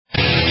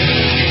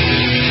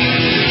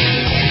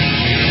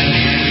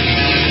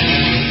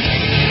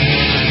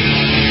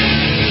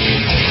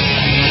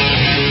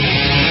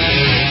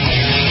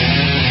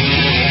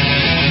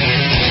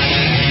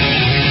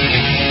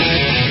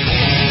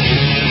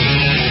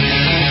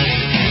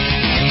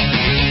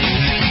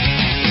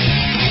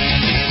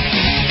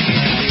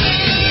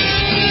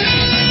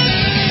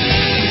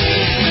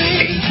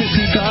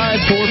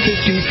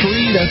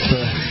That's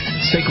the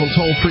SACL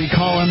toll-free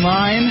call-in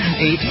line,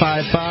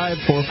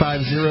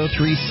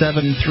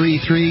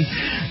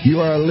 855-450-3733.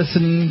 You are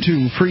listening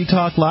to Free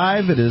Talk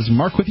Live. It is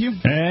Mark with you.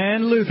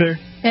 And Luther.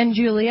 And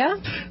Julia.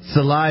 It's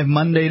a live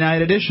Monday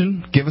night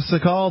edition. Give us a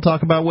call.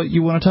 Talk about what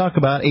you want to talk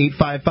about.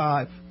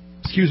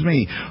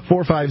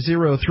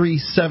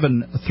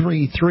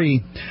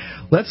 450-3733.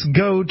 Let's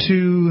go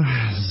to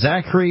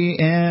Zachary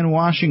in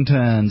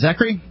Washington.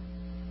 Zachary?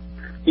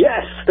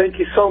 Yes, thank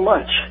you so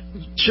much.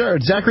 Sure.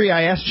 Zachary,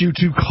 I asked you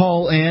to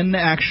call in.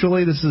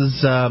 Actually, this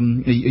is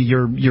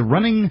you're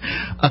running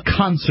a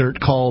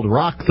concert called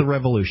Rock the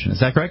Revolution. Is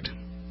that correct?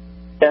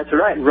 That's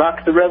right,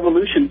 Rock the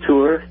Revolution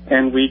Tour,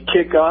 and we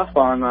kick off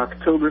on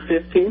October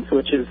 15th,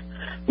 which is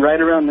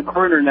right around the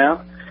corner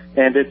now.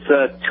 And it's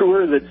a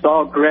tour that's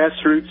all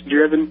grassroots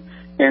driven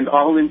and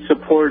all in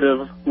support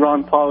of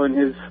Ron Paul and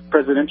his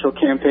presidential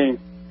campaign.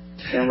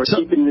 And we're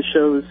keeping the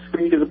shows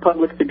free to the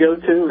public to go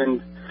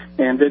to,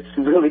 and it's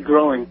really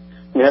growing.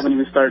 We haven't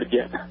even started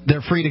yet.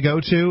 They're free to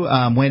go to.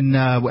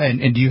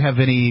 And do you have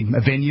any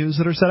venues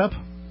that are set up?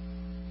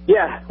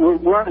 Yeah,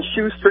 we're on a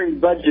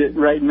shoestring budget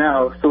right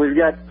now. So we've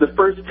got the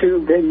first two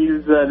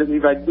venues that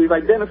we've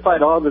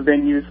identified all the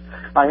venues.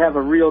 I have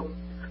a real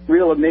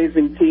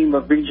amazing team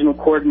of regional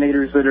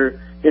coordinators that are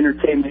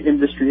entertainment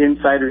industry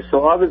insiders.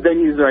 So all the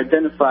venues are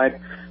identified.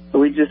 But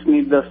we just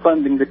need the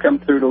funding to come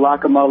through to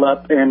lock them all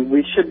up, and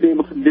we should be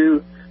able to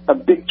do a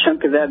big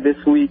chunk of that this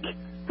week.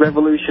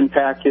 Revolution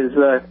Pack has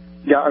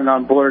gotten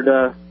on board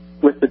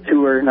with the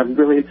tour, and I'm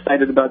really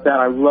excited about that.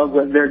 I love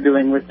what they're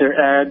doing with their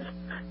ads,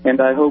 and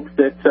I hope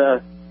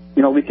that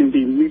we can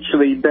be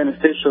mutually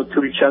beneficial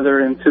to each other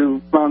and to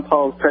Ron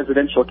Paul's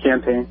presidential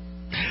campaign.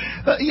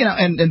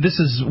 And this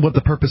is what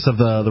the purpose of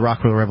the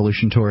Rock the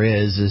Revolution Tour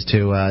is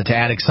to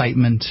add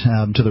excitement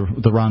to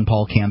the Ron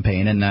Paul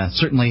campaign. And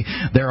certainly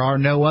there are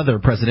no other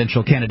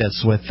presidential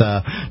candidates with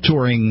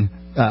touring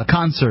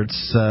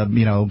concerts,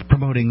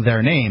 promoting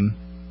their name.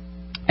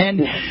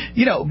 And,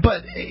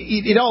 but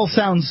it all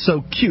sounds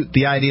so cute,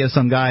 the idea of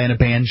some guy in a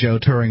banjo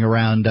touring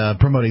around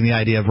promoting the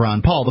idea of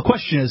Ron Paul. The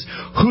question is,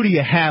 who do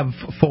you have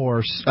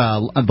for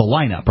the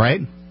lineup,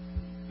 right?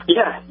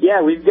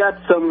 Yeah, we've got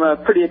some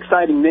pretty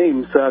exciting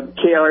names.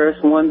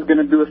 KRS-One's going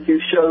to do a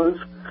few shows.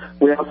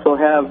 We also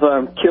have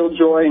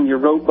Killjoy and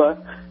Europa.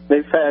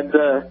 They've had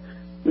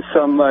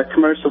some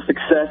commercial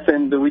success,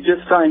 and we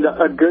just signed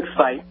a Good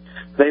Fight.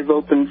 They've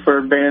opened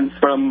for bands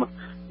from,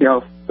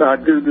 Goo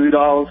Goo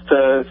Dolls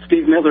to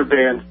Steve Miller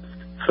Band.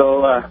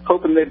 So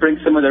hoping they bring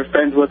some of their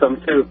friends with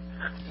them, too.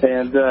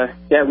 And,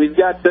 we've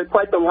got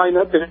quite the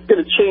lineup, and it's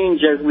going to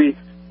change as we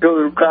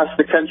go across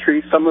the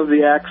country. Some of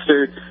the acts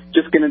are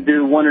just going to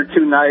do 1 or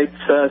 2 nights.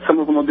 Some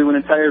of them will do an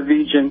entire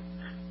region.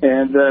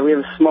 And we have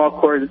a small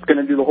chord that's going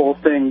to do the whole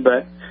thing.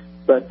 But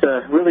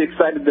really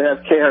excited to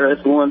have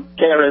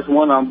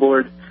KRS-One on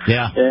board.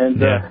 Yeah.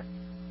 And,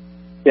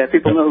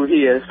 people know who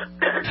he is.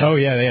 Oh,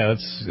 yeah,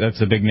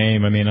 that's a big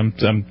name. I mean, I'm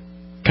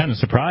kind of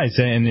surprised,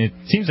 and it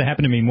seems to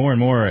happen to me more and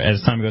more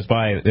as time goes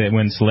by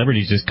when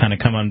celebrities just kind of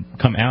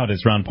come out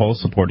as Ron Paul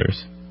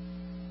supporters.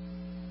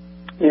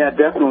 Yeah,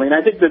 definitely. And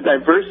I think the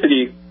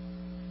diversity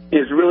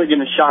is really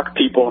going to shock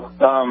people.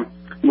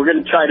 We're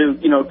going to try to,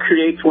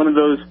 create one of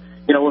those,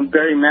 when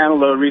Barry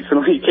Manilow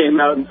recently came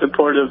out in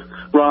support of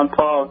Ron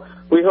Paul,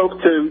 we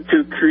hope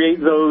to create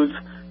those,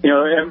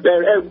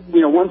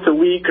 once a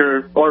week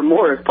or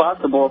more if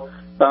possible,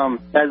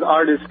 as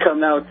artists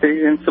come out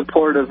in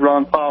support of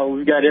Ron Paul.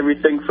 We've got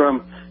everything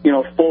from,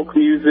 folk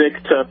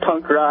music to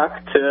punk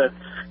rock to,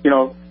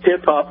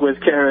 hip-hop with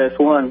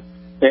KRS-One.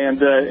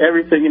 And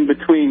everything in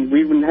between.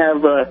 We even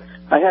have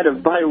I had a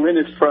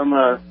violinist from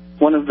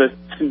one of the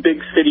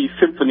big city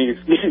symphonies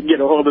get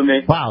a hold of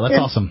me. Wow, that's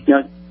awesome.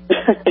 Yeah.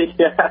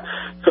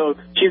 So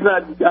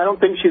I don't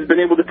think she's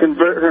been able to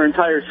convert her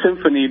entire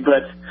symphony,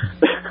 but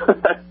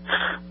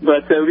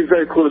it would be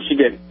very cool if she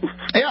did.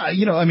 Yeah,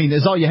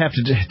 is all you have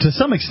to do. To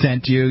some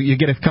extent, you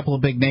get a couple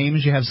of big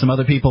names, you have some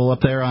other people up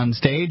there on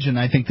stage, and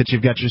I think that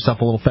you've got yourself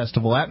a little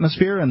festival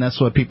atmosphere, and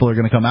that's what people are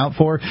going to come out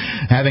for.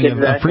 Having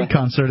a free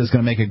concert is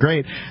going to make it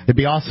great. It'd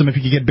be awesome if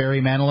you could get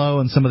Barry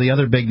Manilow and some of the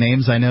other big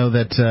names. I know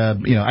that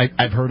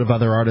I've heard of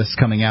other artists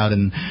coming out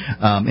and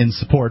in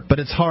support, but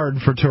it's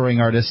hard for touring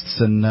artists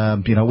and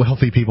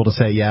wealthy people to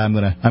say, yeah, I'm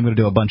going to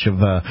do a bunch of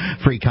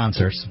free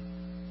concerts.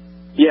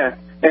 Yeah.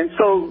 And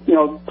so,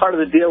 part of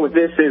the deal with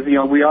this is,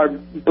 we are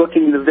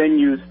booking the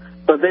venues,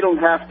 but they don't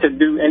have to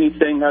do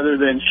anything other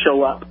than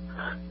show up.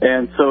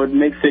 And so it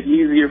makes it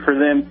easier for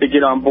them to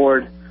get on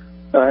board,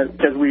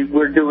 because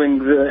we're doing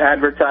the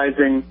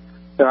advertising.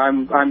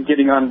 I'm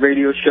getting on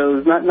radio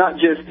shows, not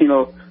just,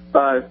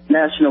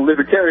 national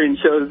libertarian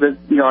shows that,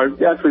 are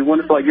absolutely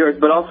wonderful like yours,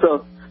 but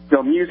also,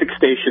 music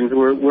stations.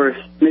 We're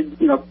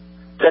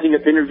setting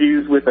up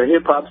interviews with the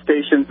hip-hop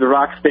stations, the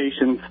rock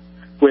stations,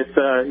 with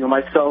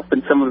myself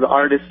and some of the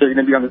artists that are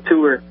going to be on the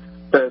tour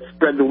to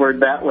spread the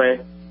word that way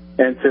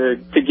and to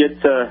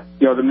get the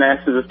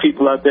masses of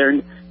people out there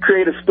and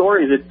create a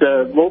story that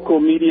the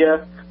local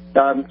media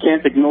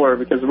can't ignore,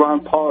 because Ron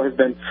Paul has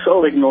been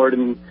so ignored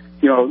in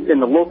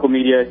the local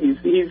media. He's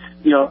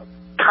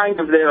kind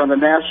of there on the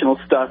national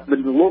stuff,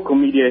 but the local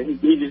media,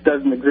 he just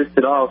doesn't exist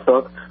at all.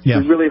 So we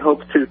really hope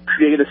to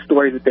create a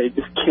story that they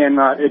just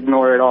cannot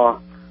ignore at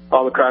all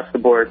across the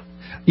board.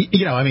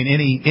 I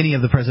mean, any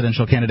of the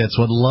presidential candidates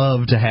would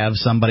love to have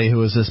somebody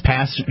who is this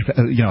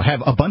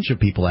have a bunch of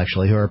people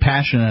actually who are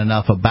passionate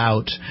enough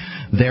about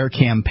their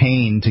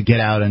campaign to get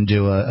out and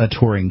do a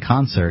touring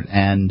concert.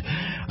 And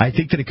I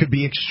think that it could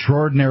be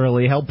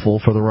extraordinarily helpful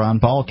for the Ron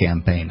Paul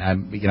campaign. I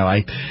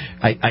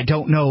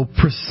don't know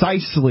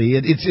precisely.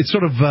 It's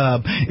sort of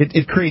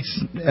it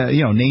creates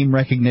name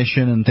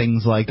recognition and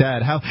things like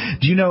that. How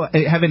do you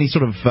have any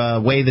sort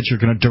of way that you're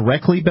going to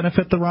directly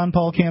benefit the Ron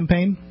Paul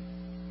campaign?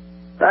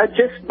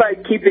 Just by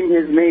keeping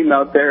his name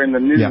out there in the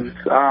news,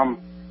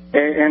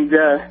 and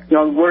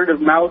word of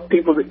mouth,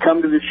 people that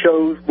come to the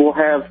shows will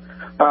have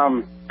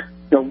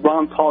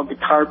Ron Paul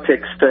guitar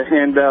picks to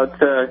hand out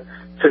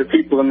to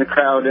people in the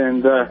crowd,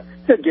 and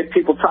get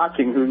people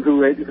talking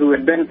who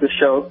had been at the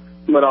show,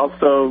 but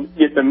also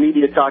get the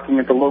media talking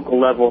at the local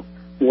level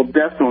will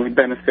definitely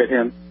benefit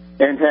him.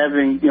 And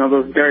having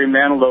those Barry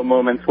Manilow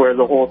moments where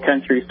the whole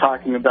country is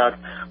talking about,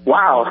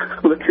 wow,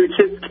 look who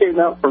just came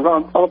out for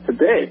Ron Paul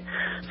today.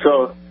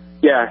 So,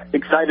 yeah,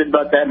 excited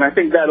about that, and I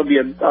think that'll be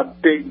a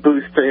big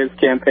boost to his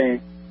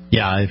campaign.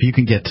 Yeah, if you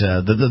can get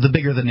the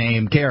bigger the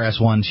name,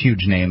 KRS-One's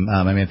huge name.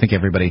 I mean, I think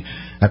everybody,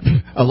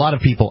 a lot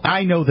of people,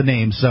 I know the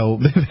name, so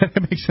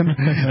that makes him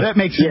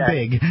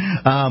big.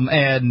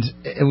 And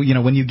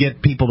when you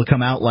get people to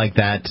come out like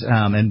that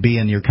and be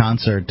in your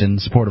concert in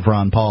support of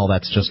Ron Paul,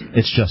 it's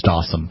just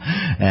awesome.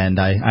 And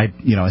I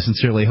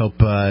sincerely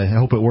hope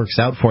it works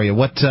out for you.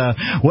 What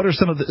are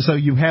some of so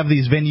you have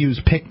these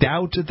venues picked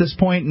out at this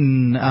point,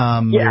 and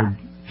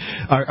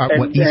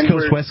what East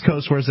Coast, West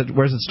Coast? Where's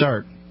it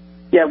start?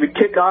 Yeah, we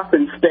kick off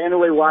in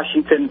Stanaway,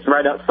 Washington. It's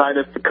right outside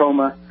of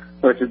Tacoma,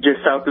 which is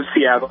just south of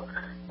Seattle.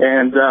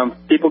 And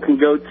people can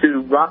go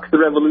to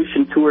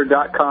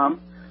rocktherevolutiontour.com,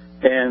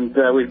 and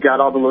we've got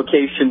all the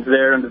locations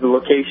there under the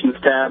locations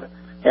tab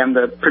and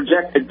the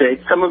projected date.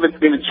 Some of it's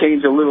going to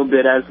change a little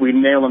bit as we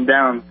nail them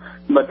down,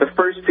 but the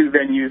first two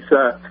venues,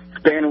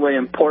 Stanaway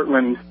and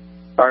Portland,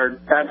 are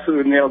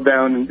absolutely nailed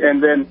down.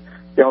 And then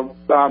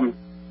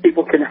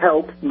people can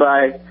help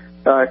by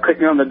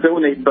clicking on the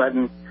donate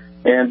button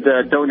and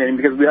donating,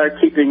 because we are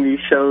keeping these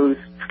shows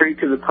free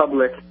to the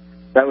public.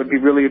 That would be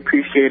really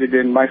appreciated.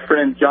 And my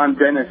friend John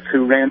Dennis,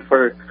 who ran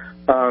for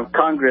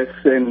Congress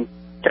in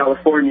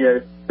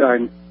California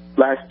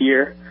last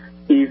year,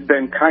 he's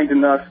been kind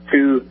enough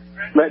to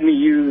let me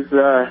use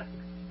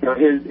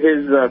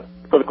his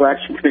political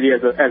action committee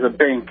as a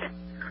bank,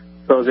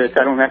 so that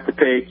I don't have to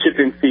pay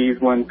chip-in fees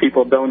when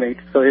people donate.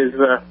 So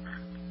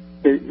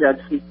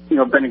that's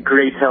been a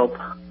great help.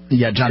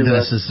 Yeah, John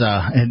Dennis is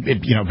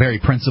very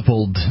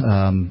principled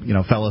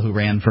fellow who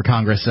ran for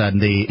Congress in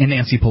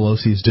Nancy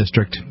Pelosi's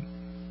district.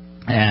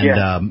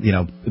 And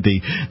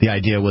the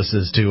idea was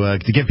to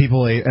give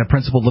people a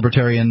principled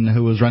libertarian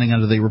who was running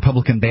under the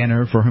Republican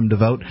banner for whom to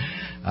vote.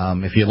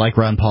 If you like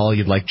Ron Paul,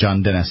 you'd like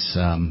John Dennis.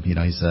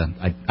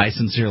 I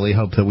sincerely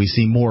hope that we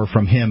see more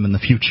from him in the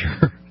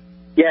future.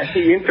 Yeah,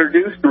 he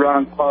introduced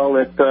Ron Paul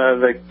at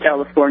the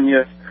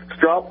California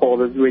straw poll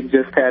that we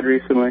just had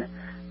recently.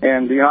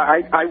 And,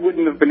 I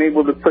wouldn't have been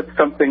able to put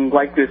something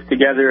like this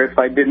together if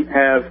I didn't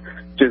have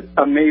just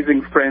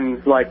amazing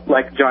friends like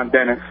John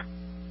Dennis.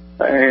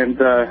 And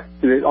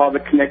all the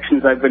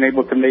connections I've been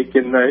able to make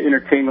in the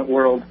entertainment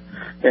world.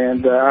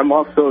 And I'm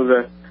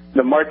also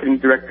the marketing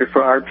director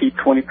for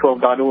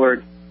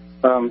RP2012.org.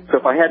 So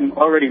if I hadn't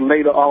already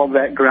laid all of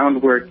that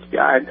groundwork,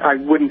 I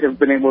wouldn't have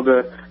been able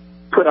to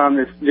put on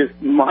this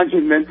just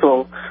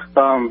monumental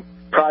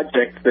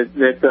project that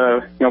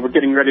we're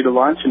getting ready to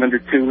launch in under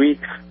 2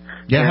 weeks.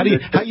 Yeah, how do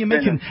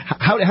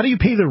you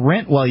pay the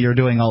rent while you're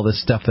doing all this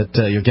stuff that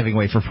you're giving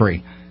away for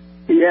free?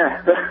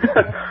 Yeah,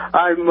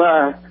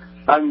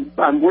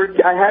 I'm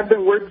working. I have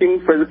been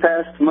working for the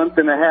past month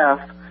and a half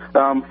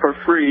for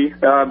free,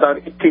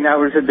 about 18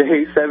 hours a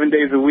day, 7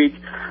 days a week.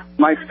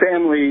 My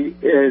family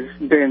has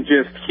been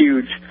just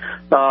huge.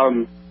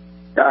 I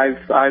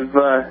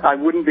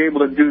wouldn't be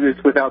able to do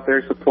this without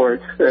their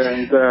support.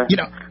 And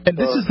and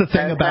this is the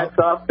thing about. Hats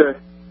off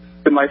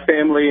to my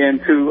family and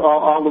to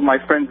all of my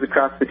friends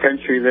across the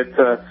country that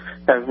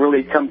have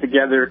really come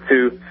together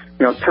to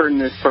turn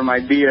this from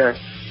idea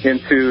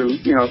into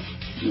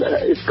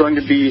it's going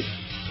to be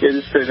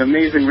an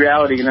amazing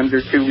reality in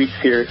under 2 weeks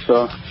here.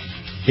 So.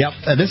 Yep,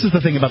 this is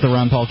the thing about the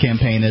Ron Paul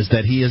campaign, is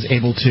that he is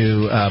able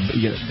to,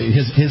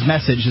 his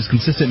message, his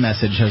consistent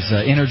message has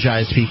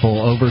energized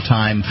people over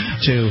time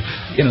to,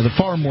 the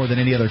far more than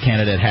any other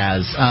candidate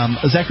has.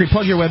 Zachary,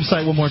 plug your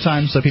website one more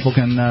time so people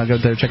can go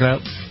there and check it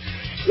out.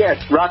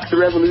 Yes,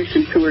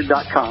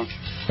 rocktherevolutiontour.com.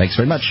 Thanks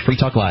very much. Free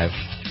Talk Live.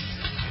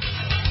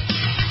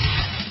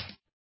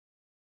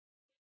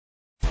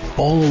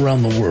 All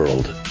around the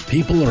world,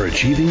 people are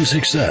achieving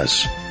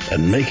success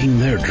and making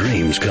their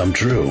dreams come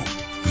true.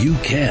 You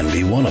can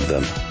be one of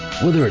them.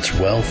 Whether it's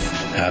wealth,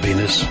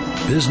 happiness,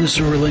 business,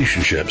 or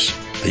relationships,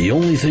 the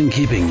only thing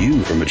keeping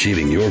you from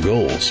achieving your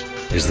goals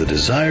is the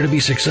desire to be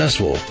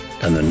successful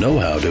and the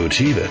know-how to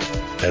achieve it.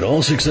 At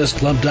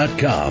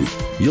allsuccessclub.com,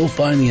 you'll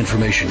find the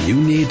information you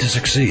need to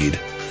succeed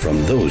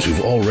from those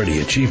who've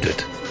already achieved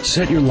it.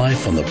 Set your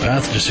life on the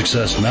path to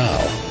success now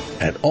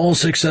at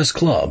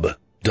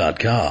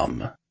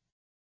allsuccessclub.com.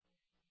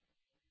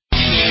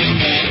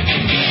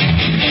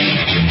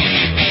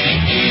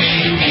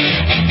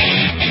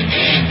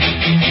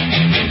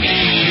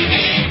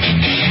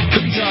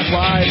 Free Talk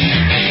Live,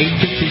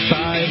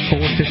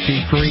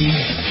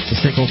 855-453. The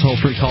Sickle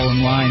toll-free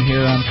call-in line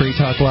here on Free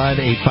Talk Live,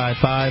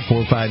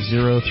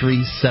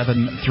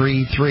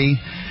 855-450-3733.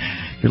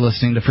 You're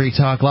listening to Free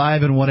Talk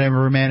Live in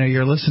whatever manner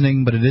you're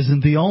listening, but it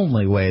isn't the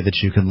only way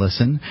that you can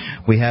listen.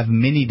 We have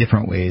many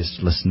different ways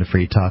to listen to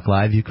Free Talk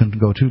Live. You can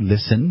go to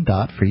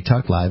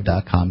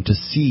listen.freetalklive.com to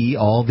see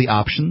all the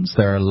options.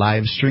 There's a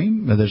live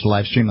stream on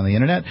the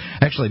internet.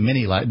 Actually,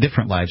 many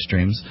different live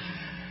streams.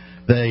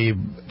 The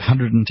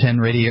 110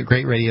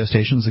 great radio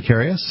stations that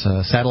carry us,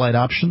 satellite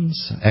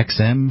options,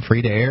 XM,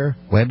 free-to-air,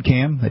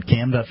 webcam at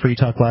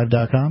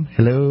cam.freetalklive.com.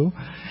 Hello.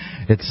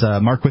 It's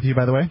Mark with you,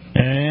 by the way.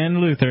 And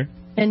Luther.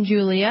 And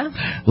Julia.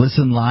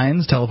 Listen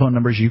lines, telephone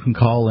numbers you can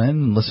call in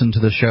and listen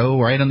to the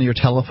show right on your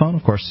telephone.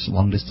 Of course,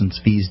 long-distance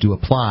fees do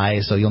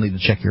apply, so you'll need to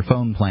check your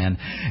phone plan.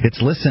 It's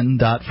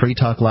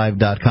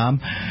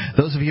listen.freetalklive.com.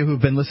 Those of you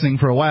who've been listening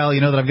for a while,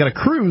 you know that I've got a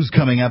cruise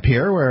coming up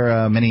here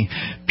where many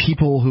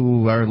people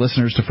who are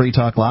listeners to Free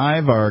Talk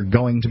Live are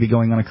going to be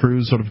going on a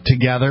cruise sort of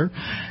together.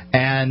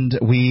 And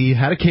we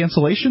had a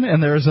cancellation,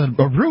 and there's a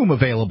room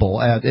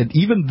available at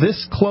even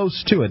this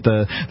close to it.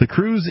 The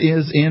cruise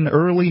is in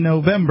early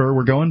November.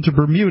 We're going to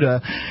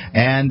Bermuda,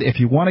 and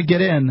if you want to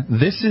get in,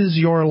 this is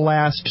your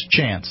last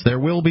chance. There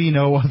will be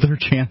no other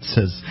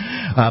chances.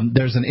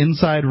 There's an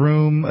inside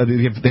room.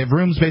 They have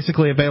rooms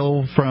basically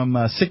available from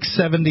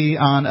 $670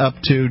 on up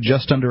to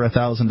just under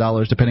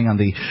 $1,000, depending on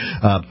the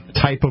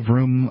type of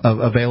room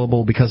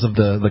available because of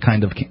the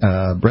kind of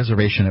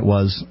reservation it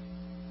was.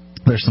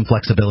 There's some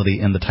flexibility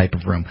in the type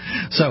of room.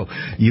 So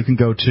you can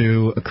go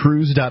to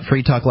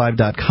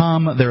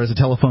cruise.freetalklive.com. There is a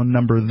telephone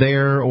number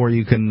there, or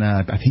you can,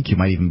 I think you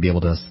might even be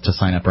able to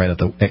sign up right at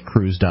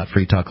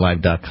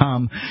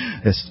cruise.freetalklive.com.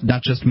 It's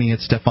not just me,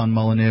 it's Stefan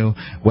Molyneux,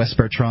 Wes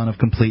Bertrand of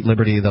Complete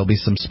Liberty. There'll be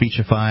some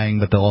speechifying,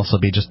 but there'll also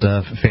be just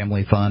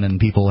family fun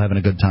and people having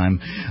a good time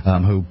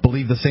who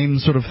believe the same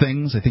sort of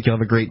things. I think you'll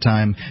have a great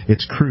time.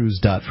 It's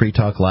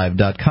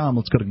cruise.freetalklive.com.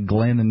 Let's go to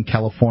Glenn in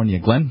California.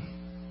 Glenn?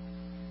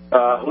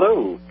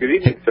 Hello. Good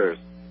evening, sirs.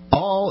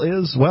 All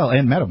is well,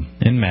 and madam.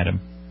 And madam.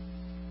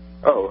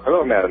 Oh,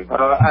 hello, madam.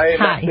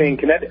 I'm actually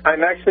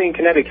in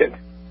Connecticut.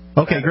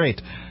 Okay,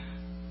 great.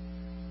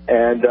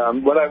 And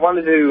what I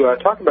wanted to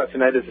talk about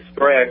tonight is a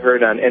story I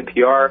heard on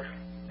NPR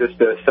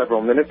just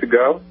several minutes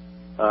ago,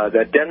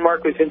 that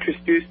Denmark was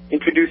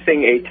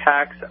introducing a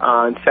tax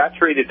on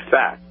saturated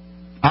fat.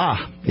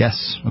 Ah,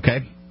 yes.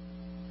 Okay.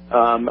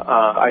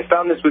 I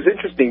found this was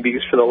interesting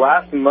because for the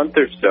last month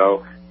or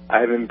so, I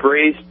have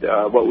embraced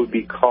what would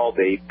be called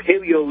a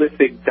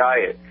Paleolithic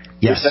diet.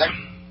 Yes. That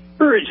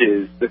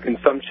encourages the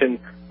consumption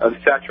of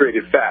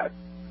saturated fat.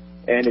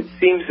 And it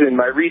seems in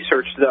my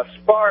research thus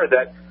far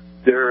that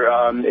there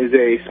is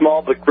a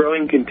small but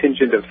growing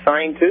contingent of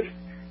scientists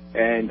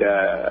and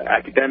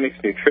academics,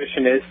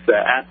 nutritionists,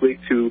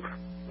 athletes who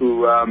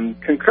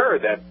concur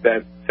that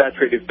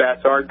saturated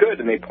fats are good,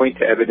 and they point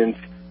to evidence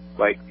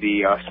like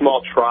the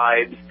small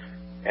tribes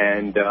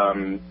and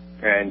the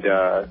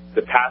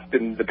past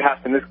in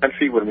this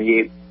country when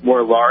we ate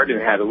more lard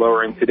and had a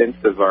lower incidence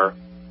of our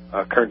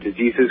current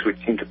diseases, which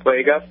seem to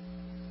plague us.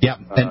 Yeah,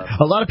 and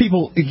a lot of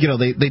people,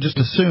 they just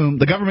assume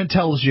the government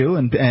tells you,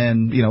 and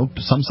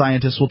some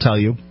scientists will tell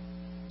you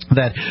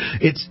that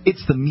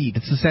it's the meat,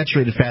 it's the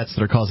saturated fats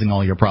that are causing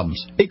all your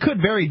problems. It could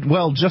very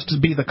well just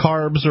be the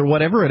carbs or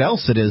whatever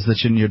else it is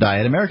that's in your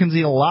diet. Americans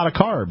eat a lot of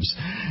carbs,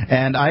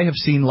 and I have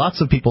seen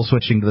lots of people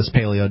switching to this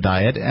paleo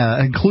diet,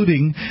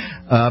 including,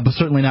 but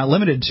certainly not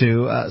limited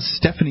to,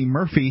 Stephanie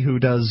Murphy, who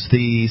does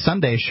the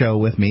Sunday show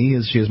with me.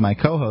 She is my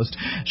co-host.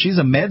 She's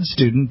a med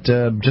student,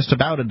 just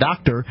about a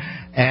doctor,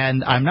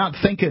 and I'm not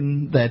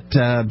thinking that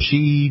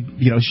she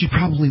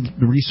probably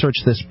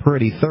researched this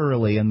pretty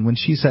thoroughly, and when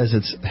she says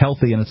it's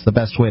healthy and it's the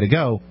best way to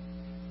go,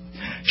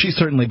 she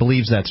certainly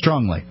believes that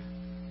strongly.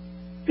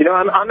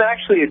 I'm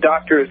actually a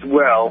doctor as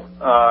well,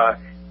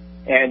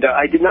 and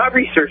I did not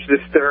research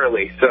this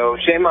thoroughly, so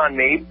shame on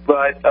me,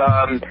 but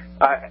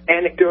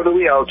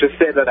anecdotally I'll just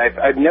say that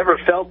I've never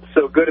felt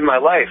so good in my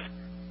life.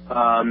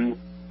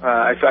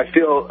 I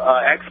feel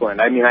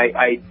excellent. I mean,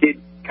 I did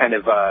kind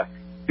of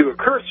do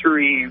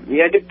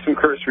I did some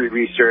cursory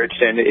research,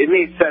 and it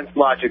made sense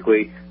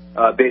logically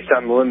based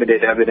on the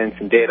limited evidence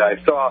and data I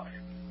saw.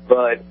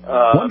 But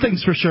one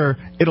thing's for sure,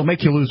 it'll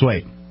make you lose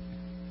weight.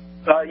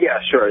 Yeah,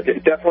 sure,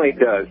 it definitely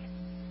does.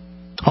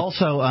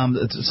 Also,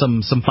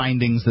 some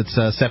findings that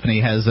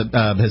Stephanie has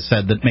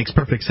said that makes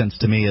perfect sense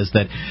to me is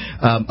that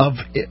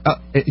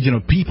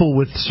people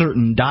with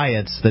certain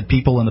diets, that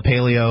people in the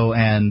paleo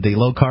and the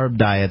low carb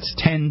diets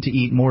tend to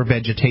eat more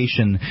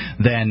vegetation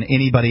than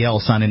anybody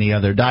else on any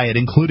other diet,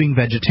 including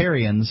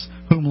vegetarians,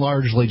 whom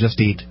largely just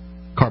eat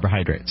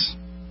carbohydrates.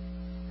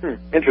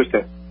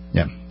 Interesting.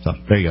 Yeah, so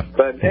there you go.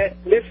 But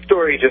this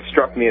story just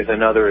struck me as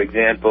another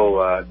example,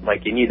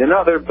 like you need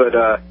another, but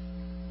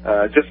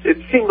just it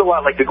seemed a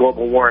lot like the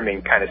global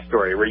warming kind of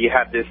story, where you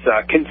have this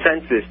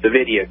consensus of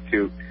idiots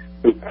who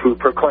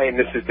proclaim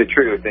this is the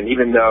truth, and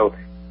even though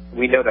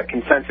we know that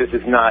consensus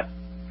is not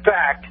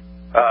fact,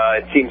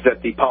 it seems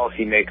that the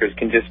policymakers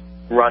can just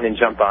run and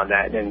jump on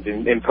that and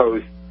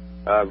impose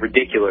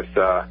ridiculous,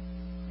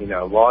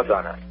 laws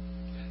on us.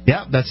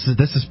 Yeah, this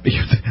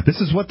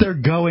is what they're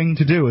going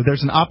to do. If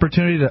there's an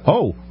opportunity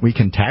to, we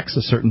can tax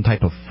a certain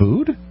type of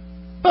food?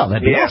 Well,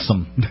 that'd be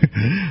awesome.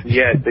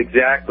 Yes,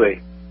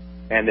 exactly.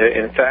 And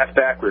it's fast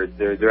backwards.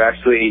 It's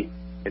actually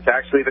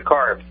the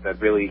carbs that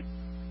really,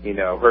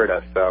 hurt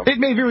us. So it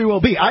may very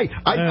well be.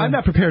 I'm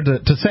not prepared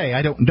to say.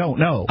 I don't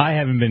know. I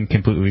haven't been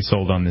completely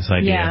sold on this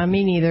idea. Yeah,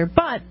 me neither.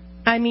 But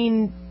I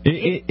mean,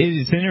 it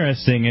is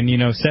interesting, and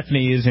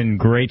Stephanie is in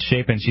great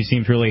shape, and she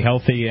seems really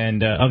healthy,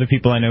 and other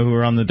people I know who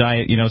are on the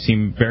diet,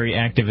 seem very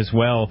active as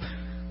well.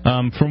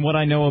 From what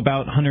I know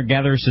about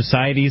hunter-gatherer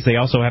societies, they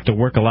also have to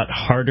work a lot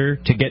harder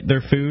to get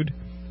their food.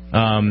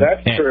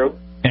 That's true.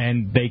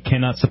 And they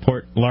cannot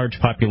support large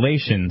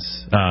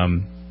populations,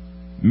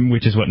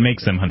 which is what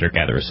makes them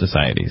hunter-gatherer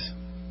societies.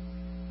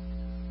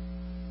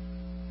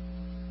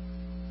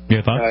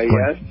 Your thoughts?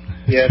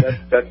 Yes.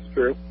 That's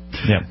true.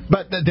 Yeah,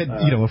 but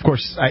of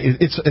course, I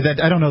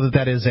don't know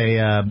that is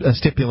a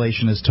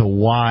stipulation as to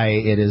why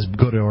it is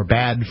good or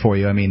bad for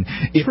you. I mean,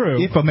 if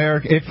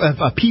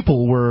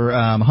people were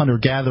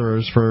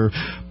hunter-gatherers for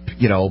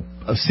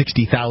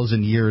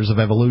 60,000 years of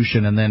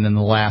evolution, and then in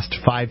the last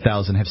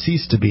 5,000 have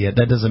ceased to be it,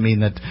 that doesn't mean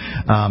that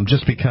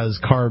just because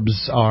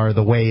carbs are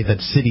the way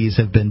that cities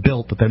have been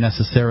built, that they're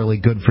necessarily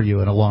good for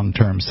you in a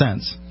long-term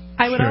sense.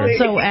 I would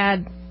also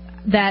add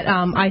that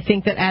I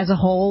think that as a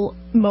whole,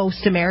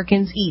 most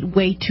Americans eat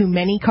way too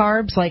many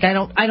carbs. Like I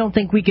don't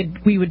think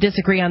we would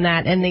disagree on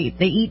that. And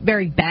they eat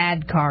very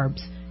bad carbs,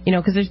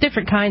 because there's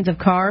different kinds of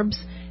carbs.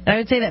 And I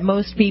would say that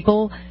most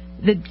people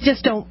that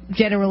just don't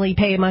generally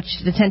pay much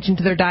attention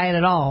to their diet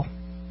at all.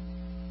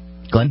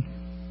 Glenn?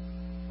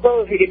 Well,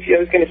 I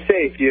was going to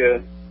say,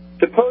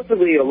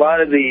 supposedly a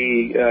lot of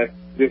the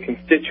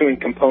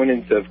constituent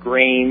components of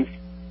grains,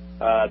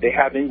 they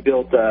have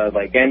inbuilt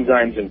like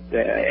enzymes and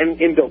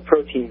inbuilt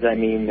proteins,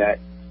 that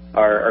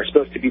are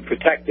supposed to be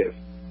protective,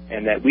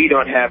 and that we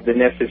don't have the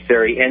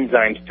necessary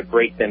enzymes to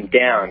break them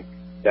down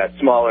that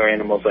smaller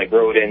animals like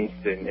rodents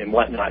and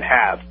whatnot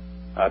have,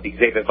 because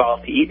they've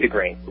evolved to eat the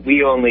grain.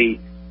 We only,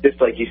 just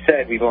like you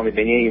said, we've only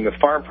been eating the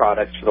farm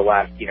products for the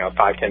last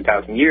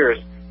 5,000-10,000 years,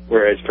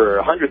 whereas for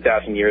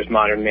 100,000 years,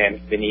 modern man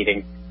has been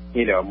eating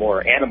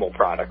more animal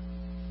products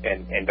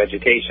and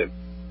vegetation.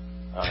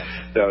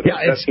 So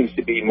that seems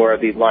to be more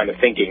of the line of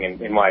thinking and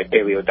why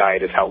paleo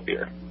diet is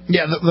healthier.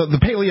 Yeah, the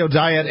paleo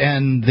diet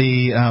and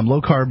the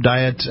low-carb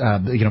diet,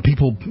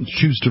 people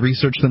choose to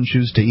research them,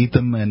 choose to eat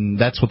them, and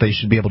that's what they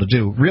should be able to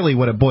do. Really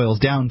what it boils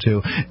down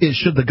to is,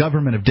 should the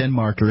government of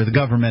Denmark or the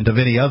government of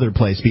any other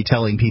place be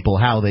telling people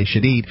how they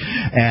should eat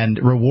and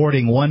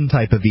rewarding one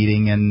type of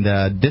eating and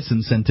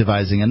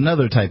disincentivizing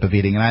another type of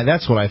eating? And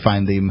that's what I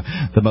find the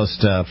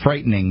most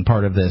frightening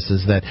part of this,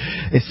 is that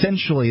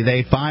essentially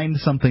they find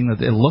something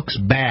that it looks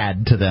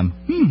bad to them,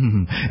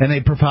 and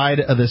they provide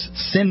this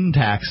sin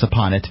tax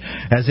upon it,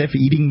 as if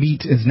eating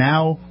meat is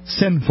now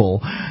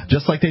sinful,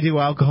 just like they do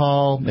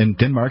alcohol in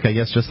Denmark, I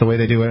guess, just the way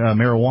they do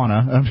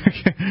marijuana.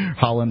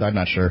 Holland, I'm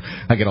not sure.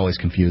 I get always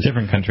confused.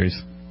 Different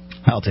countries.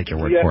 I'll take your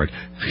word for it.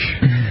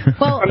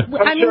 Well,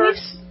 I'm sure,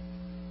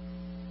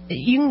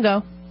 you can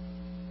go.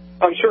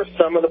 I'm sure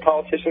some of the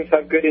politicians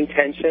have good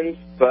intentions,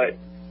 but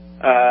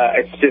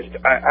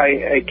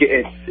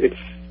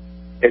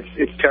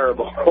it's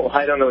terrible.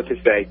 I don't know what to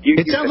say.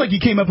 It sounds like you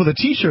came up with a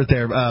T-shirt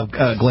there,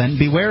 Glenn.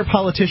 Beware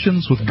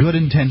politicians with good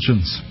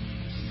intentions.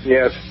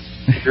 Yes,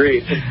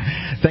 agreed.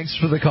 Thanks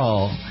for the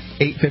call.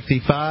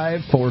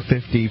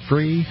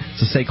 855-450-FREE.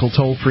 It's a SACL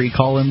toll-free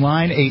call-in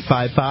line,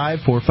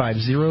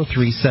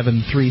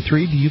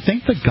 855-450-3733. Do you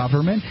think the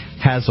government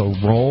has a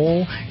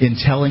role in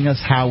telling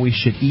us how we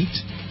should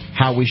eat,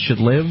 how we should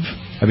live?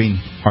 I mean,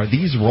 are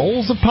these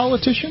roles of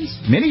politicians?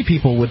 Many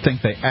people would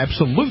think they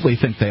absolutely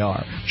think they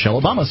are. Michelle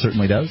Obama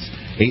certainly does.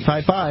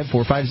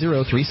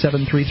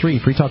 855-450-3733.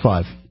 Free Talk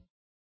Live.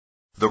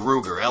 The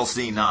Ruger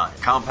LC9.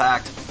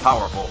 Compact,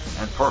 powerful,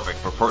 and perfect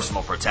for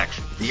personal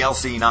protection. The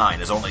LC9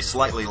 is only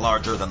slightly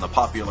larger than the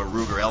popular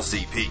Ruger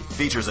LCP.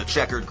 Features a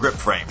checkered grip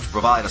frame to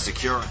provide a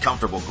secure and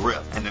comfortable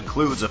grip, and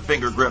includes a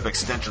finger grip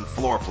extension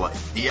floor plate.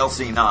 The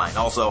LC9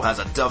 also has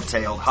a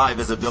dovetailed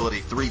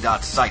high-visibility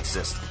 3-dot sight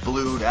system,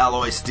 blued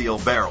alloy steel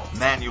barrel,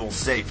 manual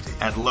safety,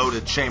 and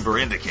loaded chamber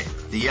indicator.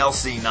 The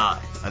LC9.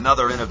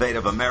 Another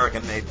innovative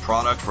American-made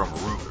product from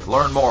Ruger.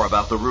 Learn more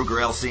about the Ruger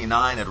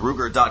LC9 at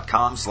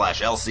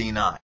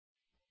Ruger.com/LC9.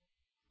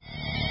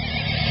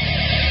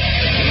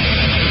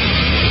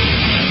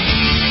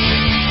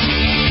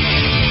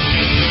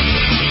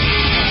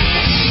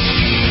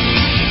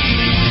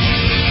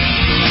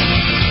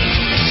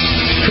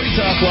 Free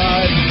Talk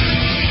Live.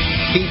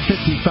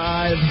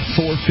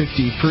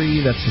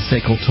 855-450-FREE. That's the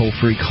SACL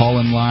toll-free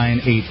call-in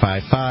line,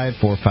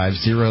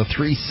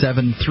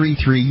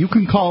 855-450-3733. You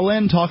can call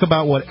in, talk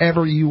about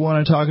whatever you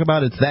want to talk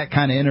about. It's that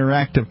kind of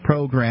interactive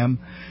program.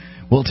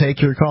 We'll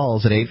take your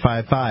calls at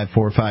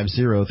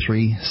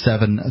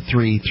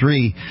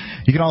 855-450-3733.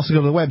 You can also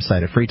go to the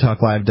website at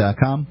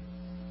freetalklive.com.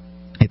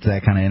 It's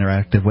that kind of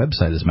interactive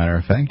website, as a matter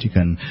of fact. You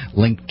can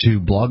link to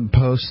blog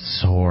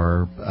posts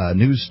or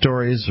news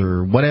stories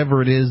or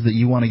whatever it is that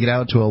you want to get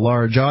out to a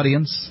large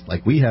audience,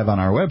 like we have on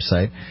our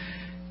website.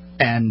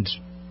 And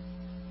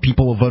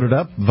people will vote it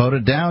up, vote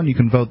it down. You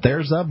can vote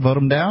theirs up, vote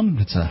them down.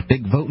 It's a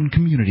big voting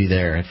community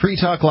there at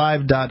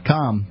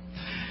freetalklive.com.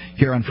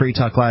 Here on Free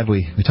Talk Live,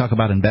 we talk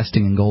about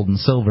investing in gold and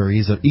silver,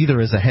 either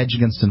as a hedge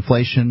against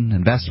inflation,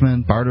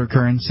 investment, barter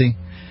currency.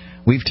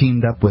 We've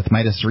teamed up with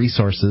Midas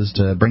Resources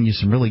to bring you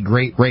some really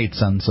great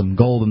rates on some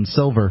gold and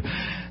silver.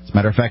 As a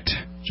matter of fact,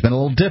 there's been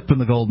a little dip in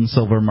the gold and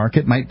silver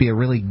market. Might be a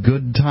really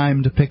good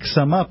time to pick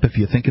some up if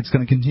you think it's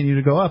going to continue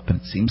to go up.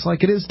 And it seems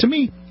like it is to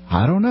me.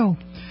 I don't know.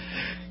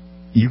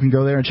 You can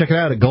go there and check it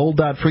out at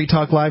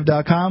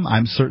gold.freetalklive.com.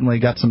 I'm certainly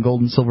got some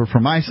gold and silver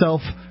for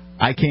myself.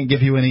 I can't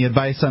give you any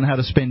advice on how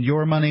to spend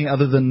your money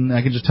other than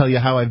I can just tell you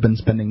how I've been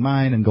spending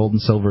mine, and gold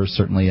and silver is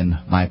certainly in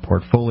my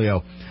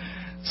portfolio,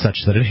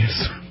 such that it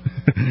is.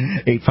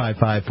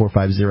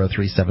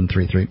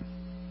 855-450-3733.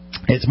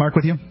 It's Mark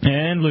with you.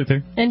 And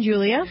Luther. And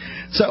Julia.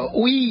 So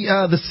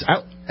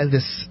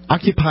this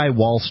Occupy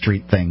Wall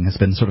Street thing has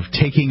been sort of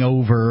taking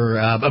over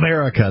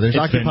America. There's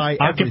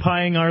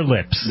occupying our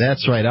lips.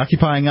 That's right.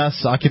 Occupying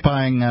us,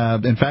 occupying,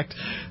 in fact,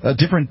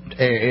 different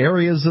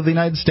areas of the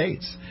United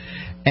States.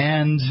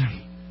 And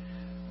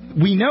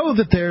we know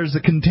that there's a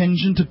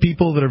contingent of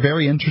people that are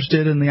very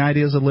interested in the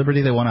ideas of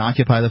liberty. They want to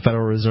occupy the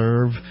Federal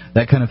Reserve,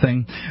 that kind of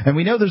thing. And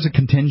we know there's a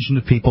contingent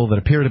of people that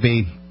appear to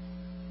be,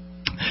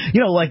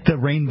 like the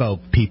rainbow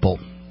people.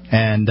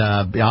 And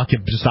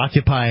just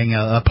occupying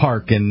a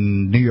park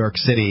in New York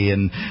City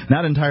and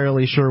not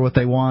entirely sure what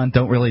they want,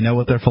 don't really know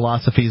what their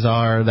philosophies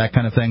are, that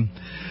kind of thing.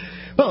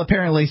 Well,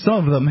 apparently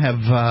some of them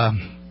have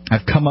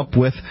come up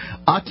with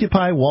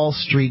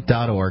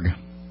OccupyWallStreet.org.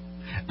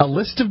 A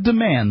list of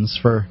demands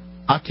for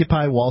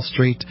Occupy Wall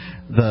Street,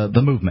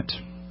 the movement.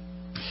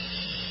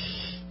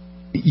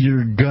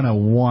 You're going to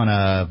want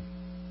to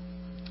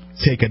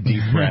take a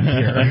deep breath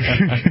here.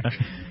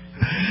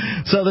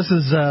 So this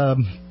is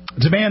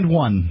Demand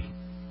 1,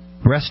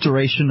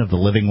 restoration of the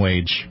living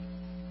wage.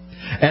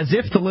 As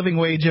if the living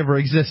wage ever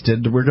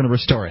existed, we're going to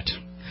restore it.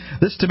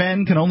 This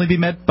demand can only be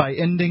met by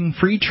ending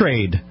free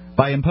trade,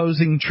 by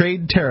imposing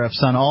trade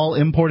tariffs on all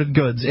imported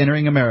goods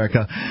entering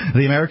America,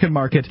 the American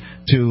market,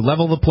 to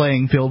level the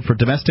playing field for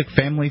domestic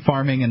family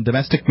farming and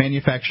domestic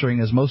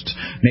manufacturing, as most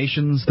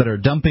nations that are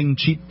dumping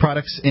cheap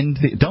products into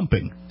the...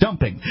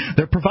 Dumping.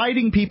 They're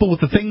providing people with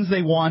the things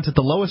they want at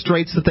the lowest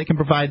rates that they can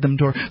provide them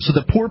to, so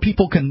that poor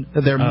people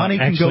their money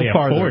can go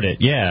farther. Afford it,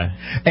 yeah.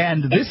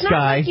 And this it's not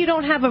guy... like you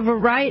don't have a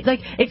variety.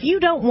 Like, if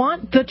you don't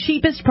want the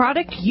cheapest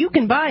product, you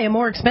can buy a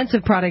more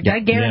expensive product.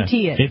 I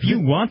guarantee it. If you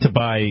want to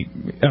buy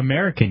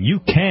American, you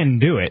can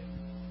do it.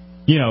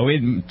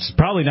 It's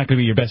probably not going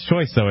to be your best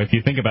choice, though, if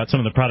you think about some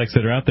of the products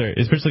that are out there,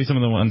 especially some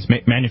of the ones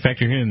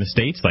manufactured here in the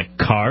States, like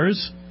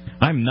cars.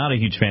 I'm not a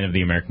huge fan of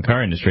the American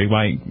car industry.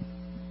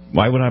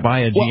 Why would I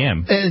buy a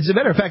GM? Well, as a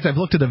matter of fact, I've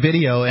looked at a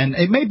video, and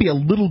it may be a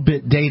little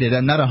bit dated.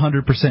 I'm not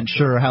 100%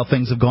 sure how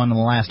things have gone in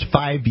the last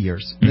 5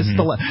 years.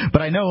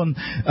 But I know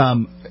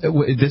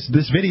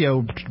this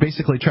video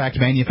basically tracked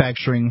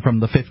manufacturing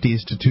from the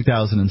 50s to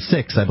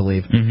 2006, I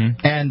believe.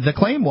 Mm-hmm. And the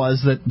claim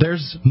was that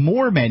there's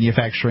more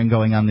manufacturing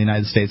going on in the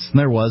United States than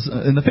there was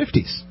in the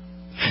 50s.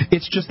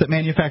 It's just that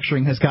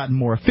manufacturing has gotten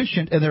more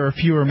efficient and there are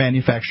fewer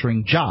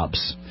manufacturing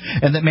jobs.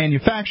 And that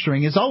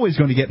manufacturing is always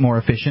going to get more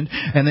efficient,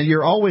 and that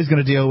you're always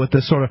going to deal with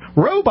this sort of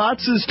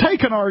robots is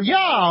taking our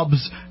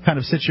jobs kind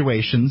of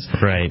situations.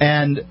 Right.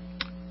 And,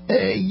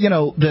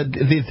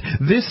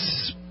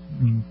 this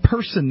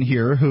person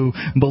here who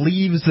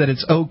believes that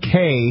it's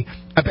okay,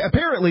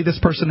 apparently this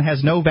person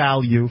has no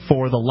value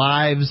for the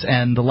lives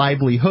and the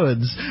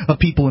livelihoods of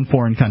people in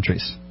foreign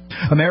countries.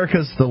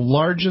 America's the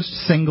largest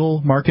single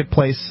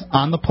marketplace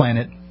on the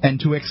planet, and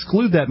to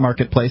exclude that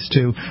marketplace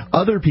to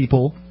other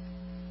people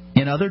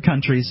in other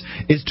countries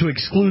is to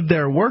exclude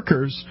their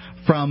workers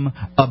from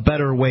a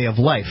better way of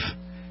life.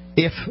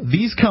 If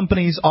these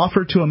companies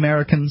offer to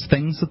Americans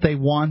things that they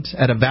want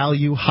at a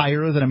value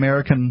higher than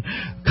American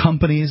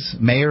companies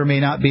may or may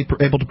not be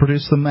able to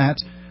produce them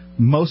at,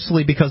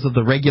 mostly because of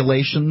the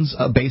regulations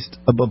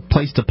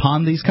placed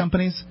upon these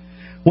companies,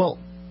 well,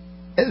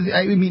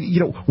 I mean,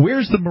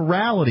 where's the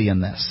morality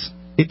in this?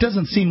 It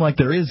doesn't seem like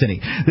there is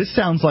any. This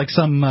sounds like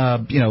some,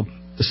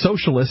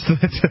 socialist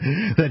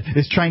that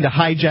is trying to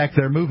hijack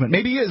their movement.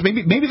 Maybe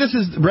this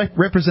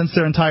represents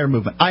their entire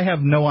movement. I have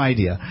no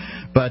idea,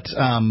 but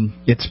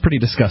it's pretty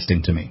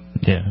disgusting to me.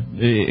 Yeah,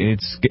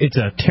 it's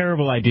a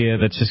terrible idea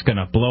that's just going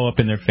to blow up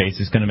in their face.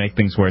 It's going to make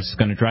things worse. It's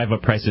going to drive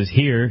up prices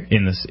here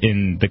in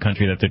the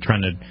country that they're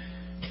trying to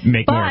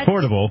make more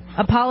affordable.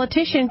 A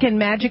politician can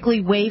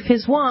magically wave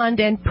his wand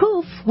and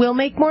poof, we'll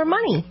make more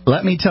money.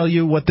 Let me tell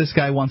you what this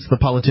guy wants the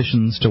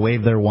politicians to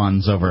wave their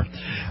wands over.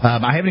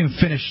 I haven't even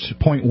finished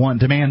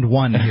demand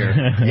one here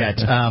yet.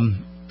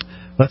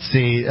 Let's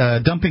see.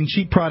 Dumping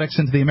cheap products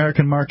into the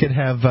American market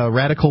have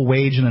radical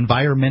wage and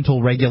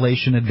environmental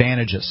regulation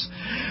advantages.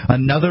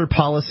 Another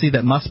policy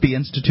that must be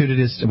instituted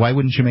is, why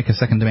wouldn't you make a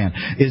second demand,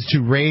 is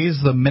to raise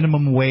the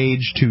minimum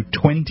wage to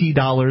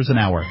 $20 an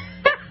hour.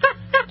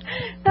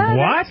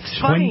 What?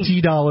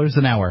 $20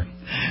 an hour.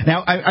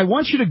 Now, I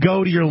want you to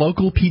go to your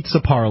local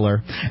pizza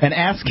parlor and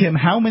ask him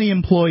how many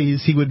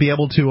employees he would be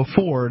able to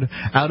afford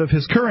out of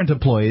his current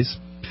employees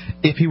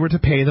if he were to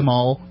pay them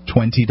all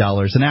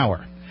 $20 an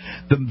hour.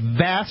 The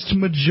vast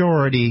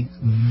majority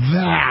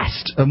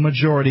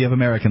of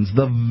Americans,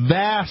 the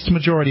vast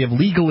majority of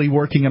legally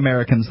working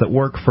Americans that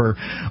work for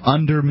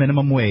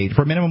minimum wage,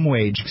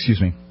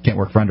 can't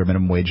work for under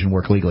minimum wage and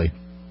work legally.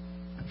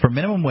 For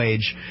minimum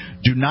wage,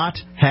 do not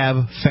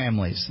have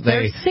families.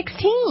 They're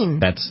 16.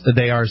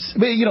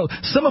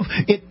 Some of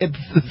it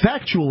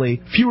factually,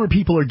 fewer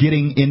people are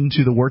getting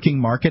into the working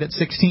market at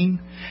 16.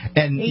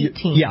 And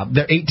 18. Yeah,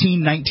 they're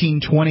 18,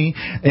 19, 20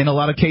 in a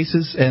lot of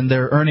cases, and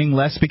they're earning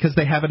less because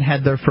they haven't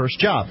had their first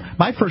job.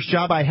 My first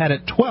job I had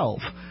at 12.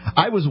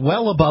 I was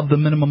well above the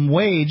minimum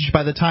wage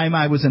by the time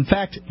I was, in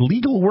fact,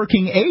 legal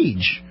working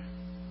age.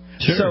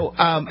 Sure. So,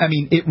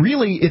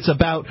 it's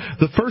about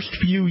the first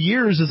few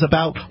years is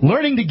about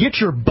learning to get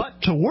your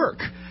butt to work.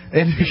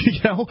 And,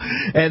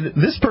 and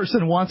this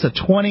person wants a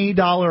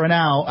 $20 an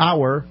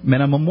hour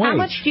minimum wage. How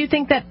much do you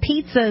think that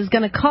pizza is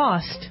going to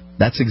cost?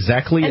 That's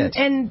exactly it.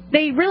 And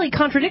they really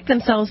contradict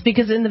themselves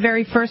because in the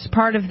very first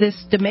part of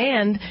this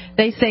demand,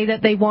 they say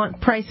that they want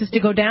prices to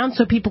go down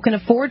so people can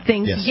afford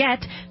things, yes.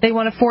 Yet they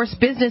want to force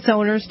business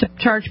owners to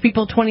charge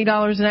people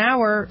 $20 an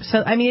hour.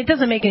 So, it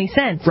doesn't make any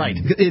sense. Right.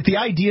 The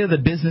idea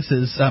that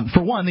businesses,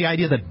 for one, the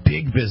idea that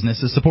big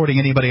business is supporting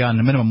anybody on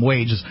the minimum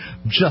wage is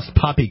just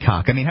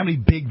poppycock. How many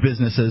big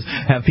businesses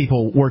have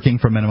people working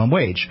for minimum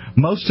wage?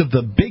 Most of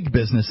the big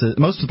businesses,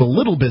 most of the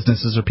little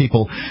businesses are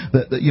people,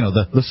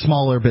 the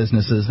smaller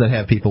businesses that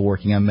have people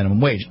working on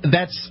minimum wage.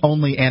 That's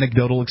only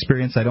anecdotal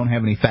experience. I don't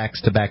have any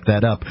facts to back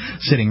that up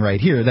sitting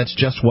right here. That's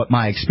just what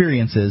my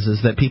experience is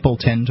that people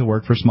tend to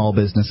work for small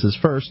businesses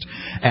first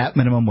at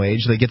minimum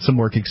wage. They get some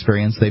work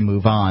experience, they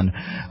move on,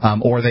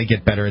 or they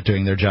get better at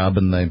doing their job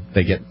and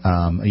they get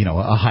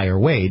a higher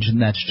wage,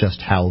 and that's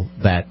just how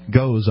that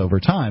goes over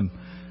time.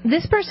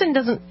 This person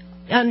doesn't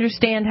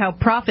understand how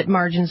profit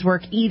margins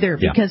work either,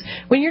 because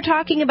when you're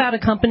talking about a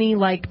company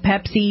like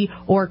Pepsi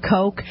or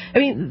Coke,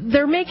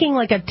 they're making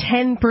like a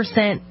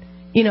 10%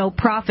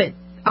 profit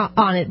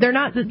on it. They're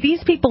not.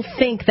 These people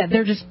think that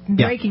they're just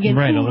breaking in.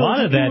 Right. A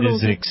lot of that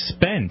is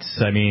expense.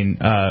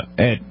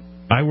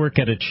 I work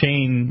at a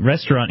chain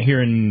restaurant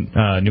here in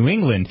New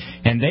England,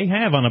 and they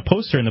have on a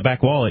poster in the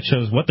back wall, it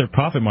shows what their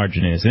profit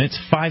margin is, and it's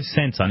 5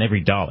 cents on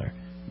every dollar.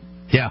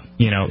 Yeah.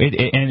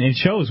 It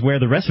shows where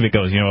the rest of it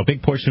goes. A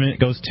big portion of it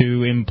goes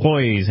to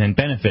employees and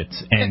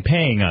benefits and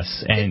paying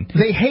us. And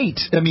they hate,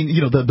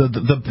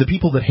 the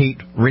people that hate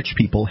rich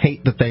people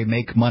hate that they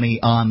make money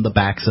on the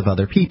backs of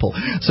other people.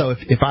 So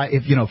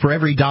if for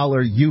every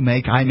dollar you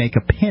make, I make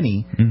a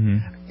penny. Mm-hmm.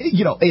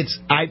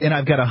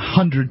 I've got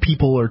 100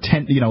 people or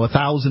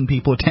 1,000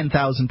 people or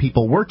 10,000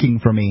 people working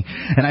for me,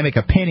 and I make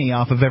a penny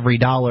off of every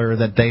dollar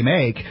that they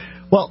make.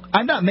 Well,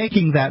 I'm not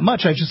making that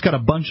much. I've just got a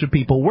bunch of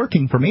people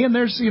working for me, and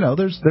there's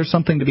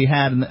something to be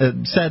had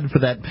and said for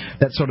that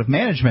sort of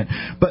management.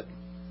 But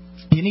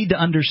you need to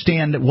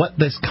understand what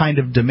this kind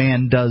of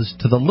demand does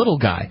to the little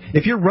guy.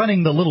 If you're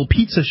running the little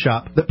pizza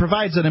shop that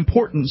provides an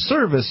important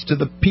service to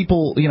the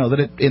people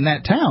in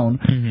that town.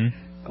 Mm-hmm.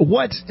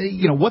 What's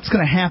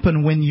going to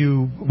happen when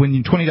you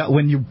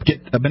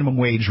get a minimum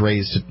wage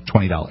raised to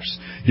 $20?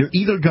 You're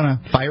either going to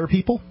fire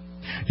people,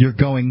 you're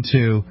going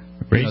to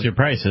raise your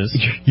prices,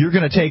 you're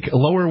going to take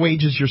lower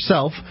wages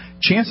yourself.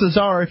 Chances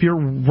are, if you're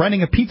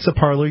running a pizza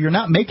parlor, you're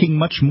not making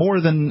much more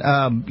than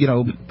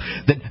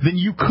than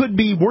you could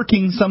be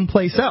working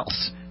someplace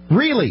else.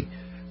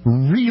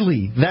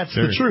 Really, that's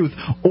the truth.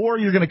 Or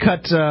you're going to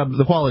cut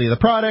the quality of the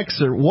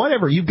products or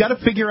whatever. You've got to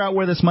figure out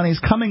where this money's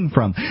coming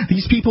from.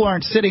 These people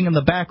aren't sitting in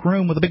the back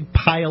room with a big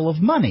pile of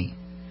money.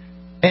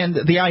 And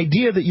the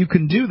idea that you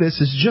can do this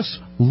is just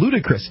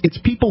ludicrous. It's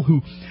people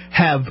who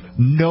have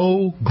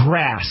no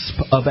grasp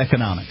of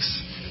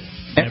economics.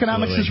 Absolutely.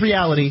 Economics is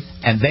reality,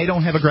 and they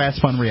don't have a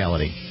grasp on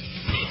reality.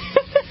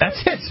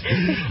 That's it.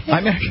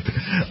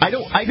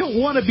 I don't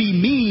want to be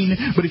mean,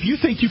 but if you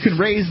think you can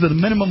raise the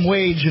minimum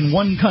wage in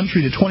one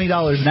country to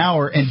 $20 an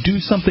hour and do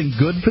something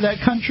good for that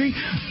country,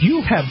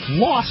 you have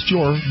lost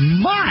your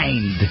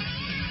mind.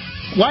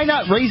 Why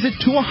not raise it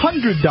to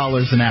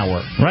 $100 an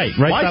hour? Right.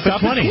 Why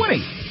stop at 20?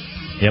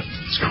 Yep.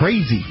 It's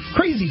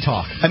crazy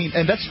talk.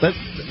 And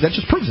that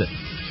just proves it.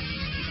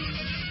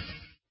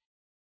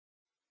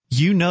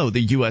 You know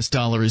the U.S.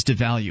 dollar is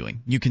devaluing.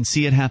 You can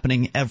see it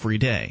happening every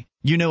day.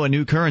 You know a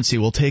new currency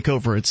will take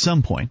over at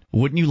some point.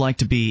 Wouldn't you like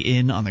to be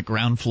in on the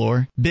ground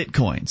floor?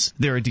 Bitcoins.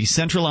 They're a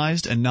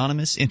decentralized,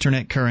 anonymous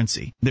internet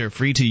currency. They're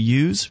free to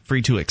use,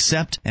 free to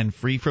accept, and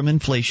free from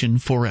inflation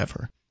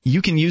forever.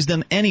 You can use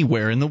them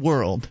anywhere in the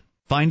world.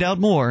 Find out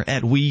more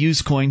at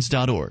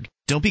weusecoins.org.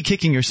 Don't be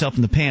kicking yourself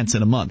in the pants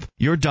in a month.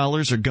 Your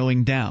dollars are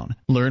going down.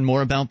 Learn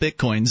more about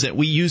Bitcoins at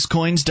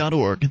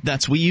weusecoins.org.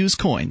 That's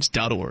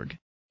weusecoins.org.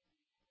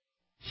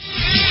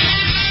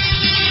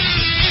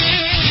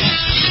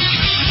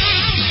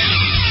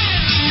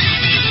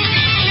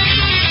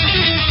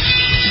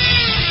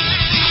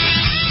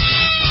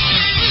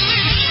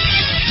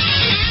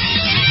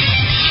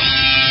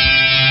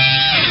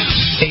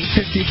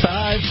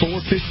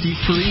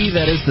 855-453,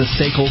 that is the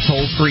SACL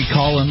toll-free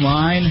call-in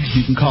line.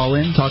 You can call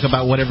in, talk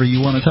about whatever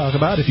you want to talk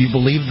about. If you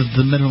believe that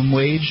the minimum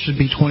wage should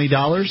be $20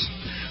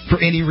 for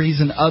any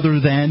reason other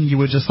than you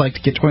would just like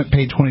to get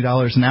paid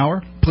 $20 an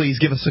hour, please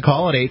give us a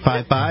call at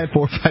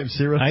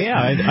 855-450.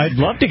 I'd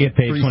love to get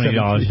paid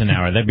 $20 an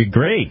hour. That'd be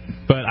great.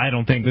 But I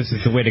don't think this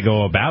is the way to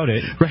go about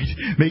it. Right.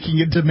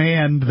 Making a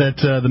demand that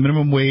the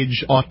minimum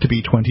wage ought to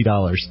be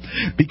 $20.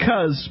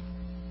 Because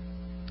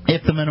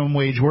if the minimum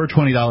wage were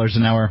 $20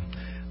 an hour,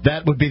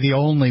 that would be the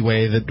only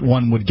way that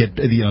one would get,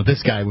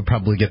 this guy would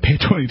probably get paid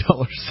 $20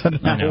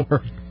 an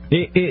hour.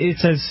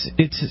 It's as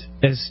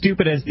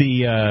stupid as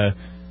the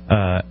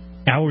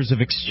hours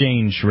of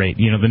exchange rate,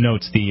 the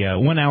notes, the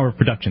 1 hour of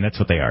production, that's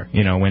what they are.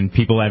 When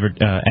people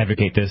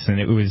advocate this, and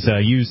it was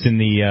used in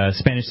the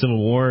Spanish Civil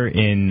War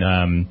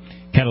in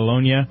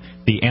Catalonia,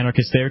 the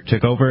anarchists there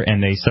took over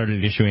and they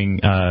started issuing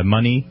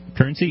money,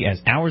 currency, as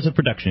hours of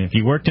production. If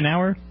you worked an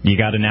hour, you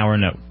got an hour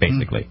note,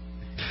 basically.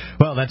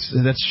 Well,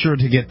 that's sure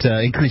to get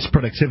increased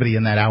productivity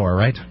in that hour,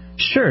 right?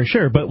 Sure.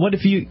 But what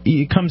if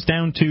it comes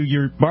down to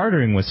you're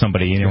bartering with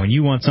somebody, and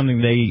you want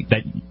something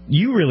that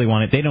you really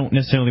want it, they don't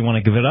necessarily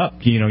want to give it up.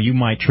 You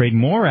might trade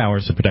more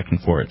hours of production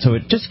for it. So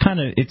it just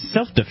it's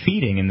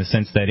self-defeating in the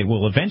sense that it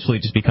will eventually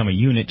just become a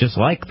unit just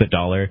like the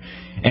dollar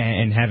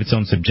and have its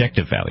own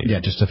subjective value. Yeah,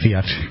 just a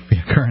fiat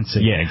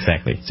currency. Yeah,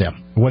 exactly. So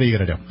what are you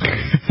going to do?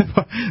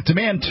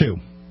 Demand 2.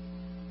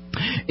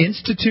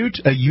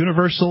 Institute a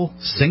universal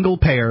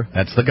single-payer,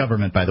 that's the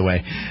government, by the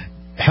way,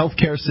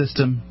 healthcare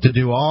system. To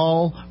do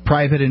all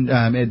private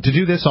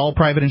all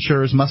private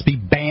insurers must be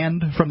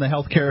banned from the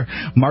healthcare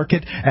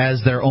market,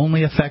 as their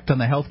only effect on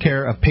the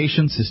healthcare of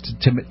patients is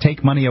to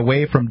take money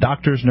away from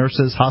doctors,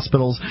 nurses,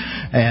 hospitals,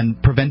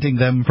 and preventing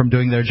them from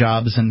doing their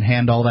jobs, and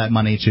hand all that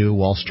money to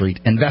Wall Street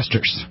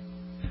investors.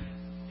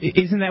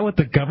 Isn't that what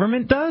the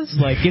government does?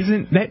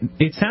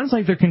 It sounds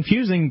like they're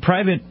confusing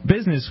private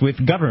business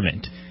with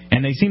government.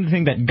 And they seem to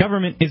think that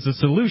government is the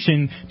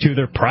solution to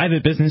their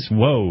private business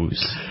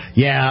woes.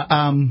 Yeah,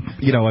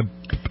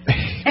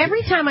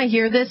 every time I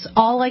hear this,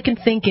 all I can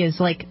think is,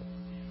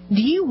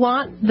 do you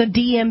want the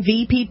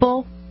DMV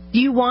people? Do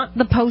you want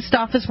the post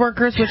office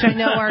workers, which I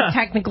know are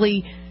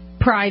technically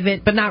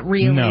private, but not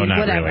really? No, not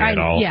whatever. really at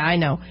all. Yeah, I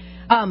know.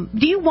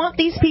 Do you want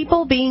these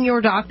people being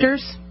your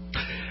doctors?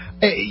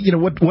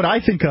 What I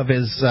think of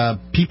is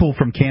people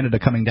from Canada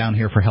coming down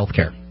here for health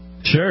care.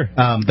 Sure.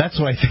 That's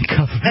what I think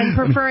of. And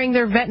preferring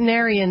their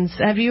veterinarians.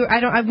 I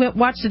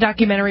watched a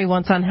documentary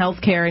once on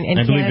healthcare in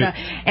Canada.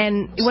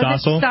 And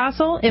was it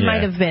Stossel? It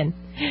might have been.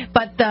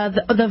 But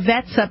the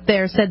vets up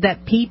there said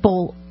that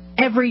people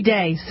every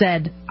day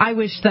said, I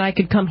wish that I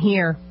could come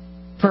here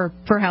for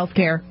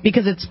healthcare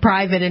because it's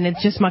private and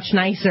it's just much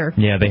nicer.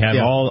 Yeah, they have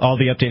all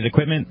the updated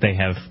equipment. They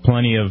have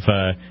plenty of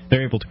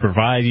they're able to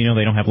provide, they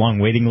don't have long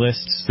waiting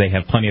lists. They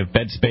have plenty of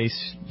bed space,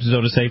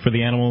 so to say, for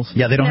the animals.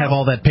 Yeah, they don't have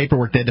all that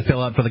paperwork they had to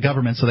fill out for the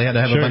government, so they had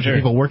to have a bunch of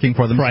people working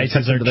for them.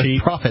 Prices are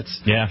cheap.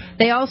 Profits. Yeah.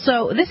 They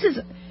also, this is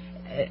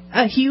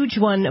a huge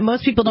one.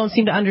 Most people don't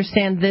seem to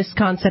understand this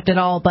concept at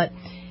all, but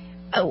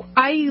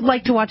I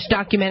like to watch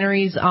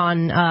documentaries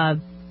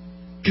on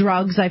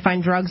drugs. I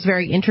find drugs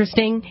very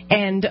interesting.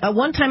 And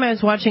one time I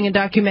was watching a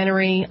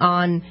documentary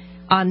on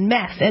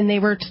meth, and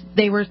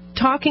they were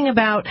talking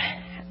about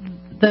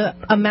the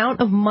amount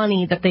of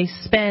money that they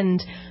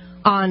spend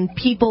on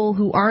people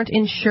who aren't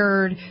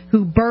insured,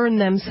 who burn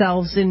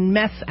themselves in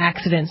meth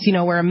accidents,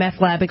 where a meth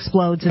lab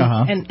explodes.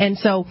 And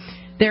so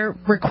they're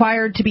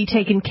required to be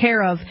taken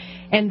care of.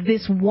 And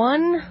this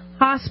one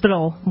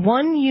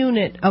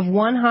unit of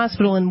one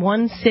hospital in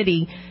one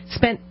city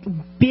spent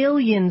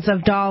billions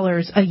of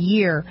dollars a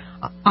year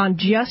on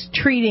just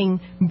treating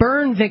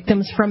burn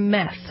victims from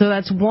meth. So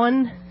that's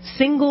one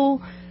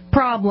single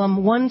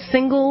problem, one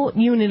single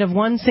unit of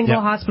one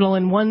single hospital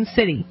in one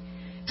city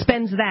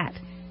spends that.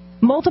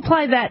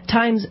 Multiply that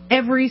times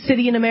every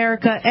city in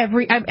America.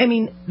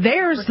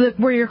 There's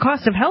where your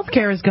cost of health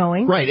care is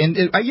going. Right,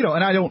 and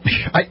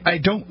I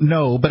don't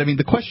know, but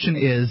the question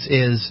is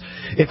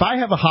if I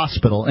have a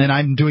hospital and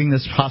I'm doing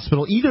this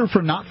hospital either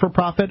for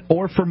not-for-profit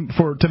or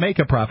for to make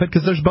a profit,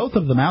 because there's both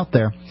of them out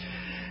there,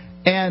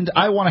 and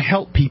I want to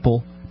help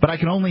people, but I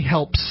can only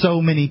help so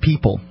many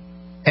people,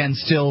 and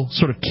still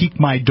sort of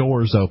keep my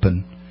doors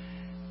open.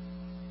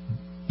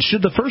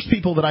 Should the first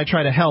people that I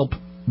try to help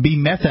be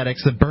meth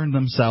addicts that burn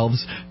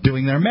themselves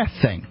doing their meth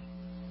thing.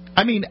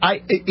 I mean,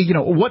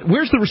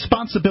 where's the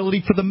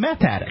responsibility for the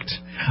meth addict?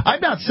 I'm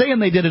not saying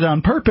they did it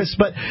on purpose,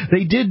 but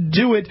they did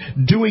do it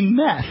doing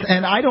meth,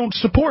 and I don't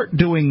support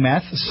doing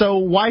meth, so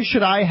why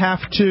should I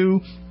have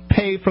to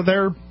pay for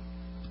their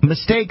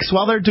mistakes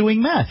while they're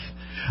doing meth?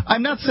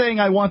 I'm not saying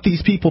I want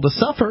these people to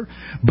suffer,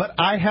 but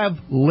I have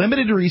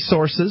limited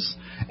resources,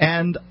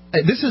 and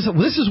this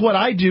is what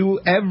I do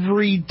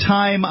every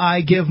time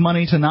I give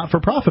money to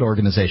not-for-profit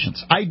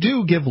organizations. I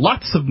do give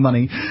lots of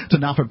money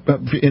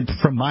to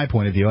from my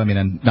point of view. I mean,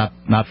 and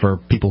not for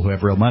people who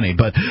have real money,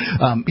 but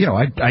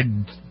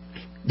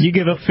you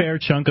give a fair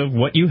chunk of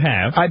what you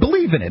have. I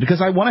believe in it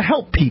because I want to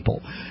help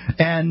people,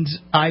 and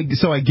I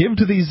give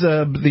to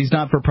these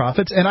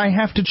not-for-profits, and I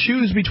have to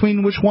choose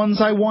between which ones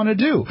I want to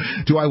do.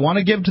 Do I want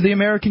to give to the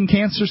American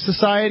Cancer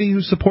Society,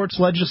 who supports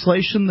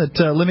legislation that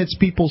limits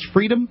people's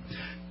freedom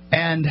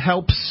and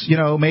helps,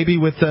 maybe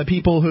with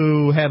people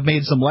who have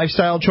made some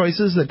lifestyle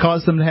choices that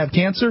cause them to have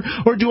cancer,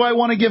 or do I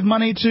want to give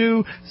money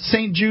to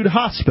St. Jude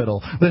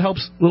Hospital that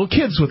helps little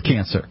kids with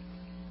cancer?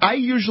 I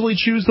usually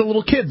choose the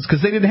little kids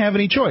because they didn't have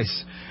any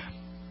choice.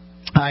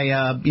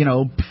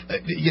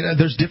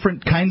 There's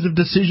different kinds of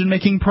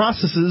decision-making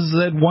processes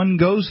that one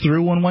goes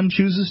through when one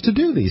chooses to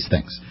do these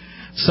things.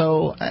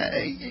 So,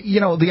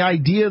 the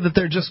idea that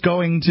they're just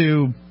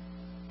that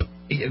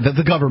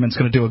the government's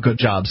going to do a good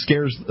job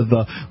scares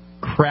the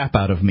crap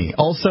out of me.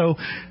 Also,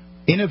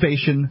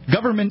 innovation.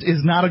 Government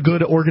is not a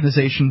good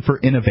organization for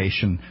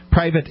innovation.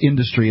 Private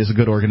industry is a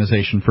good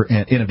organization for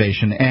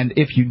innovation. And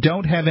if you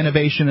don't have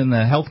innovation in the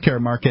healthcare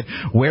market,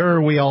 where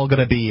are we all going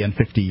to be in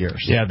 50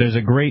 years? Yeah, there's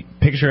a great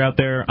picture out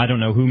there. I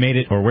don't know who made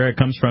it or where it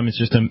comes from. It's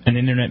just an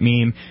internet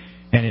meme.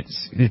 And it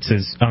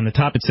says, on the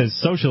top it says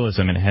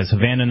socialism, and it has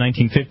Havana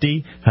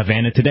 1950,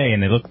 Havana today,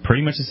 and they look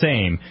pretty much the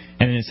same.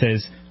 And then it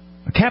says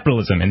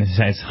capitalism, and it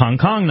says Hong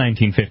Kong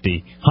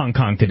 1950, Hong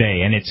Kong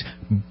today, and it's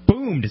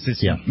boomed. It's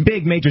this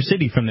big major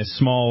city from this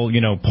small,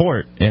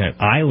 port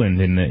island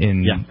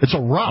it's a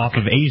rock off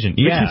of Asian.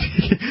 Yeah,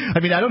 I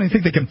mean, I don't even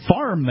think they can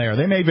farm there.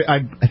 They may be,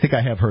 I think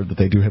I have heard that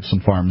they do have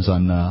some farms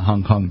on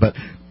Hong Kong, but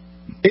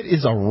it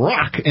is a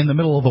rock in the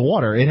middle of the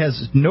water. It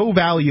has no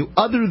value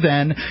other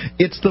than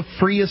it's the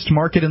freest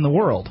market in the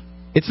world.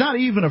 It's not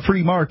even a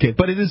free market,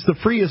 but it is the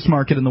freest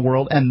market in the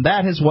world, and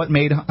that is what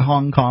made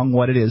Hong Kong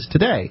what it is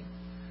today.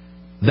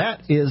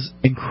 That's an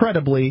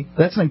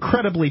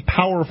incredibly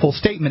powerful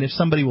statement if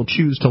somebody will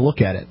choose to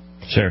look at it.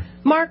 Sure.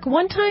 Mark,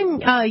 one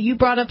time you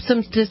brought up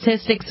some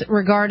statistics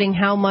regarding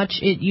how much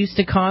it used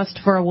to cost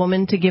for a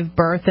woman to give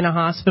birth in a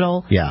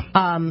hospital in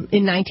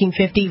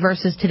 1950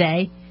 versus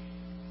today.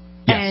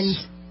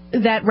 Yes.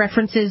 And that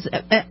references,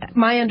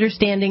 my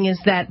understanding is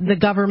that the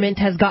government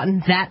has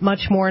gotten that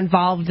much more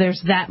involved.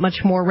 There's that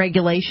much more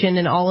regulation,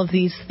 and all of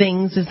these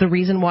things is the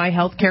reason why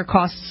healthcare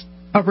costs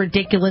a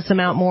ridiculous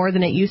amount more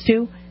than it used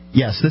to.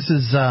 Yes, this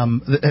is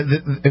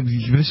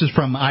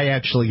from, I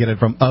actually get it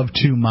from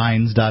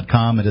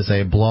of2minds.com. It is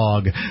a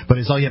blog, but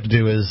all you have to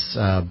do is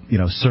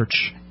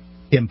search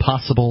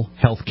impossible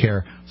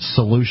healthcare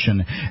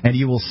solution, and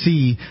you will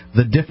see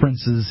the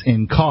differences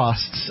in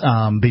costs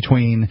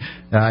between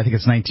I think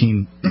it's the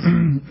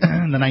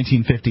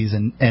 1950s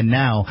and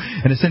now.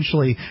 And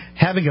essentially,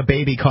 having a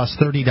baby costs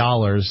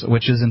 $30,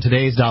 which is in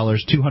today's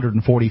dollars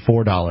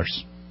 $244.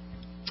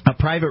 A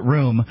private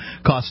room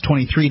costs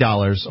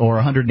 $23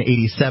 or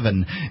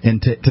 $187 in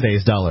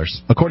today's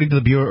dollars. According to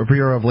the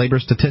Bureau of Labor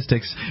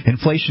Statistics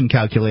inflation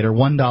calculator, $1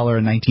 in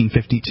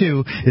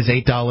 1952 is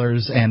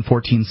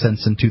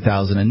 $8.14 in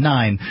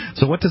 2009.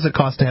 So what does it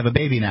cost to have a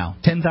baby now?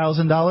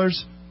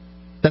 $10,000?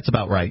 That's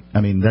about right. I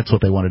mean, that's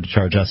what they wanted to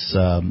charge us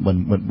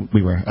when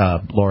we were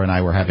Laura and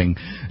I were having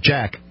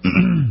Jack,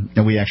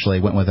 and we actually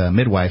went with a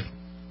midwife.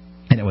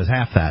 And it was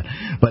half that.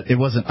 But it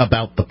wasn't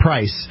about the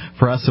price.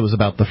 For us, it was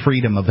about the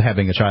freedom of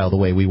having a child the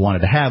way we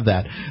wanted to have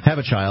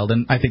a child.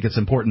 And I think it's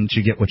important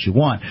you get what you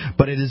want.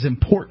 But it is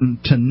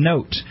important to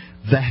note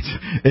that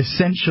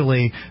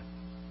essentially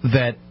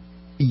that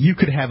you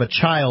could have a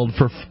child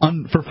for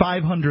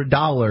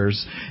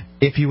 $500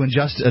 if you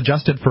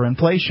adjusted for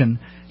inflation.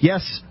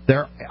 Yes,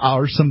 there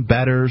are some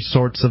better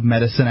sorts of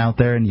medicine out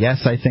there. And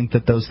yes, I think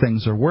that those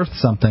things are worth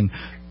something.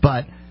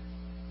 But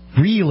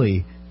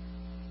really,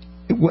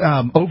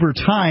 over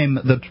time,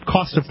 the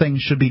cost of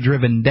things should be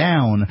driven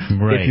down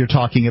if you're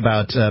talking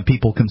about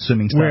people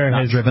consuming stuff,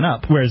 not driven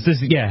up. Whereas this,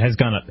 has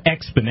gone up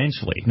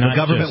exponentially. Not the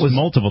government was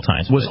multiple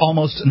times. Was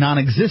almost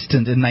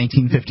non-existent in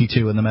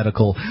 1952 in the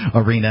medical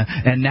arena,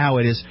 and now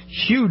it is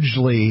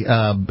hugely,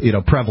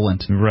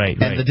 prevalent. Right.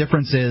 And the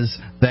difference is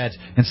that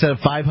instead of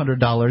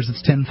 $500,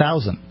 it's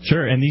 $10,000.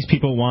 Sure. And these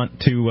people want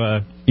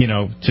to,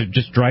 to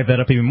just drive that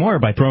up even more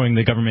by throwing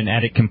the government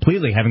at it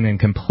completely, having them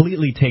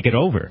completely take it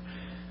over.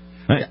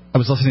 I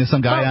was listening to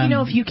some guy on...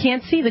 if you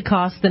can't see the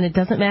cost, then it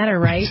doesn't matter,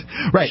 right?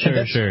 Right.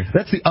 Sure.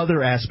 That's the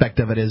other aspect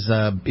of it is,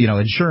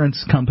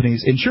 insurance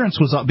companies... Insurance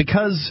was...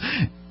 Because,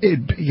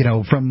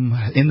 from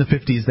in the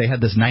 50s, they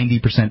had this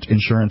 90%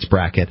 insurance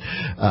bracket.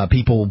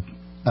 People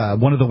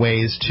one of the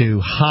ways to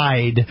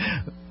hide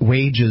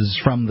wages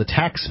from the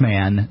tax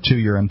man to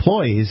your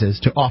employees is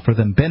to offer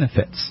them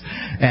benefits.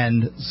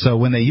 And so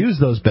when they use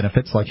those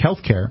benefits, like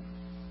health care,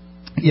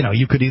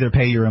 you could either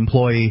pay your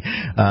employee,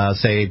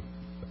 say,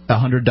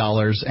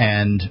 $100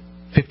 and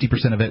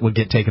 50% of it would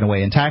get taken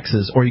away in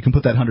taxes, or you can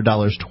put that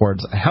 $100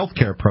 towards a health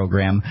care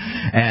program,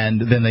 and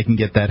then they can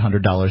get that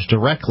 $100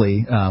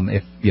 directly,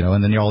 and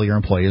then all your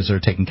employees are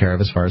taken care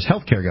of as far as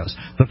health care goes.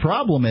 The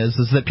problem is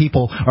that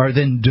people are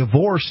then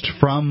divorced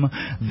from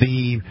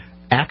the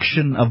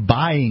action of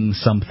buying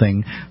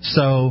something,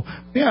 so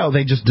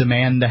they just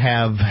demand to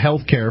have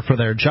health care for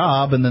their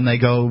job, and then they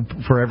go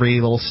for every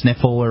little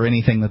sniffle or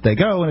anything that they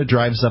go, and it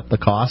drives up the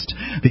cost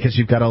because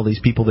you've got all these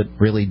people that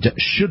really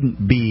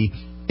shouldn't be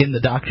in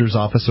the doctor's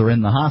office or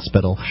in the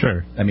hospital.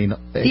 Sure. I mean,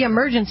 the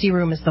emergency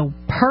room is the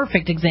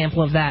perfect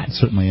example of that. It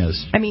certainly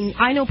is. I mean,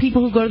 I know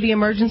people who go to the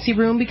emergency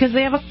room because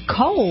they have a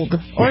cold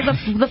or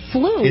the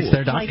flu. It's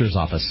their doctor's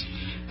office.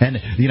 And,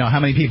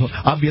 how many people...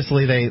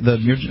 Obviously, the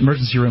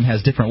emergency room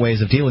has different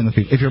ways of dealing with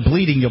people. If you're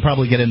bleeding, you'll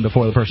probably get in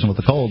before the person with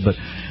the cold, but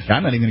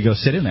I'm not even going to go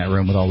sit in that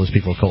room with all those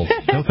people with colds.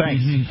 No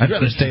thanks. I'd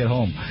rather stay at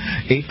home.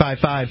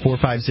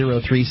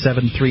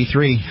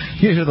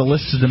 855-450-3733. You hear the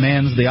list of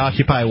demands of the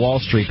Occupy Wall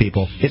Street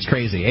people. It's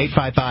crazy.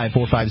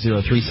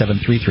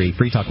 855-450-3733.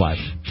 Free Talk Live.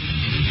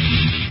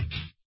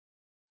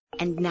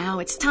 And now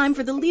it's time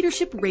for the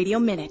Leadership Radio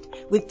Minute,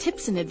 with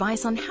tips and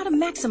advice on how to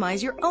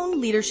maximize your own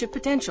leadership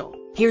potential.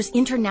 Here's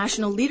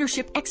international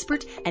leadership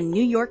expert and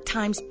New York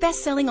Times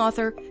best-selling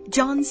author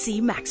John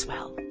C.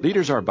 Maxwell.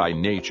 Leaders are by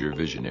nature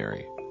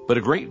visionary, but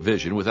a great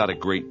vision without a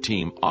great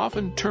team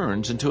often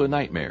turns into a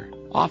nightmare.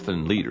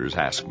 Often leaders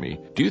ask me,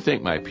 do you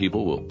think my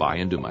people will buy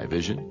into my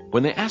vision?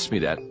 When they ask me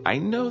that, I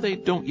know they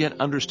don't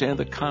yet understand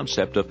the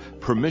concept of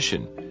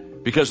permission,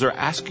 because they're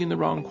asking the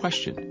wrong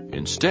question.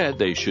 Instead,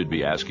 they should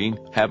be asking,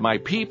 have my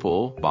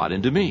people bought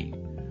into me?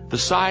 The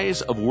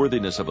size of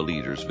worthiness of a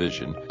leader's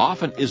vision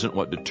often isn't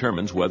what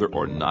determines whether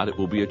or not it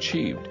will be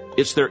achieved.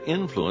 It's their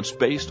influence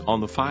based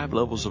on the 5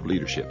 levels of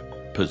leadership.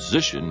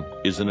 Position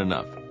isn't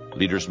enough.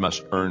 Leaders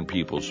must earn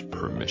people's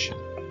permission.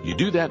 You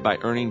do that by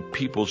earning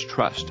people's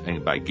trust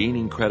and by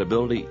gaining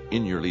credibility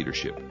in your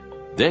leadership.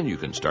 Then you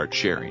can start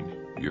sharing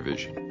your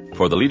vision.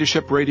 For the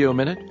Leadership Radio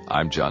Minute,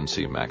 I'm John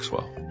C.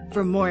 Maxwell.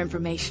 For more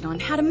information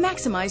on how to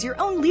maximize your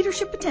own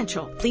leadership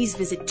potential, please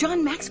visit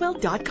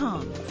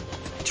johnmaxwell.com.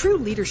 True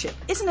leadership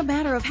isn't a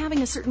matter of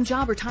having a certain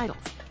job or title.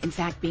 In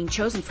fact, being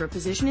chosen for a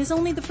position is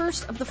only the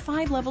first of the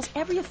 5 levels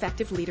every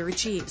effective leader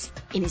achieves.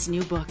 In his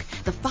new book,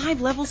 The 5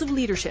 Levels of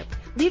Leadership,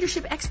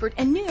 leadership expert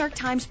and New York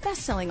Times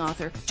best-selling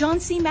author John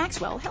C.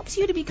 Maxwell helps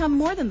you to become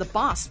more than the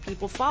boss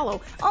people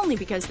follow only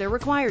because they're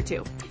required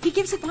to. He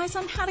gives advice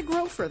on how to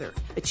grow further,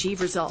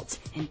 achieve results,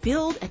 and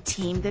build a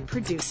team that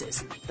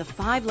produces. The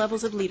 5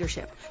 Levels of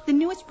Leadership, the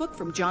newest book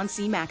from John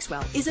C.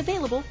 Maxwell, is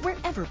available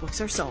wherever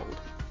books are sold.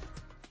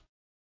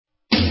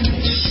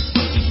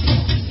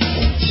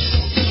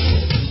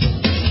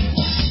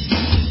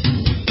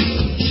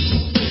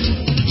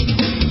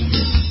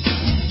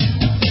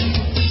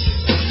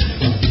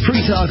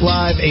 Free Talk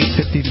Live,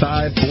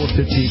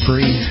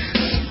 855-450-FREE.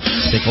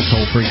 Nickel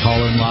toll-free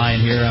call-in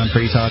line here on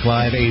Free Talk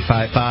Live,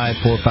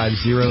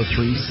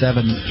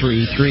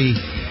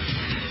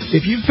 855-450-3733.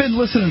 If you've been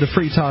listening to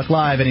Free Talk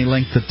Live any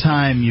length of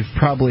time, you've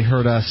probably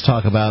heard us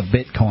talk about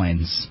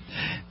Bitcoins.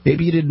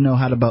 Maybe you didn't know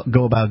how to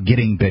go about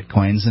getting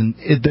Bitcoins, and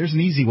there's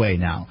an easy way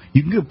now.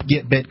 You can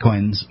get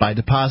Bitcoins by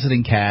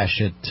depositing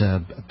cash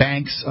at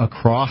banks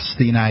across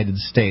the United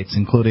States,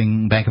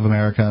 including Bank of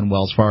America and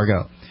Wells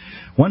Fargo.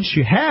 Once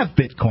you have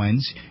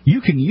Bitcoins,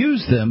 you can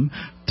use them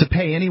to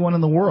pay anyone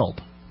in the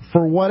world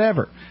for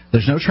whatever.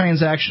 There's no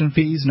transaction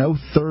fees, no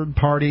third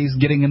parties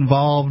getting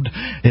involved.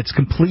 It's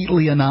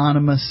completely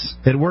anonymous.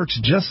 It works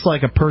just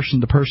like a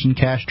person-to-person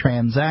cash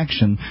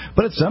transaction,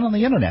 but it's done on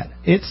the Internet.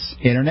 It's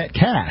Internet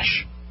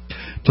cash.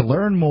 To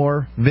learn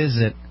more,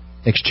 visit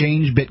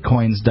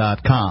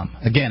exchangebitcoins.com.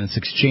 Again, it's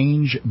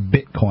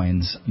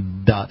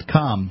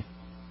exchangebitcoins.com.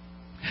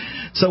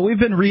 So we've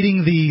been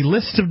reading the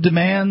list of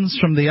demands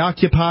from the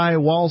Occupy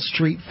Wall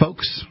Street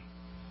folks,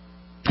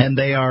 and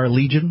they are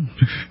legion.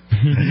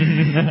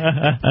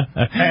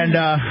 And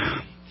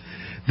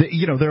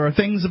there are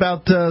things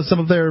about some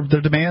of their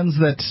demands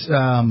that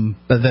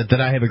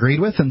I have agreed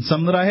with, and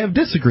some that I have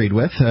disagreed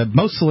with.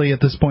 Mostly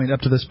up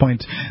to this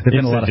point, there's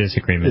been a lot of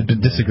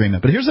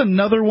disagreement. But here's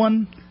another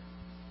one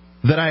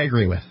that I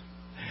agree with.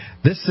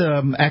 This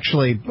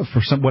actually,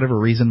 for whatever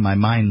reason, my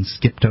mind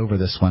skipped over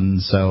this one.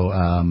 So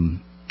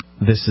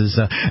this is,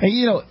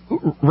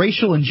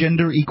 racial and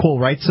gender equal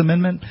rights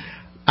amendment.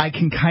 I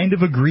can kind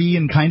of agree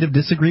and kind of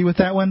disagree with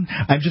that one.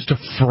 I'm just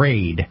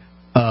afraid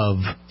of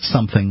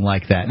something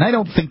like that, and I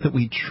don't think that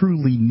we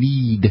truly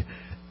need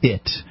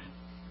it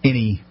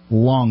any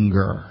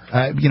longer.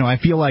 I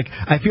feel like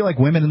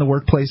women in the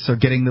workplace are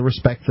getting the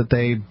respect that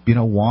they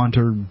want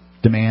or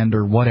demand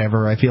or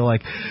whatever. I feel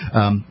like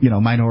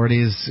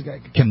minorities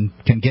can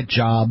get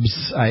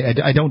jobs.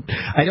 I don't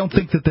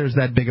think that there's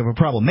that big of a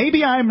problem.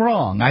 Maybe I'm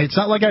wrong. It's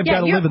not like I've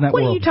got to live in that world.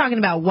 What world. are you talking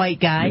about, white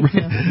guy?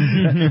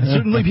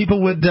 Certainly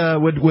people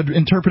would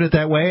interpret it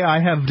that way.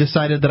 I have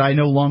decided that I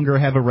no longer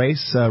have a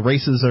race.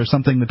 Races are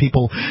something that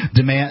people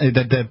demand,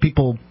 that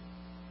people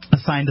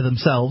assign to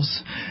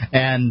themselves,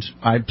 and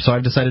so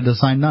I've decided to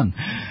assign none.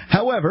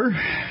 However,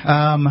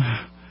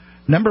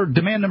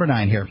 demand number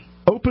 9 here.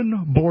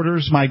 Open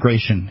borders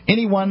migration.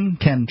 Anyone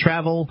can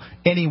travel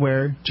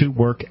anywhere to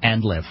work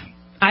and live.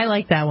 I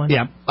like that one.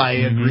 Yeah, I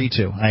agree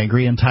too. I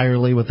agree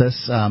entirely with this.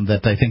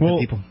 That I think that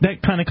people...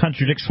 that kind of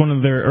contradicts one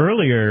of their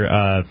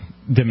earlier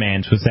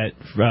demands, was that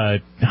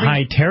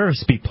high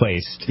tariffs be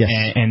placed,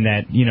 yes, and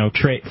that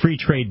free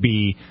trade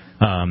be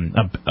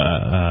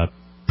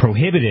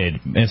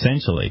prohibited,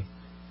 essentially.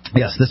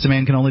 Yes, this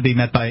demand can only be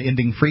met by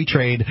ending free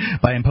trade,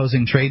 by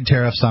imposing trade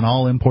tariffs on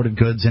all imported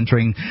goods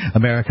entering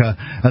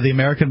the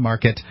American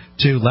market,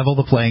 to level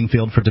the playing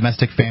field for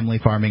domestic family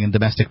farming and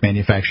domestic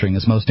manufacturing,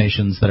 as most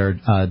nations that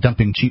are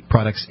dumping cheap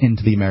products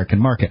into the American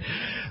market.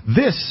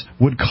 This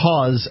would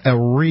cause a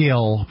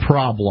real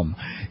problem.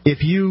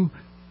 If you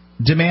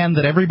demand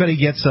that everybody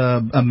gets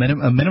a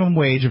minimum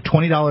wage of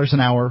 $20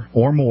 an hour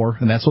or more,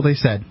 and that's what they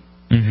said,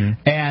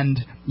 and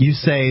you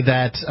say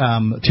that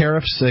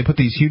tariffs, they put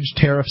these huge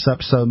tariffs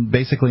up so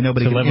basically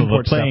nobody can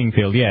import stuff. To level the playing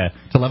field, yeah.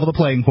 To level the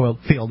playing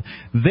field.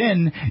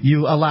 Then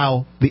you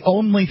allow the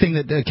only thing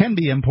that can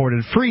be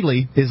imported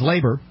freely is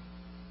labor.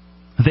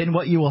 Then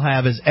what you will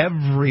have is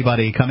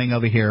everybody coming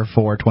over here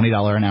for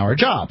 $20 an hour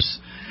jobs,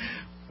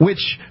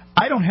 which...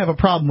 I don't have a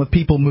problem with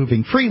people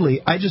moving freely.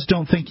 I just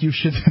don't think you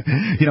should,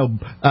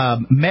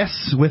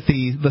 mess with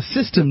the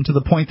system to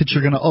the point that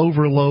you're going to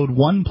overload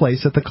one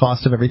place at the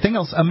cost of everything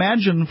else.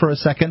 Imagine for a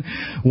second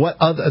what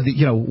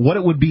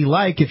it would be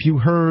like if you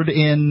heard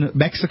in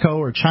Mexico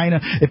or China,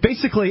 if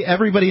basically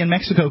everybody in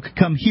Mexico could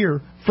come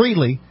here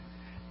freely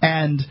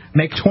and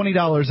make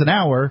 $20 an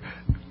hour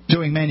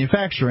doing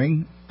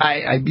manufacturing.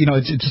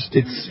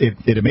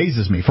 It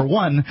amazes me. For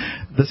one,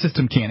 the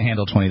system can't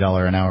handle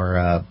 $20 an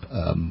hour.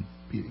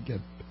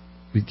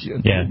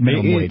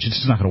 Minimum wage. It's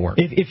just not going to work.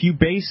 If you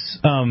base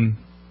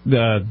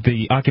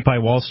the Occupy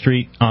Wall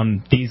Street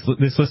on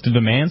this list of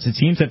demands, it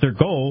seems that their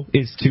goal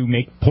is to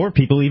make poor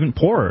people even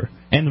poorer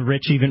and the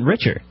rich even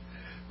richer.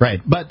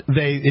 Right, but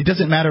it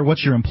doesn't matter what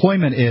your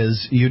employment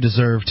is, you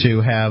deserve to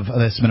have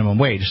this minimum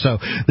wage. So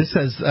this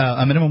says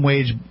a minimum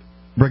wage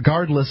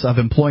regardless of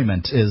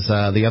employment is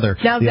the other.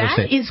 Now the that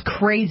other state. is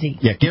crazy.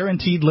 Yeah,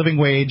 guaranteed living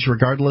wage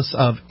regardless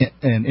of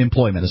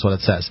employment is what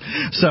it says.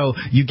 So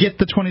you get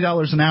the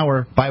 $20 an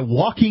hour by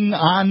walking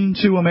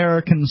onto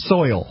American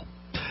soil.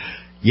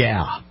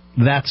 Yeah,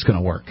 that's going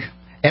to work.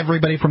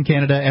 Everybody from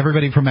Canada,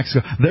 everybody from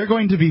Mexico, they're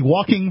going to be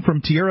walking from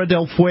Tierra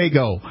del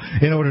Fuego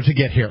in order to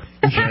get here.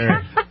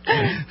 Sure.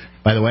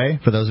 By the way,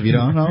 for those of you who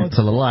don't know, it's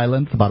a little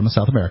island at the bottom of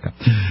South America.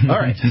 All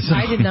right. So,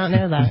 I did not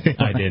know that.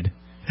 I did.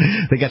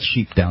 They got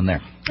sheep down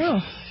there. Oh.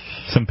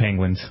 Some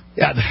penguins.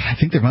 Yeah, I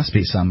think there must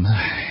be some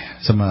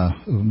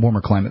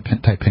warmer climate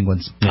type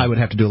penguins. Yeah. I would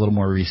have to do a little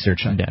more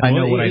research. I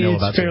know what I know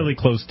about. It's fairly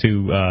close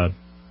to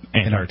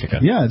Antarctica.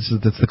 Yeah,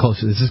 that's the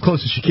closest. It's as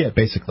close as you get,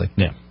 basically.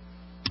 Yeah.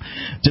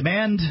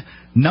 Demand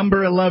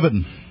number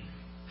 11.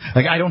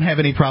 I don't have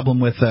any problem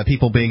with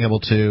people being able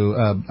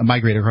to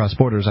migrate across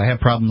borders. I have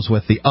problems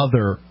with the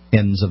other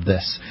ends of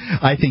this.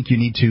 I think you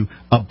need to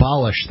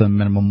abolish the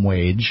minimum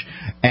wage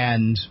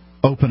and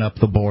open up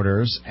the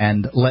borders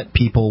and let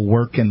people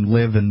work and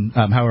live in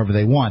however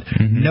they want.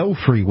 No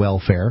free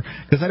welfare,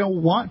 because I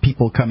don't want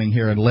people coming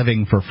here and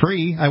living for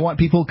free. I want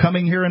people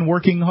coming here and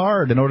working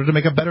hard in order to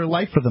make a better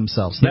life for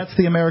themselves. That's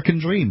the American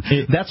dream.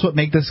 That's what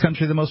makes this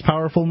country the most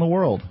powerful in the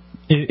world.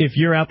 If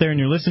you're out there and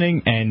you're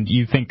listening and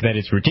you think that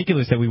it's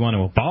ridiculous that we want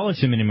to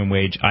abolish the minimum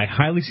wage, I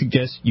highly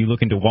suggest you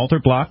look into Walter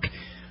Block.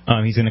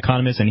 He's an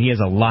economist, and he has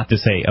a lot to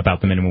say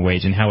about the minimum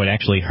wage and how it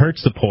actually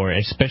hurts the poor,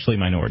 especially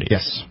minorities.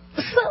 Yes.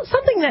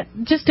 Something that,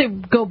 just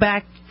to go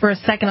back for a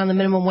second on the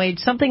minimum wage,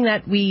 something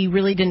that we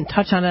really didn't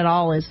touch on at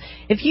all is,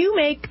 if you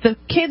make the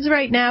kids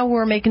right now who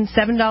are making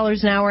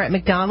 $7 an hour at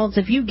McDonald's,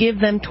 if you give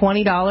them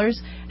 $20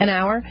 an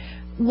hour,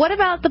 what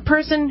about the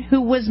person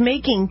who was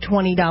making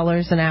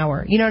 $20 an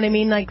hour? You know what I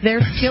mean? Like,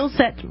 their skill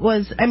set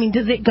was,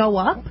 does it go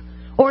up?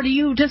 Or do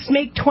you just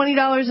make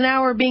 $20 an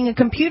hour being a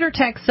computer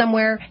tech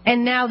somewhere,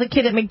 and now the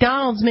kid at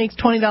McDonald's makes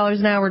 $20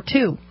 an hour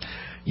too?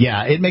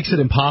 Yeah, it makes it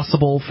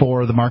impossible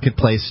for the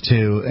marketplace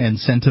to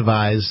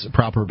incentivize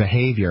proper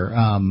behavior.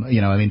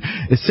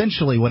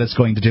 Essentially what it's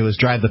going to do is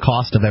drive the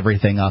cost of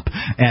everything up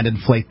and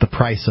inflate the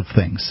price of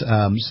things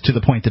to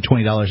the point that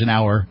 $20 an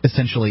hour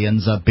essentially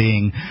ends up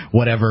being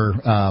whatever,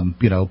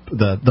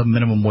 the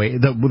minimum wage,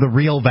 the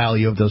real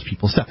value of those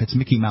people's stuff. It's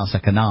Mickey Mouse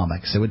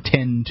economics. It would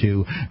tend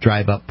to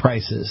drive up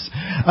prices.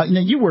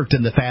 You worked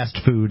in the fast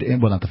food,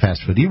 well, not the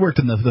fast food, you worked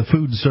in the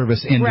food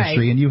service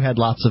industry, right, and you had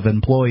lots of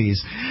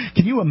employees.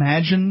 Can you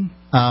imagine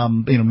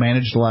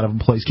managed a lot of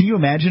employees. Can you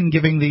imagine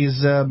giving these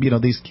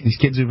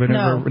kids who've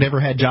never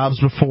had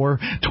jobs before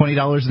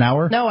 $20 an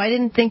hour? No, I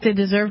didn't think they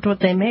deserved what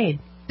they made.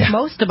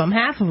 Most of them,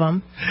 half of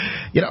them.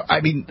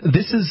 I mean,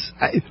 this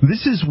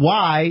is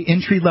why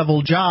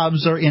entry-level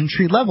jobs are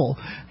entry-level,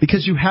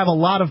 because you have a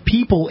lot of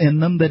people in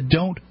them that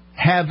don't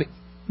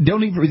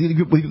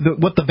even,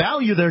 what the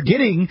value they're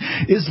getting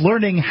is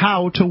learning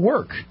how to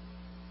work.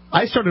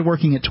 I started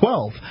working at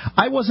 12.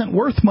 I wasn't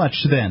worth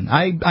much then.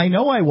 I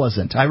know I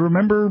wasn't. I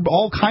remember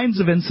all kinds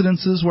of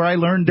incidences where I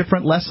learned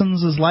different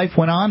lessons as life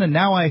went on, and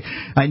now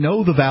I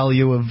know the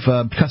value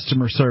of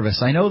customer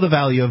service. I know the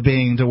value of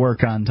being to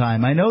work on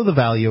time. I know the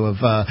value of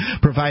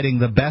providing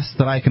the best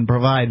that I can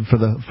provide for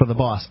the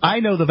boss. I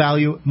know the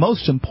value,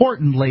 most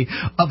importantly,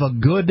 of a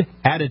good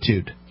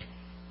attitude.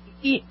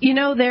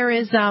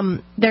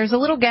 There's a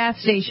little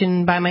gas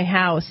station by my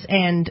house,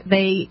 and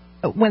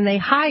when they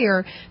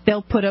hire,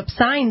 they'll put up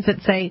signs that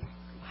say,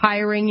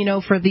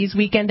 hiring, for these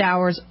weekend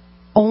hours,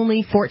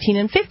 only 14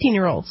 and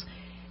 15-year-olds.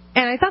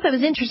 And I thought that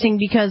was interesting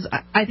because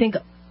I think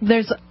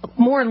there's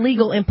more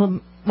legal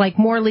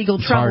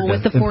trouble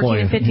with the 14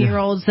 and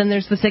 15-year-olds than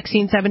there's the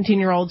 16,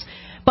 17-year-olds.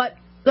 But,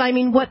 I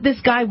mean, what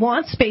this guy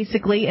wants,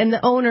 basically, and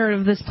the owner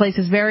of this place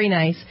is very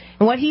nice,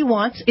 and what he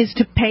wants is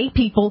to pay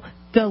people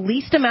the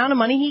least amount of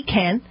money he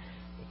can.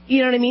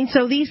 You know what I mean?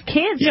 So these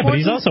kids... Yeah, but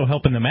he's also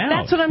helping them out.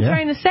 That's what I'm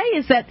trying to say,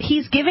 is that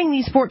he's giving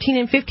these 14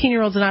 and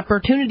 15-year-olds an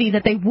opportunity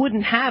that they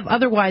wouldn't have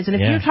otherwise. And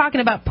if you're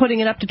talking about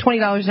putting it up to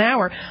 $20 an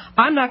hour,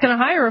 I'm not going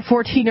to hire a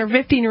 14 or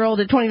 15-year-old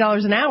at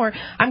 $20 an hour.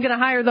 I'm going to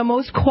hire the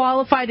most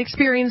qualified,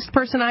 experienced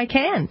person I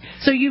can.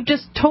 So you've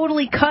just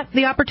totally cut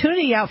the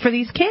opportunity out for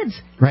these kids.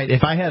 Right.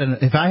 If I had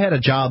a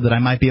job that I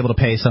might be able to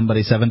pay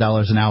somebody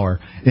 $7 an hour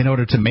in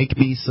order to make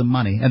me some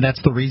money, and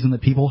that's the reason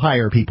that people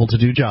hire people to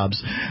do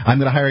jobs. I'm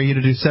going to hire you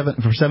to do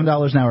 $7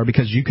 an hour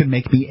because you can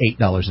make me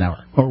 $8 an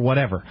hour or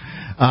whatever.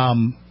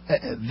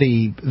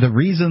 The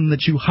reason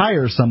that you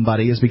hire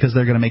somebody is because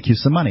they're going to make you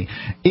some money.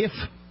 If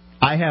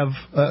I have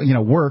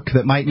work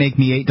that might make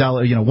me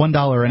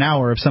 $1 an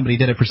hour if somebody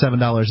did it for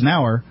 $7 an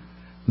hour,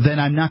 then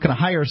I'm not going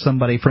to hire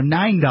somebody for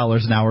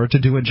 $9 an hour to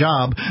do a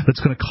job that's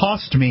going to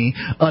cost me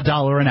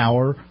 $1 an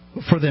hour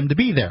for them to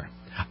be there.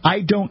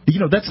 I don't,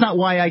 that's not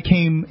why I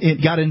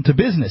got into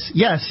business.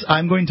 Yes,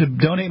 I'm going to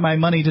donate my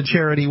money to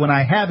charity when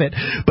I have it,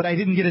 but I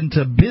didn't get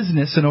into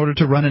business in order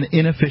to run an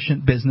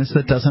inefficient business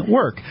that doesn't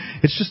work.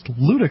 It's just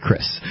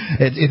ludicrous.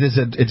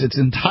 It's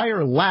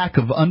entire lack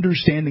of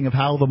understanding of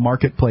how the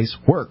marketplace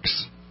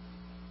works.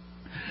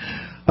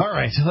 All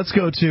right, let's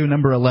go to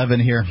number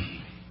 11 here.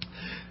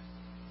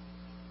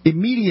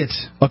 Immediate,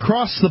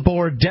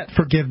 across-the-board debt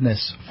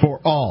forgiveness for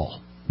all.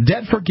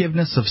 Debt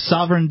forgiveness of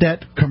sovereign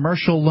debt,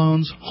 commercial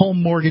loans,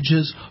 home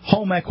mortgages,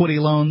 home equity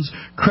loans,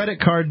 credit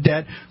card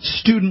debt,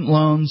 student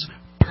loans,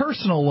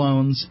 personal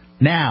loans,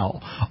 now.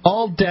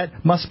 All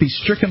debt must be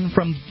stricken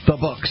from the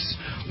books.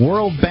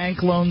 World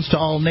Bank loans to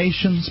all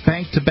nations,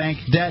 bank-to-bank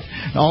debt,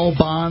 all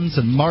bonds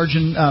and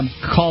margin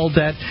call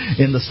debt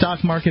in the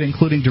stock market,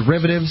 including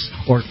derivatives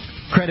or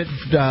credit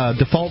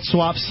default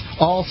swaps,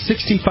 all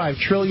 $65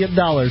 trillion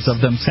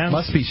of them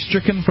must be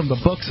stricken from the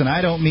books, and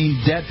I don't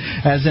mean debt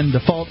as in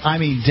default, I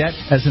mean debt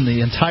as in the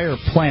entire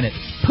planet.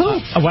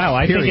 Poof! Wow,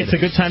 I think it's a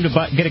good time to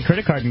get a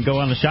credit card and go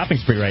on a shopping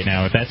spree right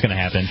now, if that's going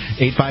to happen.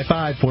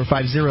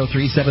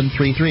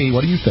 855-450-3733.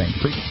 What do you think?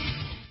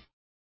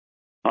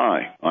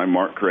 Hi, I'm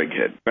Mark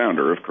Craighead,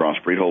 founder of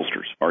Crossbreed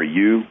Holsters. Are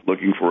you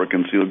looking for a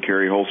concealed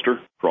carry holster?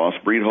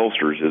 Crossbreed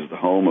Holsters is the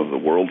home of the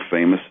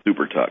world-famous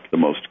Super Tuck, the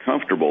most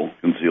comfortable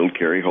concealed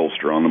carry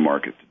holster on the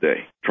market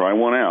today. Try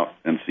one out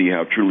and see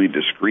how truly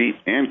discreet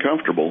and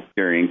comfortable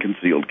carrying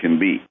concealed can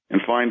be,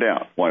 and find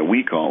out why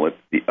we call it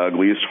the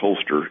ugliest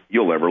holster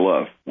you'll ever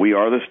love. We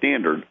are the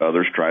standard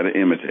others try to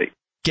imitate.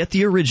 Get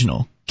the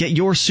original. Get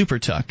your Super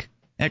Tuck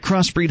at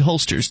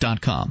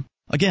crossbreedholsters.com.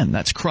 Again,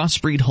 that's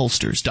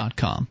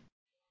crossbreedholsters.com.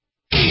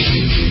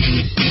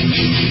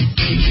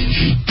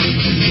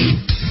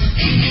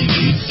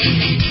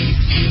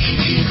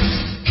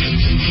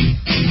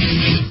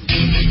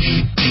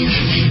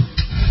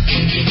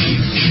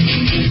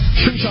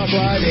 Free Talk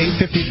Live,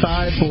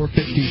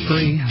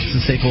 855-450-FREE. It's the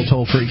Staples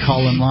toll-free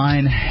call-in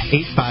line,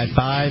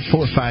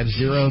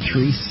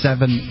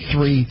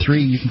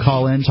 855-450-3733. You can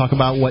call in, talk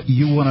about what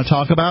you want to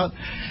talk about.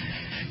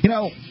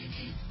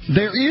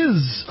 There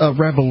is a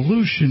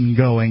revolution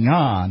going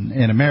on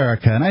in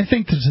America, and I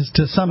think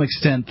to some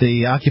extent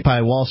the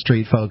Occupy Wall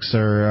Street folks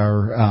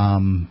are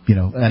an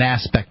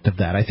aspect of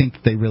that. I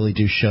think they really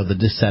do show the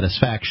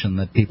dissatisfaction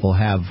that people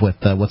have with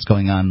what's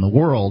going on in the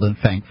world, and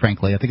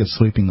frankly, I think it's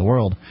sweeping the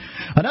world.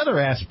 Another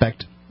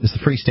aspect is the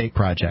Free State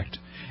Project.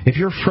 If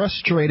you're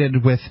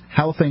frustrated with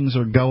how things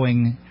are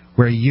going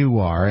where you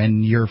are,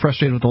 and you're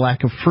frustrated with the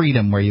lack of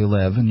freedom where you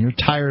live, and you're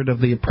tired of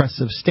the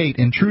oppressive state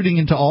intruding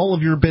into all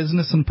of your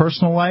business and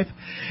personal life,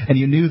 and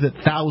you knew that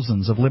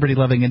thousands of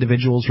liberty-loving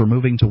individuals were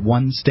moving to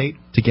one state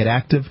to get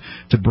active,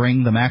 to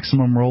bring the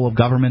maximum role of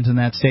government in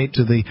that state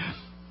to the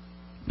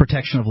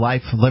protection of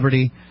life,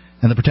 liberty,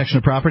 and the protection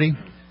of property,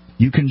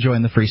 you can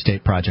join the Free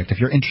State Project. If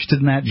you're interested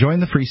in that, join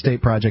the Free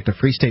State Project at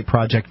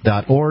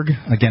freestateproject.org.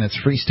 Again, it's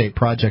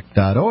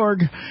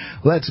freestateproject.org.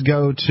 Let's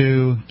go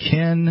to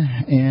Ken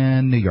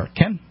in New York.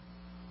 Ken?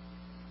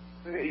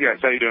 guys.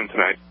 How you doing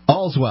tonight?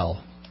 All's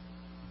well.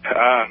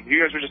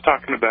 You guys were just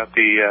talking about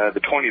the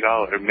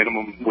 $20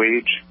 minimum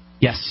wage.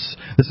 Yes,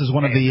 this is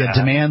one of the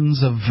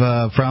demands of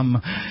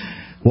from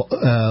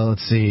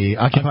let's see,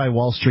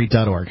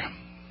 OccupyWallStreet.org.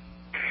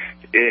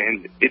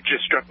 And it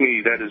just struck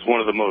me that is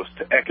one of the most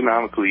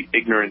economically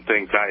ignorant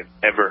things I've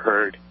ever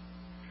heard.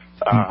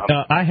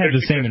 I had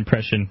the same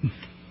impression.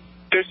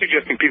 They're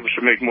suggesting people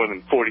should make more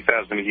than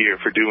 $40,000 a year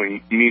for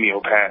doing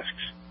menial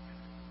tasks.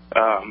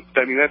 I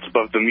mean, that's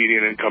above the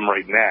median income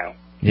right now.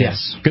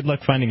 Yes. Good luck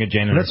finding a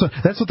janitor.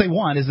 That's what they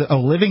want, is a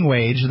living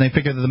wage, and they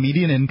figure that the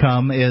median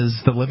income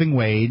is the living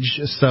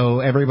wage, so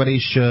everybody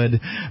should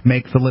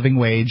make the living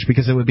wage,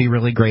 because it would be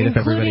really great if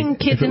everybody... Including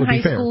kids in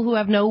high fair. school who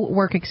have no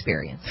work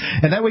experience.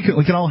 And that way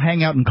we can all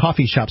hang out in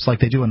coffee shops like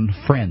they do in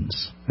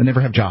Friends and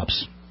never have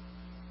jobs.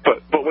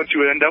 But what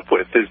you end up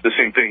with is the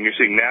same thing you're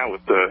seeing now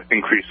with the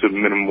increase of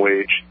minimum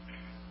wage,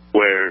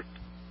 where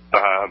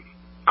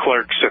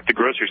clerks at the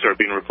grocery store are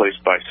being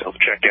replaced by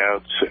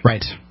self-checkouts.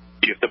 Right.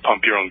 You have to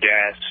pump your own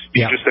gas.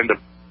 You just end up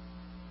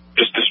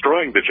just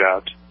destroying the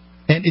jobs.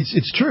 And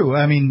it's true.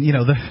 I mean,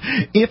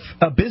 if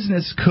a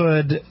business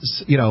could,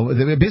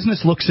 the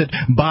business looks at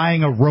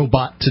buying a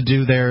robot to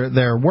do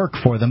their work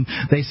for them,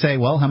 they say,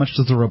 well, how much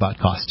does the robot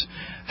cost?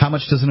 How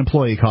much does an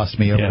employee cost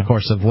me over the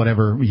course of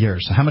whatever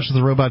years? How much is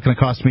the robot going to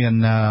cost me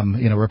in,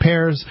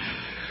 repairs?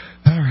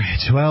 All right.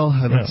 Well,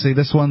 let's see,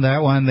 this one,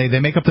 that one. They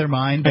make up their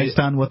mind based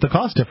on what the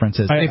cost difference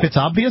is. If it's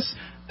obvious,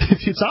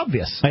 it's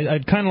obvious.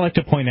 I'd kind of like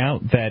to point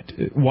out that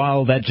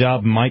while that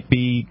job might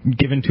be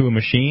given to a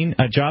machine,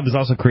 a job is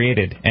also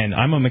created. And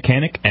I'm a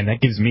mechanic, and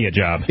that gives me a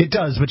job. It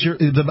does, but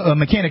a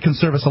mechanic can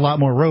service a lot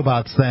more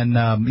robots than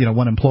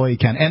one employee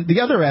can. And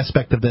the other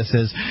aspect of this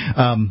is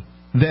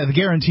the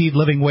guaranteed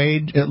living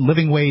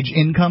wage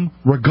income,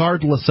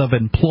 regardless of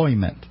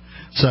employment.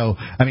 So,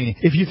 I mean,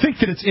 if you think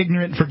that it's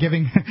ignorant for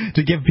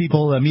to give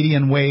people a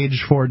median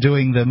wage for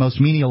doing the most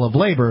menial of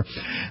labor,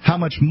 how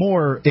much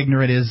more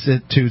ignorant is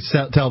it to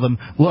tell them,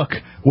 look,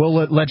 we'll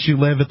let you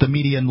live at the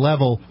median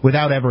level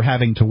without ever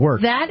having to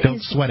work.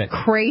 Don't sweat it.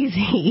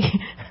 Crazy.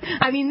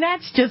 I mean,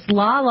 that's just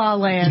la-la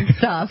land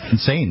stuff.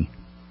 Insane.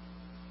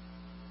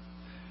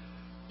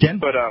 Ken?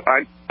 But,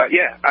 I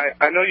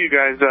know you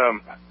guys...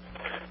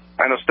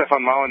 I know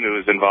Stefan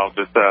Molyneux is involved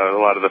with a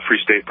lot of the Free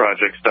State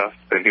Project stuff,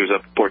 and he was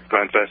up at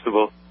Porcupine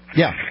Festival.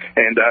 Yeah.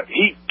 And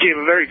he gave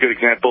a very good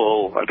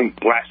example, I think,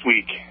 last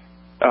week.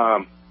 He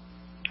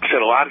said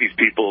a lot of these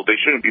people, they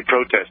shouldn't be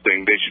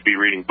protesting. They should be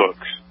reading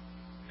books,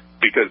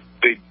 because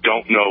they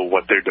don't know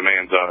what their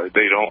demands are.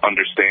 They don't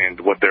understand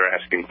what they're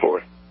asking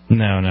for.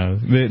 No.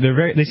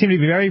 They seem to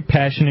be very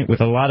passionate with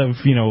a lot of,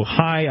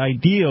 high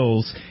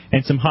ideals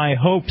and some high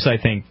hopes, I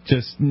think,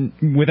 just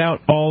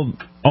without all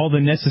the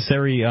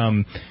necessary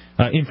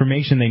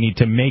information they need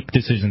to make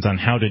decisions on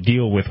how to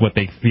deal with what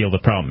they feel the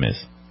problem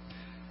is,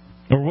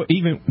 or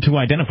even to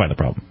identify the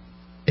problem.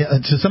 Yeah,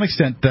 to some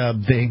extent, they're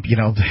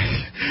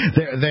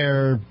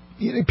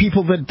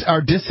people that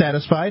are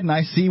dissatisfied, and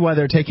I see why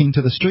they're taking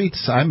to the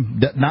streets.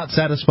 I'm not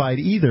satisfied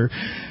either.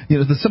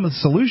 Some of the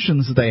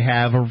solutions that they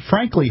have are,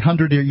 frankly,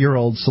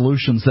 100-year-old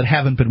solutions that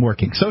haven't been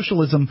working.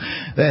 Socialism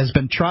has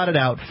been trotted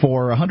out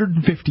for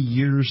 150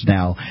 years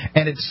now,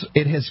 and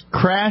it has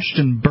crashed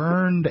and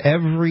burned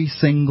every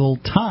single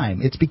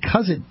time. It's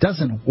because it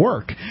doesn't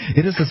work.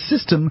 It is a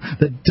system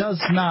that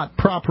does not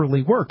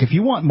properly work. If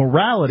you want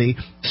morality,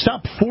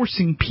 stop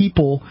forcing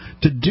people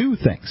to do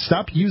things.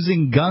 Stop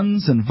using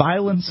guns and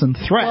violence and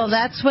threats. Well,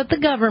 that's what the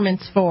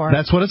government's for.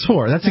 That's what it's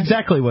for. That's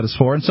exactly what it's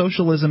for. And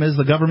socialism is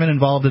the government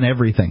involved in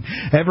everything,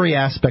 every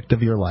aspect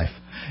of your life.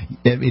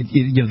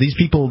 These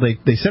people,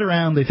 they sit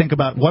around, they think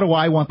about, what do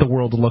I want the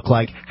world to look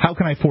like? How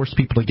can I force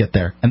people to get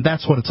there? And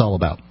that's what it's all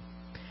about.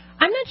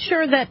 I'm not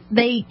sure that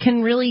they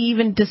can really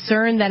even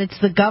discern that it's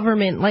the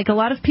government. Like, a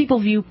lot of people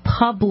view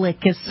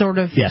public as sort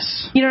of...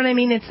 Yes. You know what I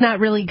mean? It's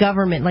not really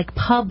government. Like,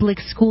 public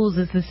schools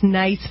is this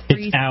nice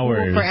free it's school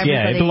ours. for everybody.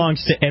 Yeah, it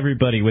belongs to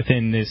everybody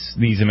within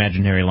these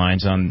imaginary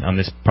lines on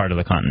this part of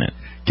the continent.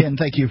 Ken,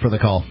 thank you for the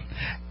call.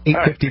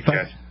 855.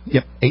 Right,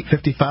 yep,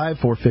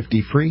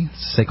 855-450-FREE.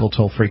 SACL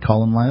toll-free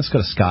call-in line. Let's go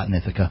to Scott in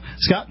Ithaca.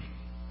 Scott?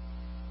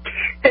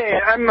 Hey,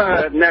 I'm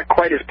not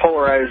quite as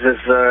polarized as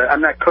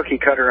I'm not cookie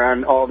cutter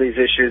on all these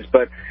issues,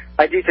 but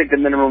I do think the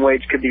minimum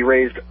wage could be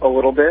raised a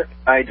little bit.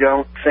 I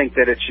don't think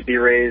that it should be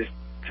raised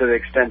to the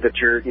extent that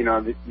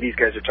these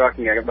guys are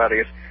talking about. I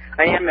guess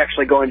I am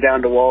actually going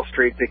down to Wall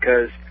Street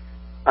because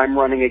I'm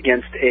running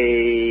against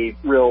a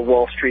real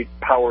Wall Street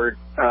powered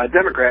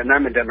Democrat, and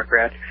I'm a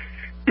Democrat.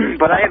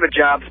 But I have a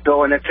jobs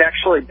bill, and it's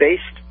actually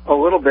based a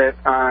little bit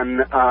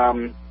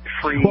on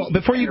free. Well,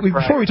 before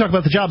we talk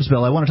about the jobs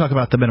bill, I want to talk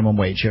about the minimum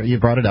wage. You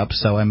brought it up,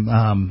 so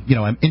I'm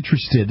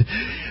interested.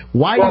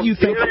 Why do you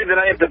think the area that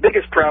I have the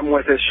biggest problem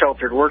with is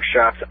sheltered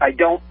workshops? I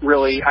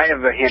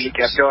have a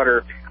handicapped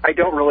daughter. I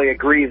don't really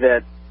agree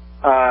that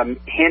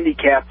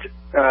handicapped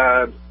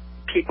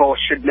people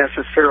should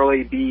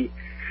necessarily be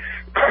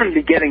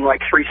getting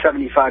like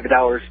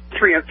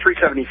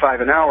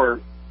 $375 an hour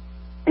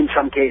in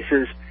some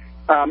cases.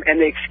 And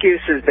the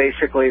excuse is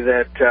basically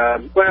that,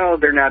 well,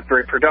 they're not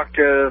very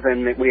productive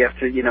and that we have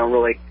to,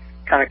 really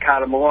kind of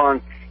cot them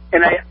along.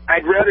 And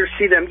I'd rather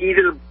see them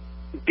either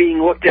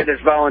being looked at as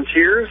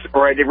volunteers,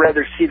 or I'd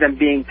rather see them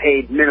being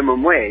paid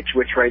minimum wage,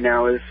 which right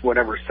now is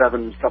whatever,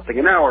 $7-something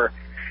an hour.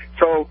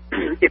 So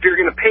if you're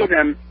going to pay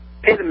them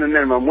the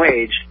minimum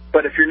wage.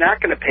 But if you're not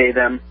going to pay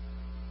them,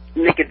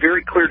 make it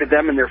very clear to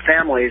them and their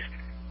families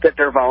that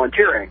they're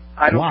volunteering.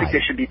 I don't think they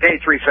should be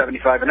paid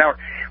 $3.75 an hour.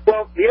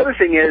 Well, the other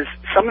thing is,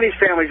 some of these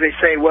families, they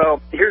say, well,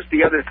 here's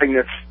the other thing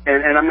that's,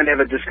 and I'm going to have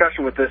a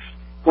discussion with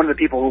one of the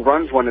people who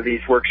runs one of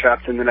these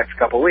workshops in the next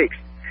couple of weeks.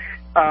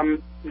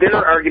 Their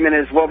argument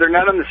is, well, they're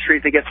not on the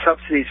street. They get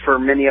subsidies for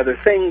many other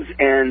things,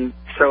 and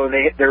so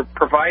they're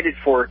provided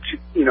for,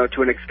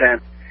 to an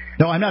extent.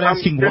 No, I'm not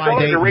asking why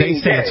they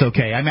say it's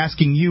okay. I'm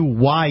asking you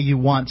why you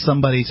want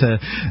somebody to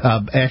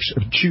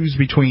actually choose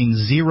between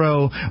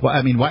zero. Well,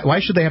 I mean, why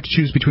should they have to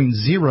choose between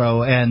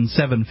 0 and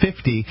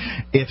 $7.50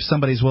 if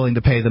somebody's willing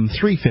to pay them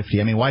 $3.50?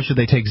 I mean, why should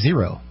they take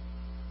 0?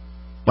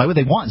 Why would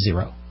they want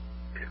 0?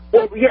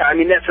 Well, yeah, I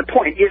mean, that's the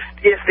point. If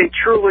they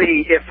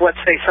truly, let's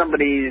say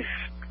somebody's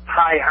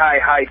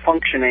high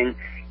functioning,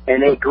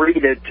 and they agree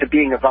to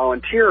being a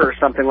volunteer or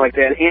something like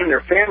that, and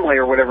their family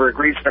or whatever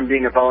agrees to them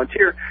being a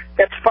volunteer,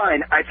 that's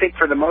fine. I think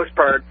for the most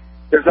part,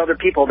 there's other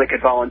people that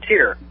could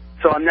volunteer.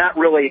 So I'm not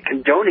really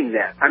condoning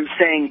that. I'm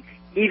saying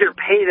either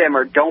pay them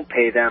or don't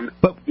pay them.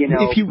 But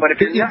if you're going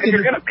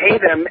to pay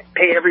them,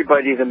 pay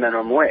everybody the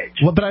minimum wage.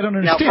 Well, but I don't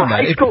understand now, for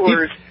that. High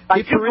schoolers,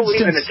 I do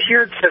believe in a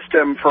tiered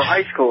system for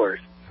high schoolers.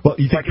 Well,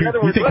 you think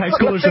high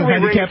schoolers are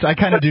handicapped? I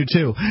kind of do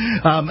too.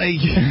 Okay,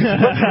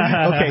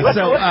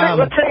 so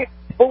let's say.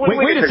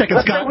 Wait a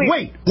second, Scott.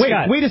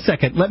 Wait a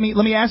second. Let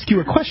me ask you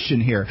a question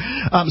here.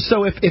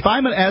 So if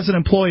I'm as an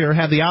employer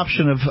have the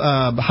option of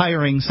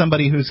hiring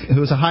somebody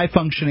who's a high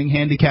functioning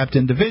handicapped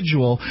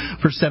individual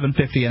for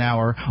 $7.50 an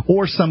hour,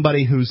 or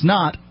somebody who's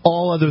not,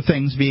 all other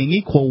things being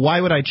equal,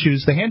 why would I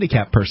choose the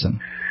handicapped person?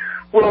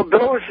 Well,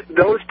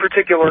 those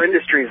particular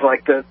industries,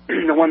 like the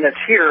one that's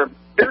here,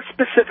 they're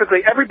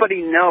specifically,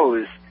 everybody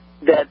knows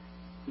that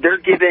they're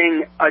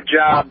giving a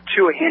job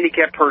to a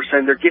handicapped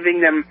person. They're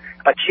giving them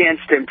a chance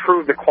to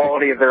improve the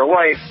quality of their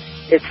life.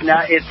 It's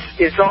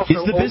also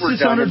Is the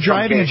business owner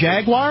driving a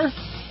Jaguar?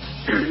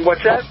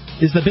 What's that?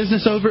 Is the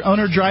business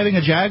owner driving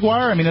a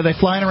Jaguar? I mean, are they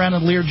flying around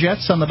in Lear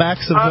jets on the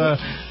backs of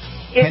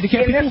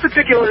handicapped people? In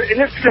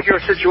this particular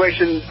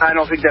situation, I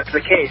don't think that's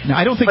the case. No,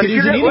 I don't think it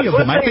is in any of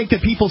them. I think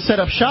that people set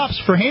up shops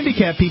for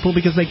handicapped people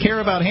because they care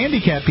about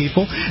handicapped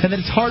people, and that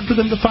it's hard for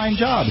them to find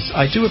jobs.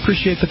 I do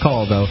appreciate the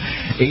call, though.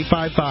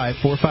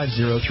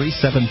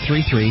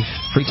 855-450-3733,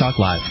 Free Talk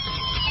Live.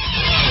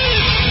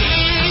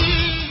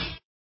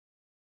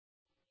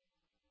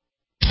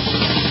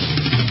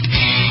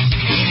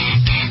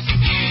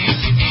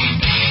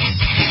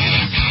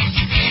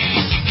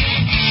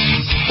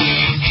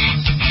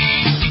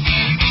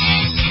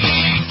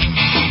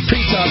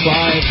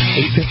 Live,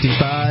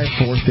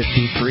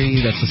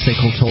 855-453. That's the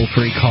SACL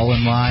toll-free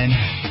call-in line.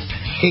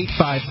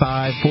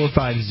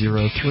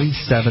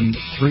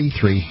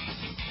 855-450-3733.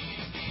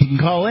 You can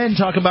call in,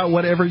 talk about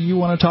whatever you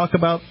want to talk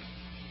about.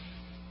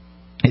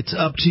 It's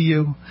up to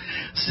you.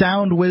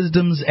 Sound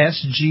Wisdom's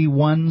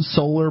SG1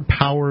 solar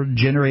power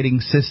generating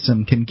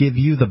system can give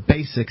you the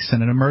basics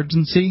in an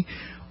emergency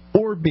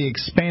or be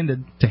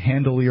expanded to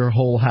handle your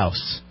whole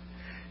house.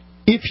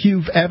 If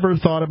you've ever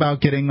thought about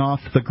getting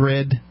off the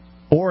grid,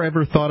 or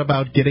ever thought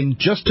about getting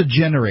just a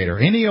generator,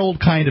 any old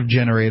kind of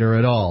generator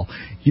at all,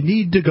 you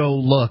need to go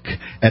look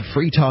at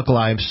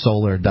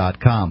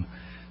freetalklivesolar.com.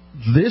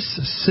 This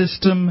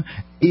system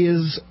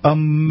is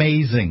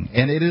amazing,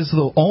 and it is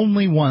the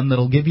only one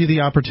that'll give you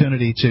the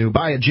opportunity to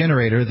buy a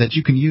generator that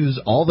you can use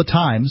all the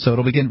time, so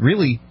it'll begin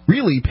really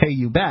pay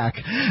you back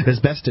as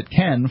best it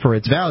can for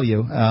its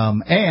value,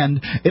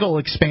 and it'll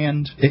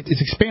expand.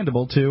 It's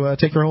expandable to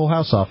take your whole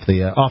house off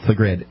the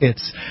grid.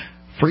 It's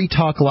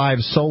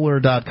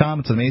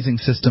freetalklivesolar.com. It's an amazing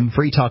system,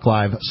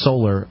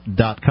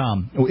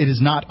 freetalklivesolar.com. It is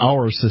not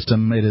our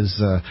system. It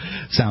is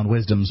Sound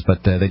Wisdom's,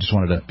 but they just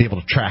wanted to be able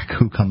to track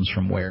who comes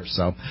from where,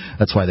 so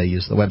that's why they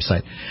use the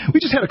website. We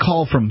just had a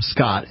call from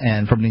Scott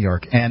and from New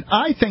York, and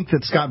I think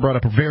that Scott brought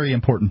up a very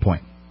important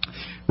point,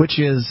 which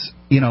is,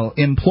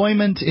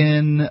 employment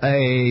in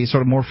a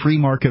sort of more free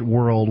market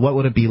world. What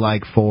would it be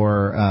like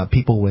for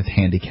people with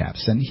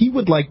handicaps? And he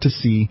would like to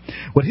see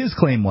what his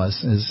claim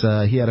was. Is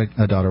he had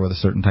a daughter with a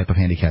certain type of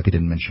handicap. He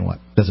didn't mention what.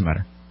 Doesn't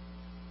matter.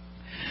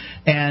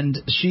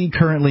 And she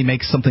currently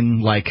makes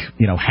something like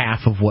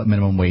half of what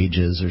minimum wage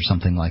is, or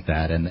something like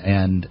that.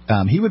 And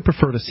he would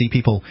prefer to see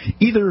people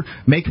either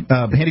make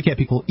handicapped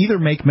people either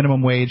make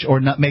minimum wage or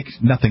not make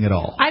nothing at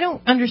all. I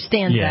don't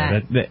understand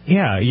that.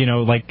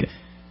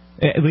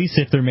 At least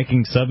if they're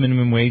making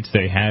sub-minimum wage,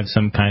 they have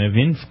some kind of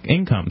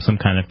income, some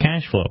kind of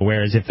cash flow.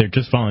 Whereas if they're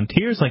just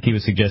volunteers, like he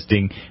was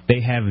suggesting,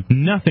 they have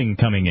nothing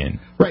coming in.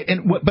 Right,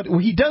 but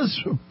he does,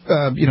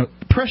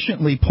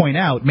 presciently point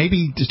out,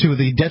 maybe to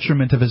the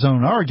detriment of his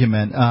own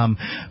argument,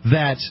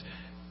 that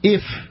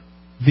if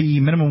the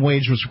minimum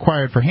wage was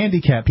required for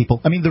handicapped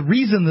people, I mean, the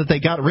reason that they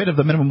got rid of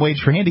the minimum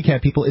wage for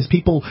handicapped people is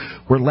people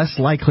were less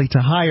likely to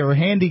hire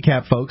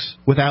handicapped folks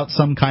without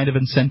some kind of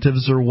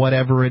incentives or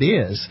whatever it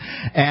is.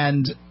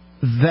 And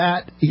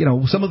that,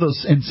 some of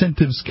those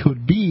incentives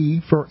could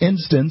be, for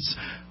instance,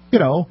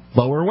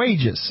 lower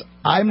wages.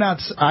 I'm not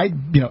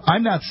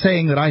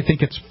saying that I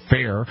think it's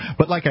fair,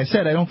 but like I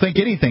said, I don't think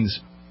anything's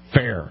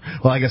fair.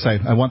 Well, I guess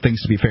I want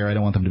things to be fair. I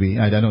don't want them to be.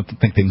 I don't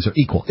think things are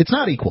equal. It's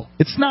not equal.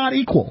 It's not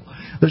equal.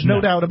 There's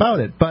no doubt about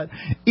it. But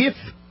if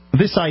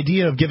this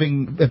idea of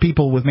giving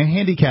people with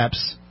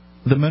handicaps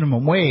the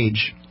minimum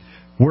wage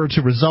were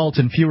to result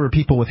in fewer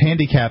people with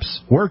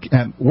handicaps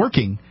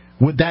working,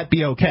 would that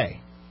be okay?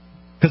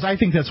 Because I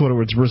think that's what it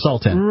would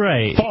result in.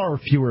 Right. Far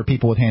fewer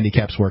people with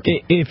handicaps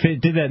working. If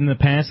it did that in the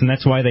past and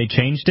that's why they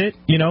changed it,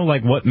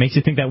 what makes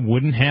you think that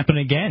wouldn't happen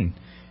again?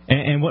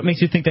 And what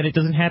makes you think that it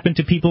doesn't happen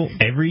to people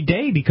every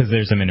day because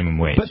there's a minimum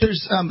wage? But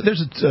there's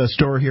a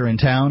store here in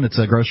town. It's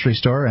a grocery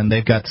store, and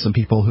they've got some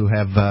people who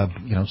have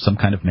some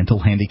kind of mental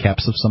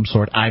handicaps of some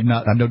sort. I'm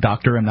no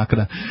doctor. I'm not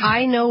going to.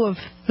 I know of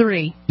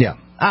 3. Yeah.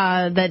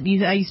 I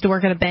used to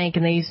work at a bank,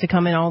 and they used to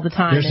come in all the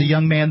time. There's a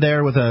young man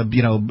there with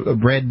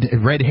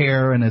red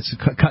hair, and it's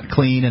cut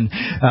clean,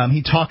 and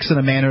he talks in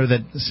a manner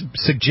that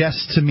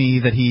suggests to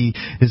me that he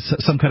is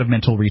some kind of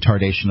mental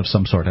retardation of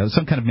some sort,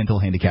 some kind of mental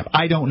handicap.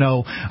 I don't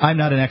know. I'm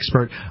not an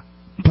expert,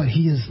 but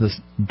he is the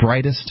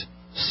brightest,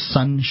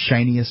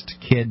 sunshiniest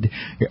kid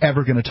you're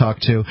ever going to talk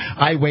to.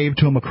 I waved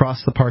to him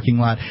across the parking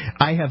lot.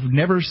 I have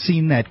never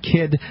seen that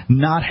kid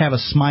not have a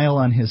smile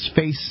on his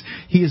face.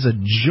 He is a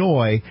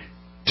joy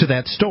to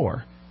that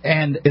store.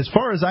 And as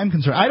far as I'm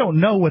concerned, I don't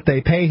know what they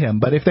pay him,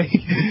 but if they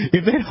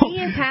don't,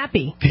 he is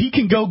happy. He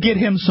can go get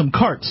him some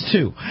carts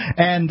too.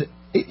 And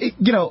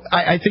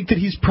I think that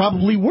he's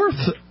probably worth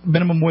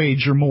minimum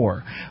wage or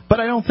more, but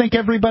I don't think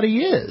everybody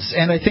is.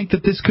 And I think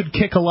that this could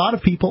kick a lot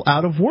of people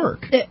out of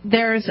work.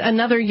 There's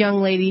another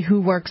young lady who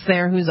works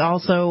there who's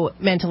also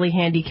mentally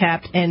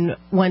handicapped, and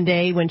one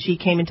day when she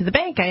came into the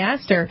bank, I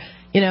asked her,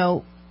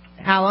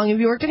 how long have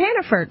you worked at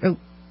Hannaford? Oh,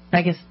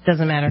 I guess it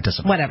doesn't matter.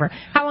 Whatever.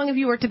 How long have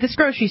you worked at this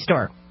grocery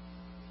store?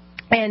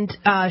 And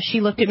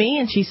she looked at me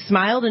and she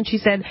smiled and she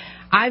said,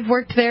 I've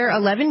worked there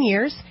 11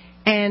 years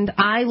and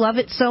I love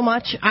it so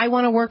much I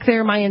want to work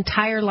there my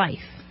entire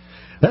life.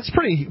 That's a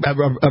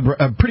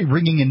pretty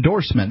ringing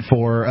endorsement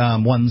for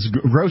one's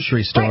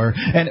grocery store.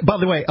 Right. And by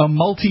the way, a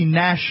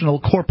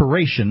multinational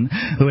corporation,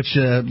 which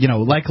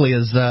likely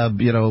is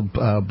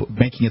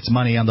making its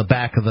money on the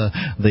back of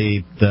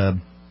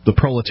the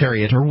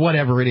proletariat or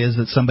whatever it is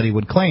that somebody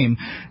would claim,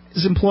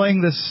 is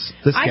employing this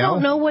gal. I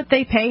don't know what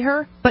they pay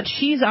her, but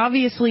she's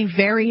obviously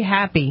very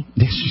happy.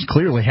 She's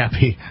clearly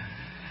happy.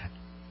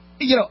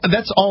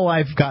 That's all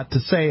I've got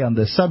to say on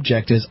this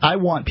subject is I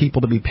want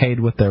people to be paid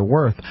what they're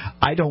worth.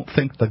 I don't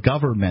think the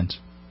government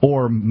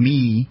or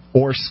me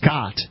or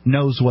Scott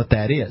knows what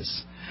that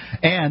is.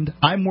 And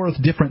I'm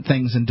worth different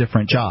things in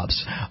different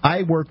jobs.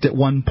 I worked at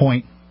one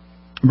point,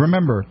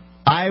 remember,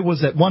 I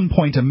was at one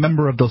point a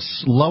member of the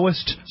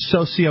lowest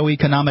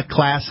socioeconomic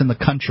class in the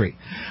country.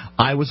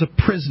 I was a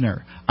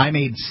prisoner. I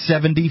made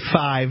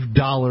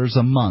 $75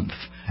 a month.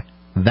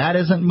 That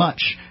isn't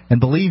much.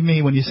 And believe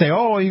me, when you say,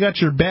 oh, you got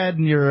your bed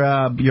and your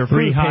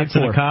free food hot paid for,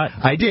 and a cot.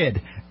 I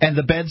did. And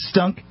the bed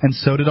stunk, and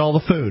so did all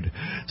the food.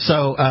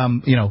 So,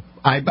 I'm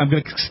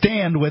going to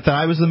stand with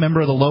I was the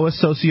member of the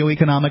lowest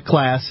socioeconomic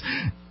class,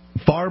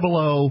 far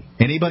below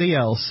anybody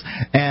else,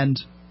 and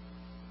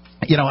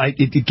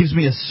it gives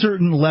me a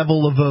certain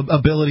level of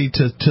ability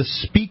to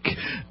speak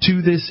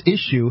to this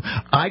issue.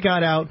 I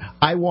got out.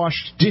 I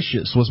washed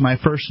dishes was my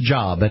first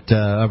job at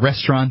a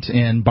restaurant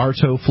in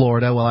Bartow,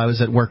 Florida, while I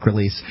was at work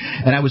release,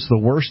 and I was the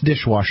worst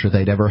dishwasher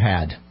they'd ever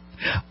had.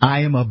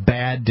 I am a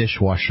bad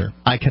dishwasher.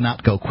 I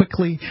cannot go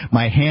quickly.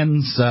 My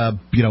hands,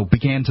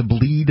 began to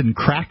bleed and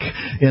crack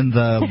in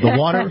the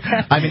water.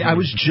 I mean, I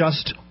was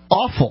just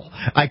awful.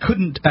 I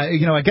couldn't,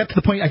 I got to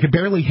the point I could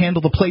barely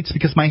handle the plates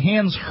because my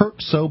hands hurt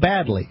so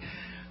badly.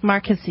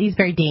 Marcus, he's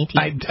very dainty.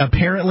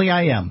 Apparently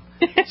I am.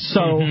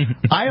 So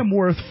I am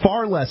worth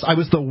far less. I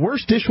was the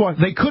worst dishwasher.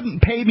 They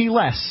couldn't pay me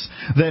less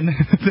than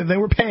they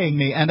were paying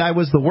me, and I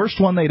was the worst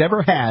one they'd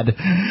ever had.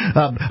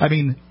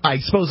 I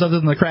suppose other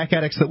than the crack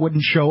addicts that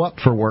wouldn't show up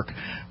for work.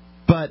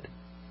 But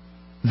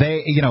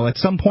they, at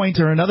some point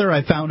or another,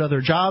 I found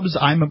other jobs.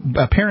 I'm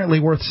apparently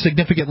worth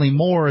significantly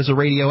more as a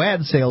radio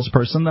ad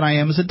salesperson than I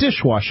am as a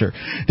dishwasher.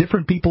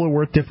 Different people are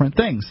worth different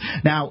things.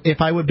 Now,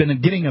 if I would have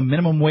been getting a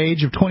minimum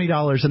wage of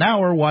 $20 an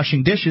hour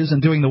washing dishes and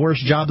doing the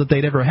worst job that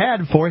they'd ever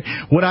had for it,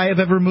 would I have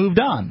ever moved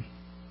on?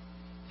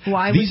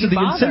 Why would you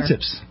bother?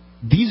 Incentives.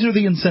 These are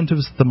the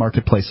incentives that the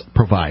marketplace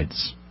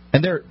provides.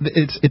 And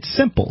it's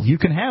simple. You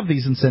can have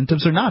these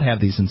incentives or not have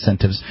these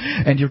incentives,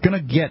 and you're going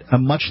to get a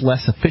much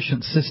less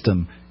efficient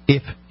system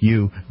if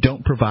you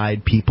don't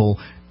provide people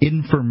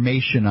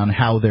information on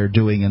how they're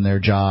doing in their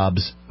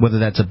jobs, whether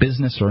that's a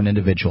business or an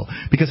individual.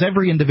 Because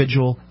every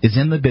individual is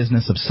in the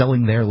business of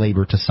selling their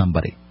labor to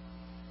somebody.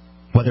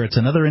 Whether it's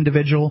another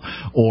individual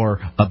or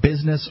a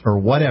business or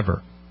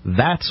whatever,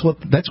 That's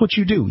what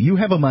you do. You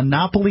have a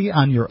monopoly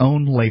on your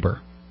own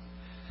labor.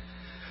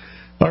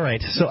 All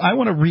right, so I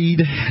want to read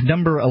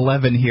number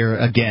 11 here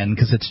again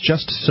because it's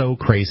just so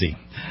crazy.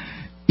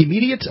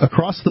 Immediate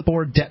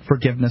across-the-board debt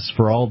forgiveness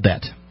for all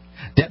debt.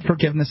 Debt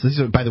forgiveness, these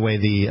are, by the way,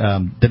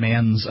 the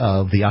demands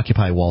of the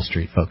Occupy Wall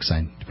Street folks.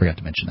 I forgot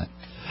to mention that.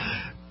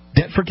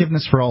 Debt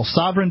forgiveness for all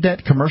sovereign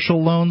debt,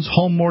 commercial loans,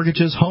 home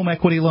mortgages, home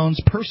equity loans,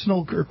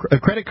 personal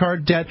credit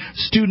card debt,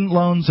 student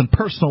loans, and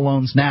personal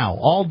loans now.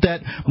 All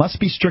debt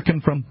must be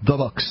stricken from the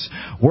books.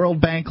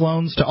 World Bank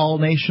loans to all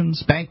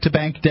nations,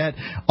 bank-to-bank debt,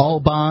 all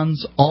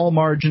bonds, all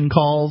margin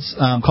call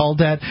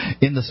debt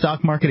in the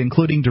stock market,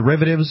 including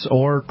derivatives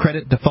or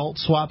credit default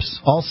swaps.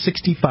 All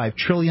 $65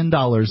 trillion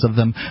of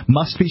them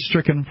must be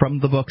stricken from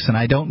the books. And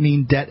I don't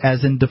mean debt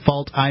as in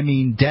default. I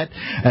mean debt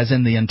as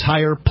in the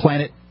entire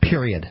planet,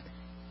 period.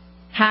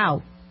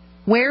 How?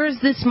 Where is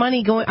this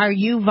money going? Are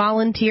you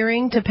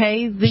volunteering to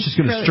pay this? It's just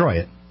going to destroy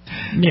it.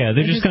 Yeah,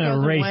 they're just going to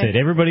erase it.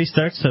 Everybody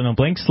starts on a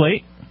blank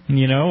slate,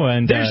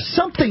 and there's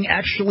something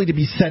actually to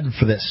be said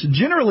for this.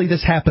 Generally,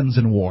 this happens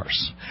in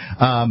wars,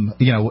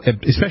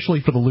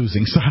 especially for the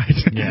losing side.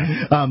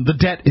 Yeah. The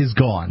debt is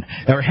gone,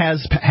 or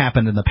has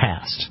happened in the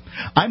past.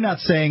 I'm not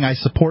saying I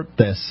support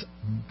this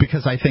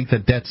because I think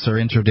that debts are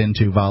entered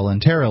into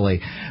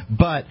voluntarily,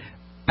 but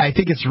I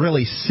think it's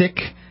really sick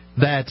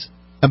that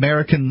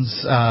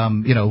Americans,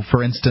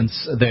 for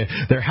instance,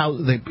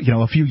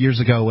 a few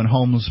years ago when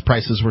homes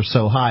prices were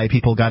so high,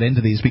 people got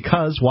into these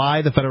because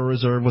why? The Federal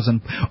Reserve was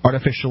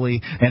artificially,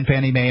 and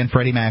Fannie Mae and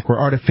Freddie Mac were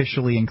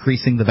artificially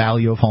increasing the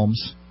value of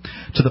homes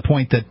to the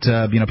point that,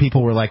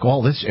 people were like,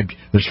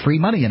 there's free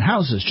money in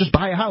houses. Just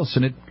buy a house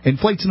and it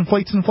inflates and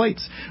inflates and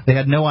inflates. They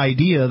had no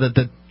idea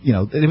that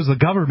it was the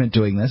government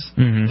doing this.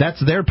 Mm-hmm.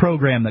 That's their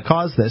program that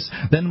caused this.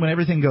 Then when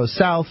everything goes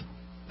south,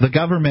 the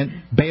government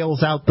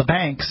bails out the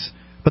banks,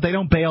 but they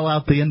don't bail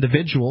out the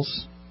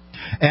individuals.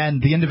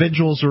 And the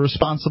individuals are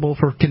responsible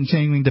for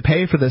continuing to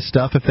pay for this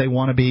stuff if they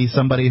want to be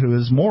somebody who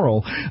is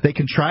moral. They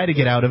can try to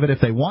get out of it if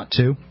they want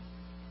to.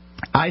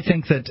 I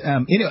think that,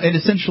 and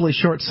essentially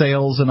short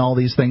sales and all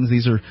these things,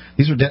 these are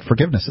debt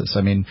forgivenesses.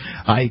 I mean,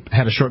 I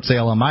had a short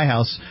sale on my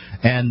house,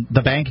 and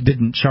the bank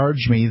didn't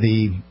charge me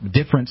the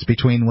difference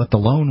between what the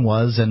loan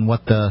was and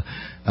what the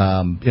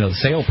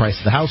sale price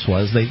of the house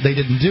was. They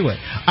didn't do it.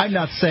 I'm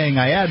not saying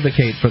I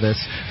advocate for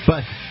this,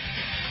 but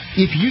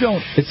if you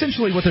don't,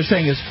 essentially what they're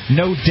saying is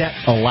no debt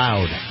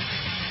allowed.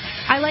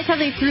 I like how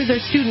they threw their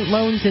student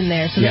loans in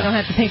there so they don't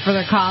have to pay for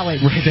their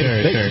college. Right,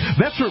 sure.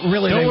 That's what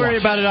really Don't worry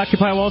about it,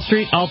 Occupy Wall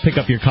Street. I'll pick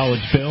up your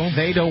college bill.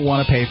 They don't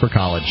want to pay for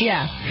college.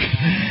 Yeah.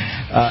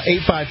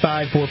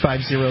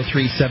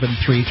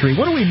 855-450-3733.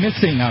 What are we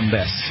missing on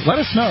this? Let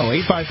us know.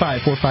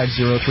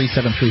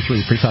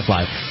 855-450-3733. Free Talk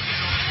Live.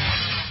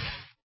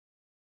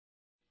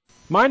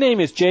 My name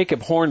is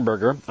Jacob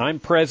Hornberger. I'm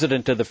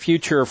president of the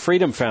Future of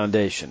Freedom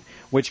Foundation,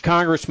 which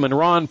Congressman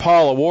Ron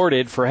Paul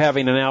awarded for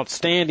having an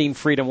outstanding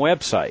freedom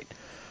website.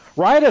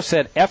 Write us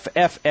at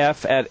fff@fff.org,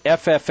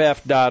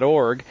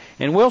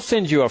 and we'll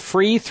send you a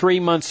free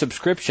 3-month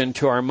subscription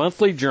to our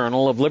monthly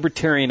journal of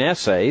libertarian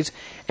essays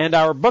and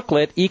our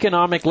booklet,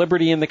 Economic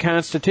Liberty in the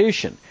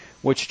Constitution,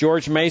 which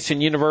George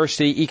Mason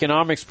University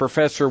economics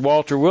professor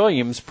Walter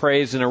Williams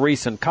praised in a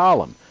recent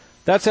column.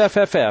 That's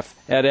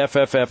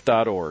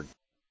fff@fff.org.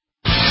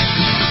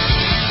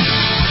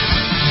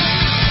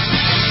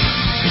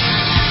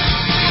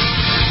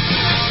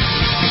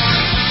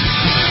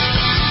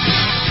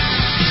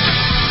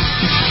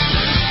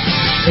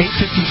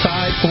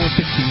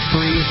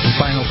 855-453 is the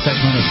final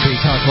segment of Free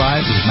Talk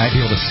Live. We might be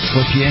able to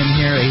slip you in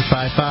here.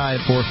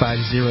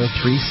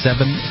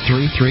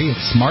 855-450-3733.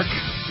 It's Mark.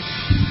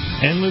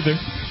 And Luther.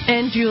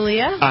 And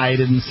Julia. I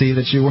didn't see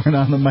that you weren't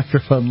on the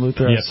microphone,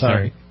 Luther. I'm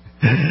sorry.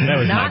 That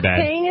was Not my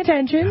bad. paying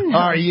attention.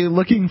 Are you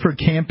looking for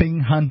camping,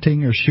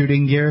 hunting, or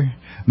shooting gear?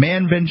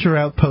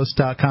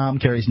 ManVentureOutpost.com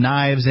carries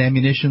knives,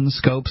 ammunition,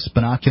 scopes,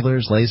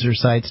 binoculars, laser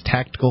sights,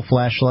 tactical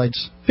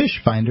flashlights, fish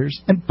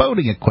finders, and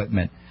boating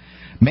equipment.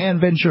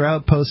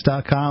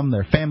 ManVentureOutpost.com.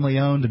 They're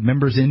family-owned and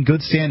members in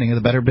good standing of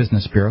the Better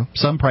Business Bureau.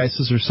 Some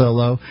prices are so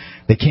low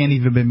they can't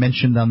even be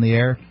mentioned on the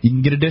air. You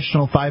can get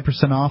additional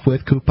 5% off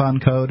with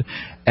coupon code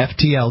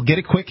FTL. Get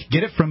it quick.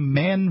 Get it from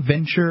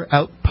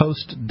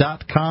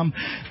ManVentureOutpost.com.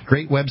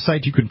 Great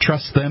website. You can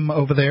trust them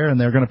over there, and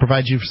they're going to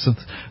provide you some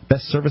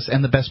best service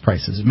and the best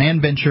prices.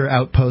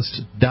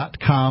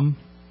 ManVentureOutpost.com.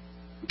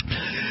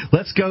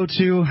 Let's go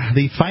to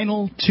the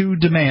final 2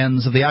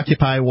 demands of the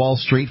Occupy Wall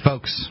Street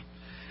folks.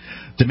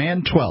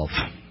 Demand 12.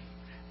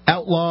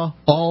 Outlaw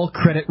all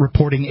credit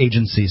reporting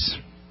agencies.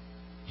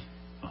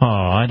 Oh,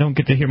 I don't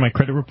get to hear my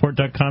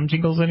creditreport.com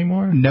jingles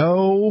anymore?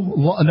 No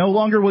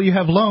longer will you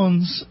have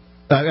loans.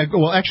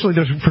 Well, actually,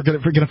 they're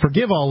going to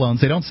forgive all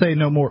loans. They don't say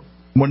no more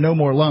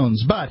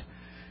loans, but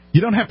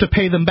you don't have to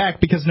pay them back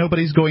because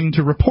nobody's going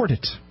to report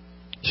it.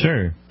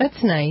 Sure.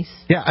 That's nice.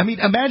 Yeah, I mean,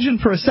 imagine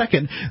for a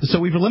second. So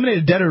we've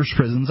eliminated debtors'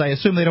 prisons. I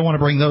assume they don't want to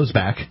bring those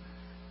back.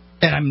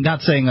 And I'm not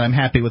saying that I'm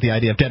happy with the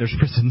idea of debtors'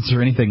 prisons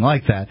or anything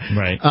like that.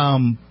 Right.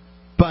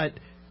 But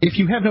if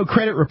you have no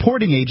credit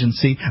reporting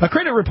agency, a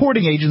credit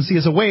reporting agency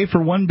is a way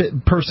for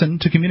one person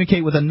to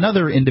communicate with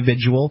another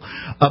individual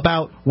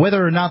about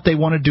whether or not they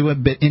want to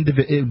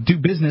do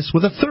business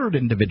with a third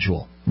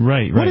individual.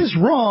 Right. What is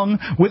wrong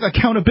with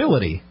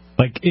accountability?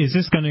 Like, is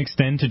this going to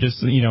extend to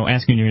just,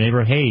 asking your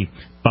neighbor, hey,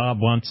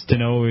 Bob wants to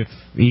know if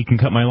he can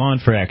cut my lawn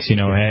for X,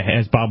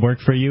 has Bob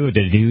worked for you?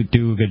 Did he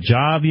do a good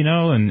job,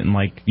 and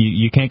like,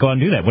 you can't go out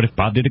and do that. What if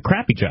Bob did a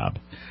crappy job?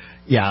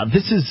 Yeah,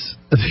 this is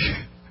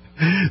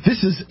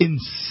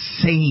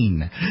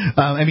insane.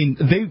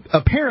 They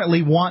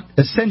apparently want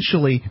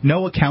essentially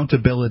no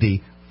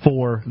accountability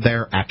for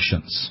their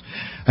actions.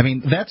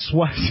 That's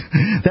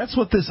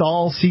what this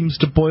all seems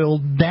to boil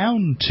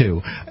down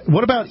to.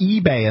 What about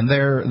eBay and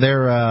their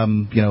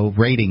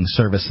rating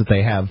service that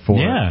they have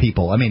for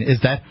people? Is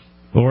that,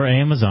 or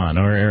Amazon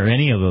or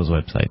any of those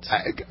websites?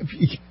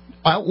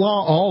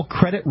 Outlaw all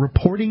credit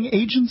reporting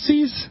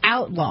agencies?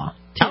 Outlaw.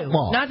 Too.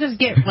 Outlaw. Not just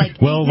get like.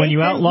 Well, when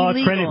you outlaw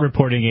illegal credit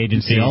reporting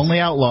agencies, the only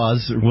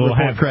outlaws will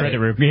have credit.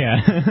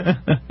 Yeah.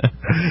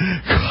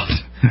 God.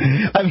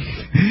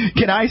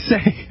 Can I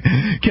say?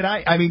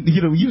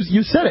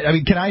 You said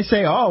it. Can I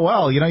say? Oh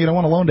well, you don't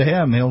want to loan to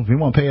him. He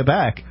won't pay it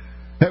back.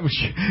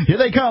 Here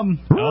they come.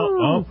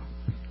 Oh.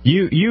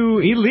 You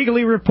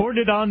illegally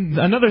reported on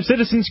another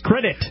citizen's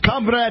credit,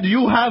 comrade.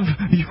 You have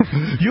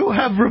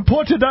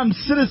reported on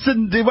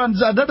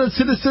another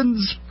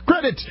citizen's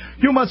credit.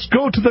 You must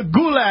go to the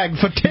gulag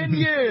for 10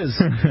 years.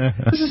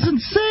 This is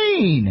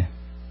insane.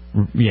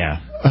 Yeah.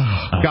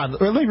 God,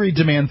 let me read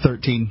Demand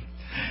 13,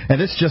 and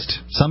this just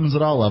sums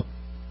it all up.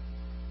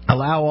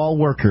 Allow all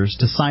workers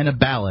to sign a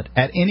ballot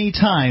at any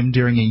time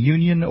during a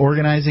union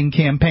organizing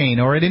campaign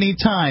or at any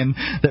time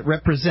that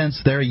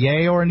represents their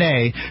yay or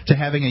nay to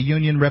having a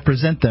union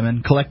represent them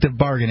in collective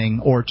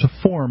bargaining or to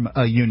form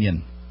a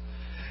union.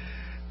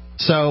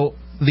 So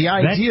the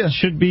idea... That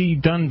should be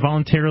done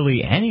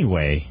voluntarily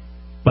anyway.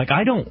 Like,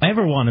 I don't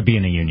ever want to be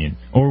in a union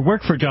or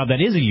work for a job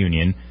that is a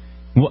union.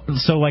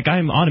 So,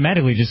 I'm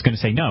automatically just going to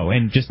say no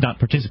and just not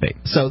participate.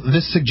 So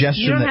this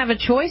suggestion... You don't have a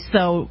choice,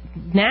 though,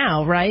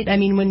 now, right?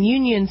 When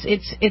unions,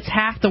 it's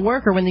half the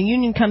worker. When the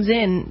union comes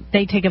in,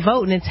 they take a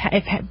vote, and it's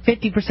if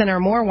 50% or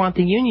more want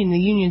the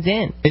union's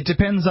in. It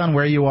depends on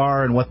where you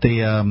are and what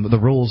the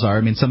rules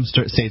are. Some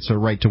states are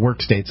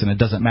right-to-work states, and it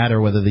doesn't matter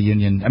whether the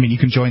union... you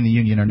can join the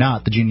union or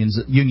not. The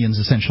union's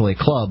essentially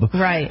a club.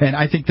 Right. And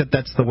I think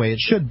that's the way it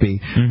should be.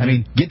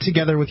 Mm-hmm. Get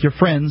together with your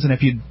friends, and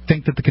if you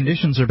think that the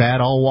conditions are bad,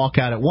 all walk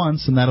out at once,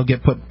 and that'll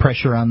get put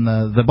pressure on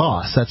the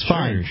boss. That's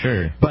fine.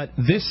 Sure. But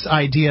this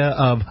idea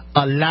of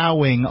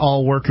allowing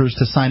all workers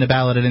to sign a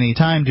ballot at any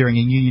time during a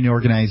union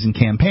organizing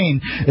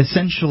campaign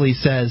essentially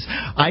says,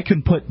 I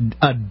can put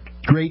a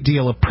great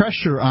deal of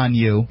pressure on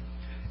you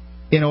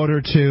in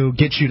order to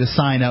get you to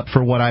sign up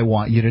for what I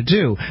want you to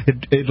do.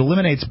 It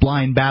eliminates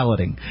blind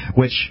balloting,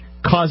 which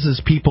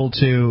causes people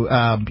to,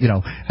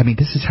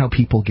 this is how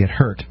people get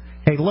hurt.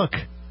 Hey, look,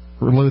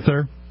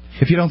 Luther,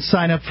 if you don't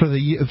sign up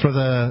I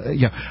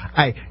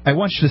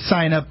want you to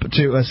sign up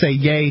to say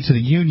yay to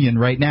the union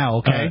right now,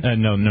 okay?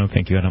 No,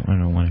 thank you. I don't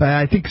want to.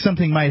 I think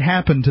something might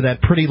happen to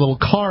that pretty little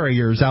car of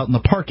yours out in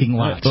the parking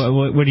lot.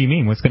 What do you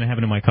mean? What's going to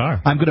happen to my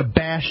car? I'm going to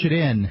bash it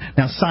in.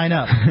 Now sign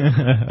up.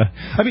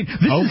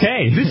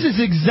 This is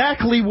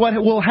exactly what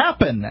will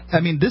happen.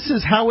 This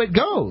is how it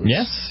goes.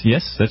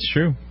 Yes, that's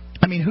true.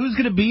 Who's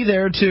going to be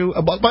there to...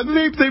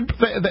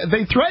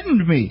 They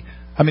threatened me.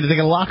 Are they going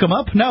to lock him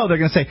up? No, they're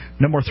going to say,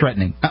 no more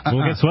threatening.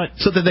 Well, guess what?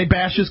 So that they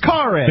bash his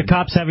car in. The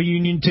cops have a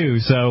union, too,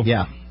 so...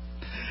 Yeah.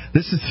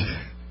 This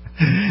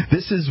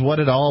is what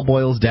it all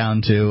boils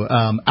down to.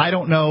 I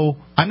don't know.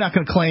 I'm not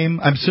going to claim...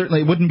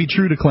 it wouldn't be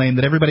true to claim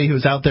that everybody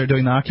who's out there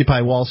doing the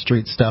Occupy Wall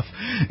Street stuff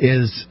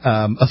is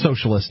a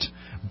socialist.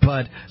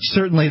 But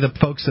certainly the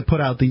folks that put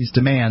out these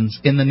demands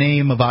in the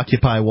name of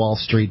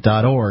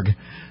OccupyWallStreet.org,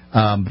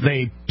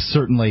 they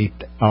certainly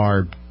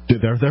are...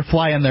 They're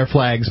flying their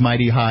flags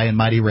mighty high and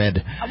mighty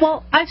red.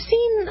 Well, I've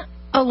seen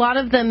a lot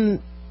of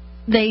them,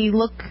 they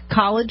look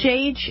college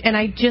age, and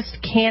I just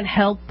can't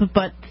help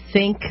but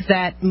think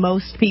that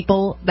most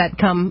people that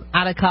come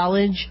out of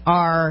college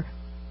are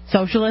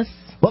socialists.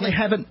 Well, they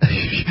haven't...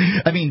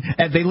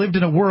 they lived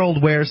in a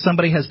world where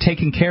somebody has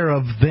taken care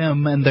of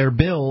them and their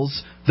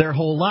bills their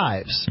whole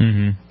lives.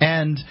 Mm-hmm.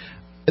 And...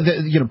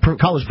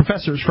 college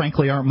professors,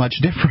 frankly, aren't much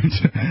different.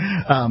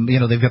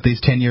 They've got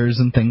these tenures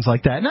and things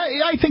like that. And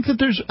I think that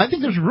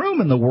there's room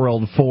in the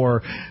world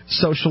for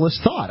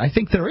socialist thought. I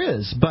think there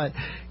is, but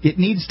it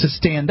needs to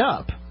stand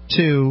up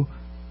to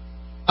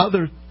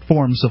other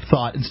forms of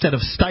thought instead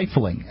of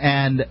stifling.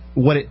 And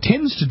what it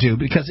tends to do,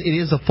 because it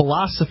is a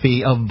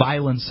philosophy of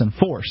violence and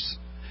force,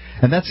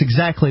 and that's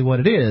exactly what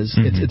it is.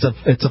 Mm-hmm.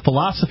 It's a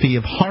philosophy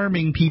of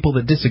harming people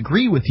that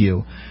disagree with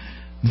you.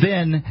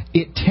 Then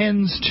it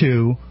tends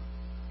to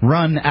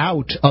run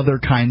out other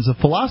kinds of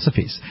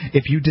philosophies.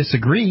 If you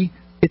disagree,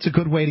 it's a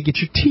good way to get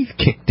your teeth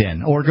kicked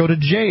in or go to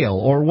jail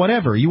or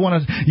whatever. You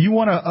want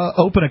to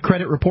open a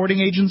credit reporting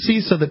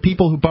agency so that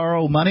people who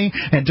borrow money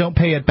and don't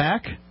pay it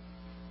back,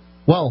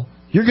 well,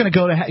 You're going to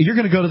go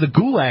to the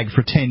gulag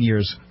for 10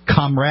 years,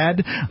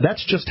 comrade.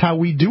 That's just how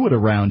we do it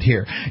around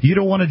here. You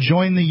don't want to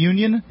join the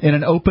union in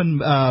an open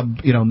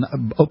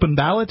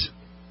ballot?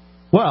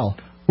 Well,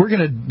 we're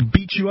going to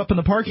beat you up in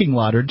the parking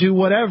lot or do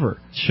whatever.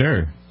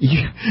 Sure.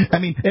 I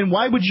mean, and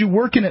why would you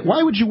work in it?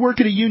 Why would you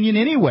work at a union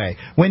anyway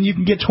when you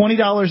can get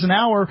 $20 an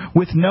hour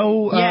with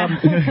no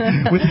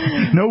with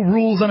no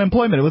rules on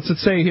employment? What's it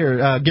say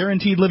here?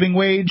 Guaranteed living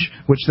wage,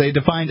 which they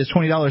defined as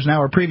 $20 an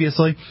hour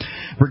previously,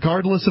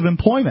 regardless of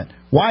employment.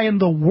 Why in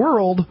the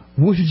world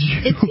would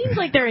you? It seems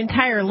like their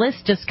entire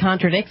list just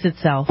contradicts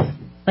itself.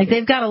 Like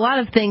they've got a lot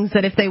of things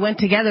that if they went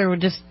together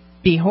would just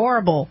be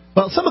horrible.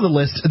 Well, some of the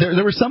lists,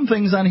 there were some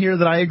things on here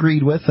that I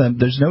agreed with, and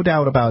there's no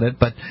doubt about it,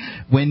 but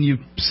when you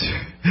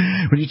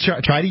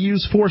try to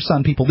use force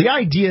on people, the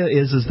idea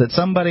is that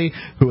somebody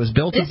who has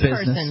built a business...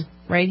 This person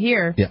right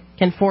here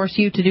can force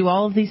you to do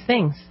all of these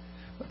things.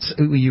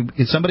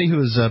 Somebody who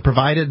has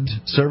provided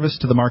service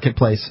to the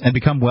marketplace and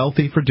become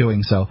wealthy for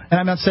doing so. And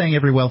I'm not saying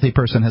every wealthy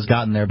person has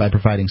gotten there by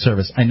providing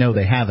service. I know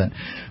they haven't.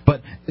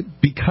 But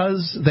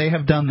because they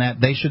have done that,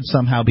 they should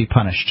somehow be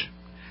punished.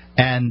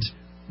 And...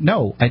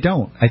 no, I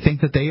don't. I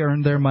think that they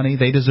earned their money.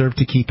 They deserve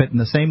to keep it in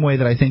the same way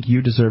that I think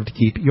you deserve to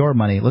keep your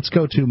money. Let's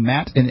go to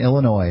Matt in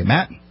Illinois.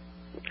 Matt?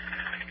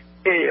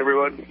 Hey,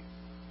 everyone.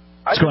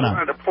 What's going on? I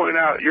just wanted to point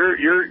out,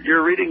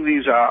 you're reading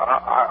these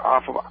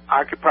off of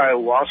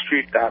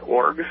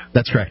OccupyWallStreet.org.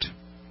 That's correct.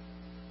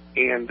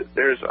 And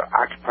there's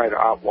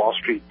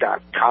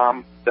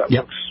OccupyWallStreet.com that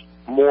looks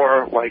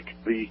more like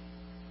the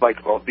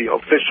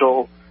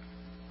official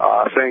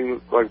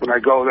thing. Like when I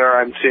go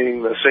there, I'm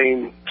seeing the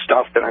same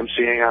stuff that I'm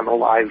seeing on the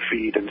live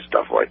feed and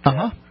stuff like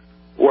that.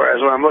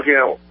 Whereas when I'm looking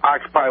at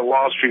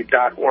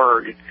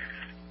OccupyWallStreet.org,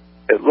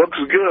 it looks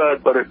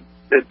good, but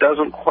it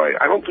doesn't quite.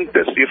 I don't think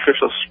that's the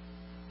official.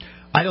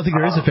 I don't think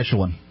there is an official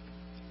one.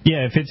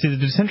 Yeah, if it's a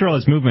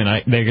decentralized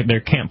movement,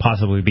 there can't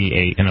possibly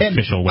be an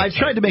official website. I've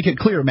tried to make it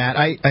clear, Matt.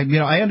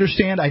 I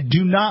understand. I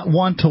do not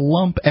want to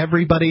lump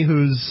everybody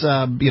who's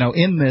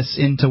in this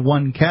into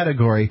one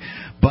category,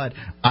 but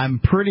I'm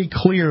pretty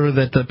clear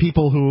that the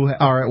people who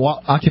are at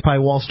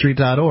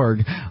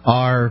OccupyWallStreet.org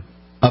are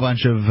a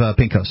bunch of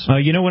pinkos.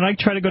 When I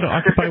try to go to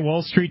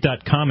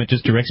OccupyWallStreet.com, it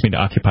just directs me to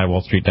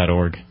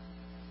OccupyWallStreet.org.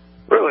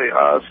 Really?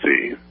 Let's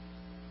see.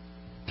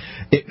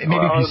 Maybe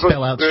if you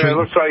spell out street. It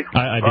looks like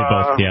I did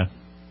both. Yeah.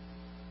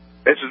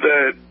 It's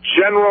the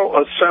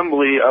General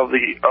Assembly of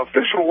the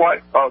official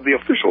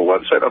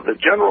website of the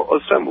General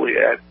Assembly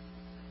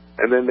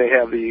and then they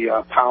have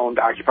the pound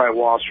Occupy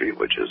Wall Street,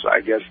 which is,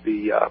 I guess,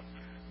 the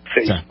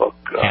Facebook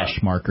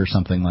hash mark or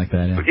something like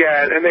that.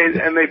 Yeah,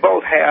 and they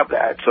both have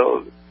that.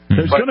 So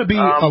there's going to be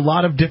a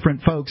lot of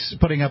different folks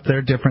putting up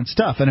their different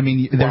stuff, and I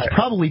mean, there's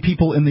probably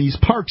people in these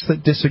parks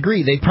that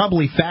disagree. They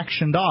probably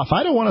factioned off.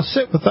 I don't want to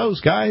sit with those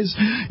guys.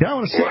 I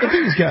want to sit with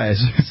these guys.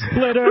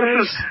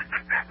 Splitters.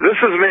 This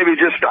is maybe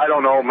just, I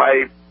don't know,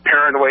 my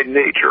paranoid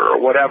nature or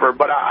whatever,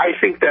 but I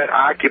think that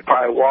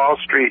Occupy Wall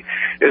Street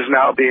is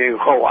now being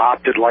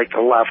co-opted like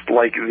the left,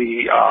 like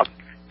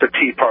the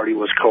Tea Party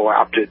was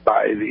co-opted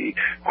by the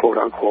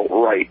quote-unquote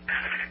right.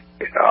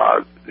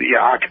 The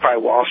Occupy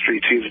Wall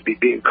Street seems to be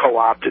being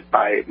co-opted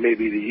by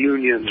maybe the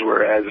unions,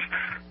 whereas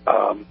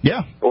or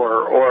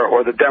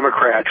the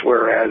Democrats,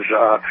 whereas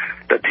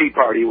the Tea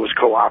Party was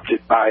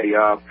co-opted by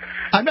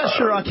I'm not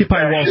sure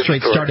Occupy Wall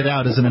Street started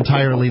out as an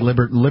entirely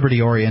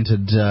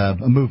liberty-oriented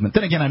movement.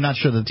 Then again, I'm not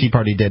sure the Tea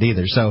Party did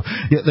either. So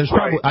there's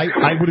probably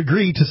I would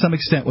agree to some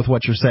extent with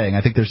what you're saying.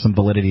 I think there's some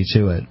validity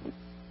to it.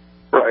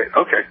 Right.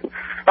 Okay.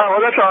 Well,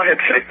 that's all I had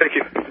to say. Thank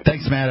you.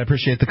 Thanks, Matt. I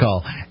appreciate the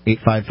call.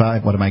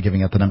 855. What am I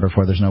giving out the number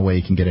for? There's no way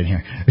you can get in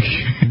here.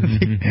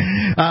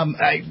 I'm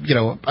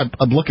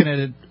looking at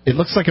it. It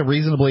looks like a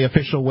reasonably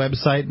official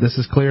website. This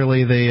is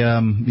clearly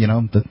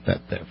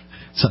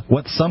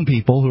what some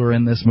people who are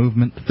in this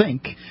movement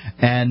think,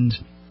 and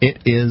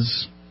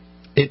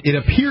it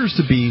appears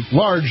to be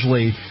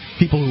largely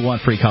people who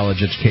want free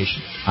college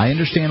education. I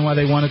understand why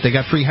they want it. They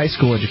got free high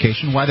school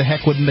education. Why the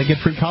heck wouldn't they get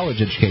free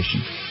college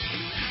education?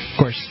 Of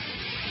course,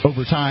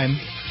 over time,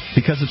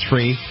 because it's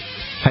free,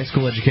 high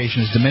school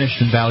education has diminished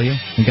in value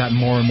and gotten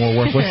more and more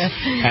worthless,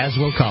 as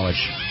will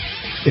college,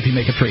 if you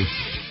make it free.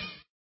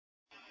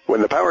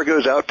 When the power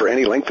goes out for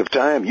any length of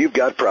time, you've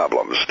got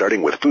problems,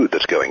 starting with food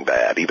that's going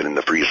bad, even in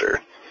the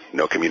freezer.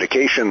 No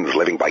communications,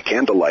 living by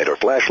candlelight or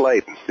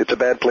flashlight. It's a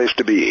bad place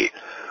to be.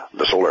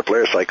 The solar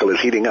flare cycle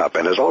is heating up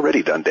and has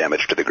already done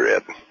damage to the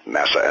grid.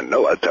 NASA and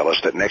NOAA tell us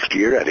that next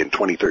year and in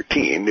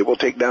 2013, it will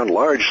take down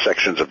large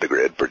sections of the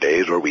grid for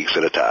days or weeks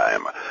at a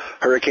time.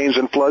 Hurricanes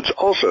and floods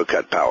also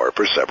cut power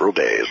for several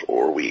days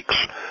or weeks.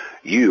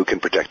 You can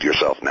protect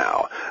yourself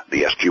now.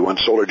 The SG1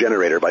 solar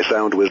generator by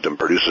Sound Wisdom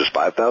produces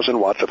 5,000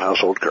 watts of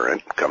household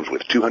current, comes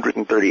with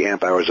 230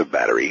 amp hours of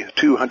battery,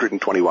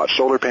 220 watt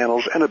solar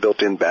panels, and a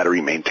built-in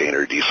battery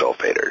maintainer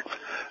desulfator.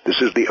 This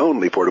is the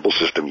only portable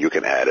system you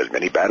can add as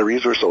many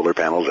batteries or solar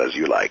panels as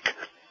you like.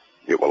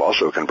 It will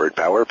also convert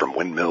power from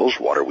windmills,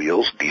 water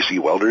wheels, DC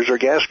welders, or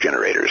gas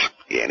generators,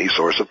 any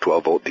source of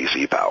 12-volt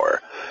DC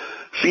power.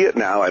 See it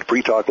now at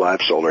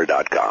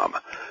freetalklivesolar.com.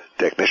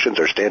 Technicians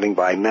are standing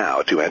by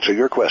now to answer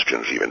your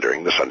questions even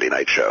during the Sunday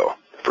night show.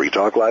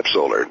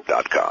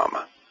 FreeTalkLiveSolar.com.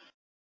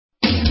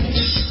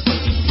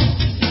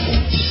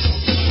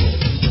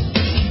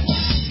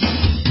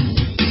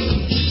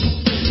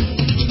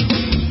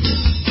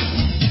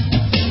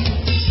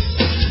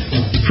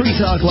 Free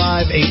Talk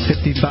Live,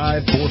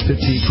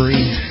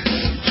 855-450-FREE.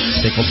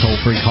 Nickel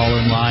toll-free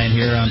call-in line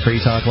here on Free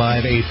Talk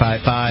Live,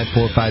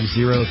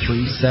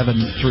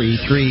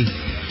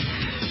 855-450-3733.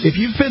 If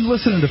you've been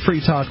listening to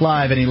Free Talk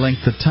Live any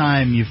length of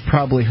time, you've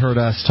probably heard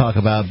us talk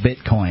about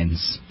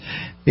Bitcoins.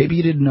 Maybe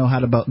you didn't know how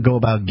to go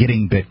about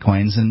getting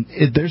Bitcoins, and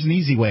there's an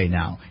easy way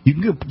now. You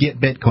can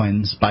get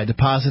Bitcoins by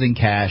depositing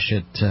cash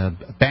at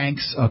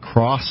banks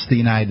across the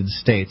United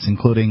States,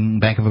 including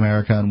Bank of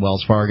America and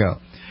Wells Fargo.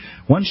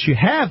 Once you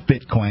have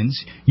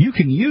Bitcoins, you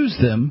can use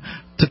them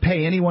to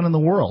pay anyone in the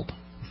world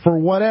for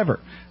whatever.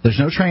 There's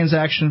no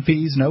transaction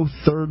fees, no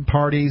third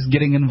parties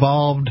getting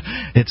involved.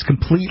 It's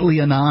completely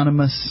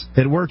anonymous.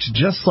 It works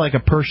just like a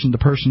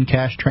person-to-person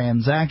cash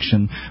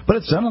transaction, but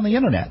it's done on the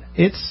Internet.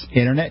 It's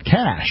Internet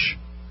cash.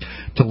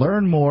 To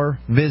learn more,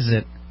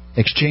 visit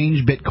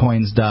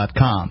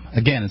exchangebitcoins.com.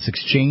 Again, it's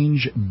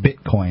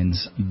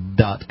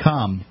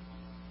exchangebitcoins.com.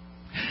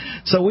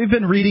 So we've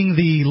been reading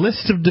the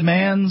list of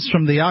demands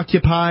from the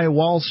Occupy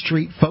Wall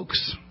Street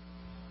folks,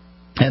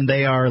 and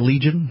they are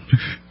legion.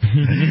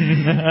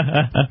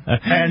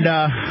 And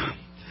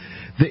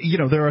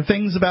there are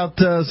things about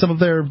some of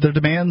their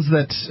demands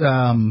that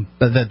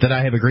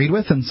I have agreed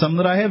with, and some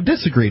that I have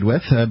disagreed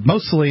with.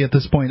 Mostly up to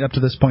this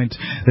point,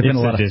 there's been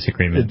a lot of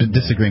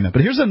disagreement.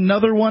 But here's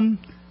another one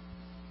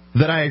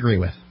that I agree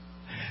with.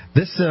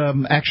 This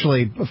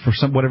actually, for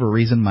whatever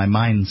reason, my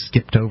mind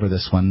skipped over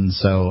this one.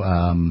 So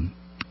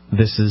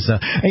this is,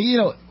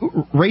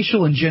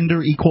 racial and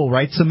gender equal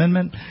rights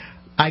amendment.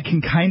 I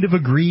can kind of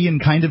agree and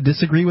kind of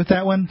disagree with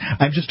that one.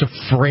 I'm just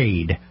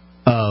afraid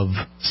of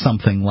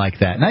something like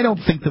that. And I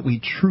don't think that we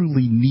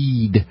truly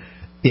need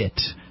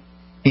it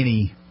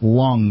any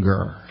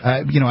longer.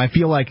 I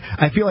feel like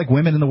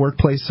women in the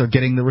workplace are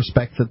getting the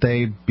respect that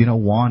they,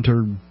 want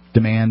or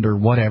demand or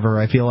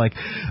whatever. I feel like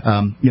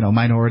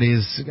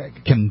minorities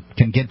can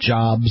get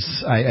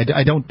jobs.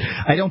 I don't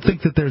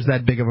think that there's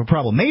that big of a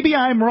problem. Maybe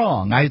I'm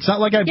wrong. It's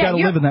not like I've got to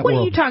live in that world.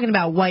 What are you talking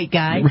about, white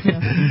guy?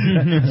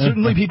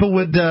 Certainly people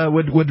would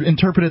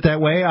interpret it that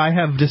way. I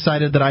have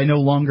decided that I no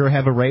longer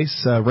have a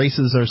race.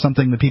 Races are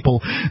something that people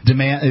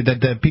demand,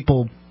 that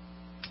people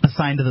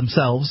assign to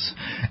themselves,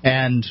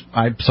 and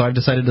so I've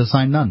decided to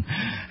assign none.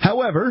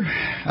 However,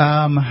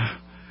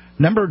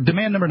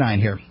 demand number 9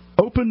 here.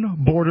 Open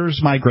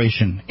borders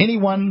migration.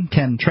 Anyone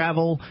can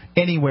travel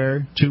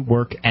anywhere to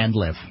work and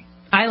live.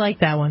 I like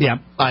that one. Yeah,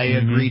 I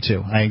agree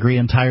too. I agree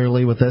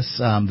entirely with this.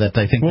 That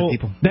I think that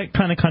people... that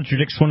kind of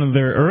contradicts one of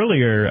their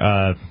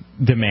earlier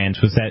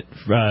demands, was that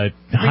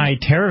high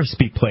tariffs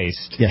be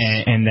placed,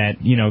 yes, and that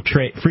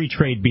free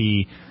trade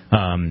be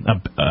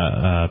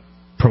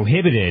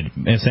prohibited,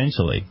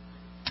 essentially.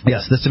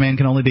 Yes, this demand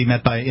can only be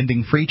met by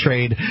ending free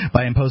trade,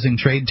 by imposing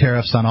trade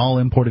tariffs on all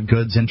imported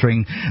goods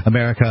entering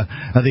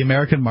the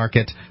American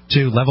market,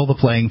 to level the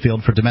playing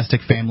field for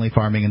domestic family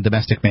farming and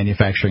domestic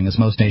manufacturing, as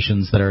most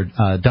nations that are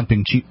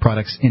dumping cheap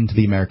products into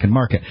the American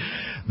market.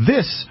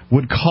 This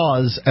would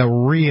cause a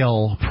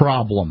real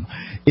problem.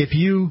 If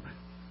you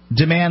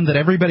demand that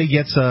everybody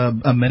gets a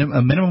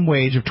minimum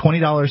wage of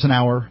 $20 an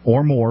hour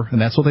or more, and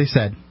that's what they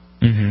said,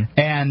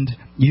 and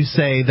you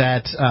say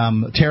that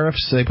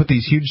tariffs, they put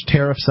these huge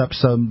tariffs up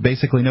so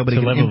basically nobody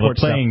can import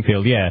stuff. To level the playing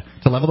field, yeah.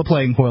 To level the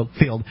playing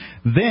field.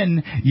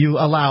 Then you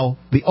allow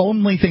the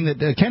only thing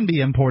that can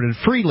be imported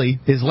freely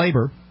is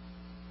labor.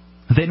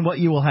 Then what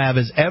you will have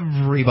is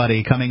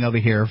everybody coming over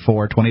here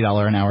for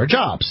 $20 an hour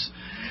jobs,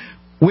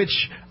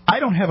 which... I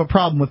don't have a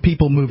problem with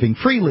people moving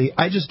freely.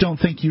 I just don't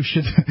think you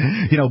should,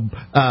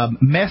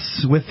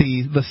 mess with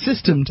the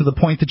system to the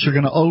point that you're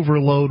going to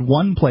overload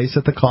one place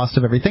at the cost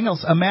of everything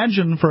else.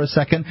 Imagine for a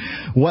second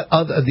what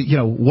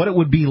it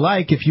would be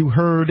like if you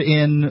heard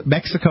in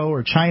Mexico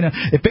or China,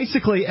 if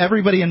basically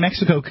everybody in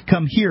Mexico could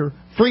come here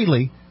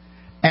freely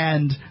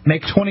and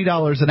make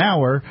 $20 an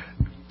hour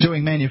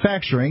doing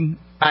manufacturing.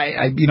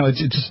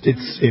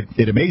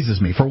 It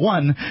amazes me. For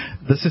one,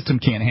 the system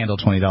can't handle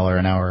 $20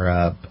 an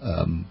hour.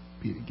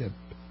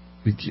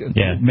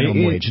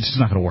 Minimum wage. It's just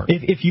not going to work.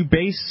 If you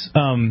base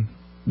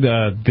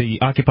the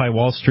Occupy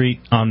Wall Street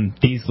on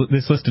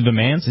this list of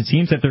demands, it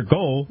seems that their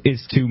goal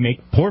is to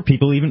make poor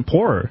people even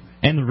poorer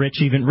and the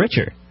rich even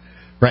richer.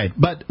 Right,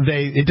 but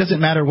it doesn't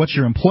matter what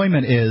your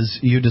employment is,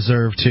 you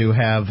deserve to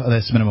have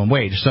this minimum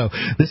wage. So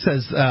this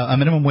says a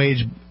minimum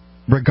wage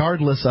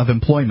regardless of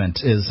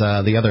employment is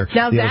the other.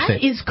 Now the that other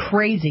state. Is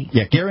crazy.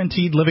 Yeah,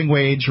 guaranteed living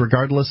wage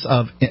regardless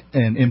of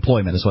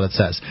employment is what it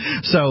says.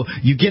 So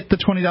you get the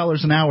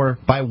 $20 an hour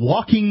by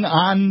walking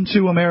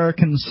onto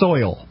American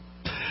soil.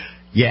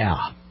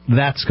 Yeah,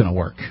 that's going to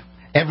work.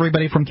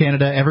 Everybody from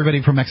Canada,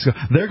 everybody from Mexico,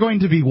 they're going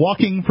to be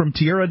walking from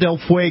Tierra del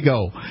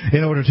Fuego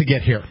in order to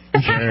get here.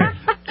 Sure.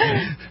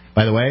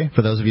 By the way,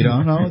 for those of you who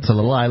don't know, it's a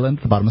little island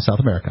at the bottom of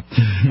South America.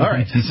 All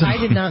right. I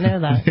did not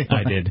know that.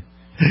 I did.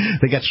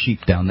 They got sheep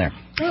down there.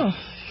 Oh.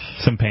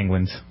 Some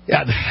penguins.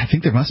 Yeah, I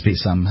think there must be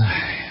some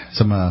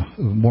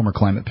warmer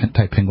climate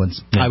type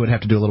penguins. Yeah. I would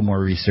have to do a little more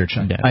research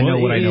on. I know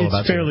what I know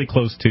about. It's fairly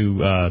close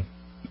to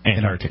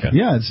Antarctica.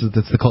 Yeah,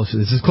 that's the closest.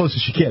 It's as close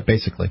as you get,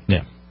 basically.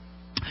 Yeah.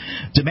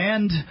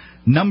 Demand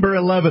number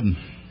 11.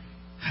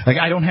 Like,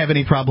 I don't have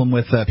any problem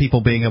with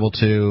people being able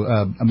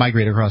to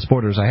migrate across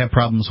borders. I have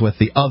problems with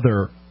the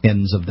other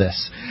ends of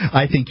this.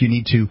 I think you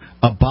need to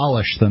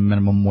abolish the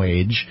minimum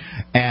wage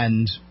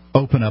and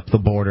open up the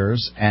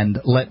borders and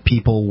let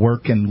people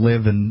work and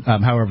live in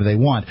however they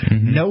want.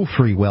 Mm-hmm. No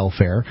free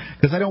welfare,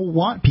 because I don't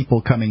want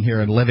people coming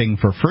here and living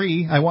for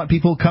free. I want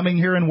people coming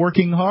here and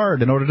working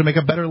hard in order to make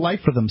a better life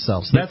for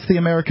themselves. That's the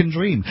American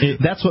dream.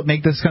 That's what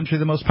makes this country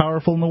the most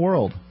powerful in the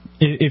world.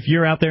 If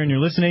you're out there and you're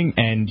listening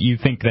and you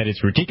think that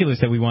it's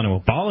ridiculous that we want to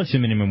abolish the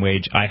minimum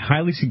wage, I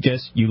highly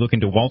suggest you look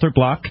into Walter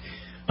Block.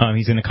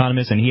 He's an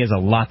economist, and he has a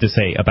lot to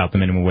say about the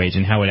minimum wage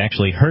and how it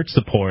actually hurts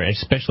the poor,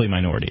 especially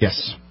minorities.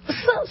 Yes.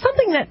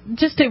 Something that,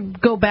 just to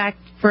go back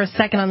for a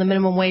second on the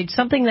minimum wage,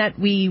 something that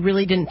we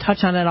really didn't touch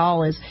on at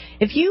all is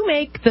if you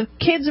make the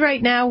kids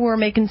right now who are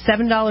making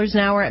 $7 an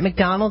hour at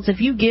McDonald's, if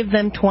you give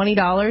them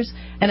 $20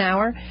 an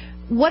hour,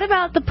 what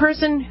about the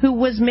person who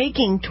was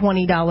making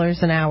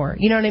 $20 an hour?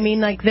 You know what I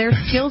mean? Like, their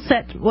skill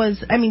set was,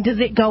 does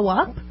it go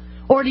up?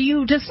 Or do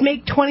you just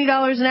make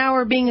 $20 an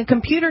hour being a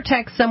computer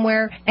tech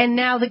somewhere, and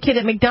now the kid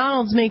at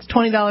McDonald's makes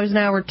 $20 an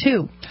hour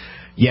too?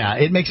 Yeah,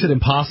 it makes it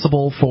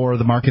impossible for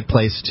the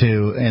marketplace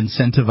to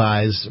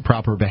incentivize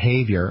proper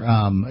behavior.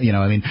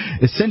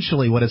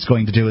 Essentially what it's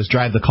going to do is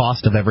drive the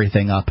cost of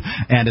everything up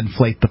and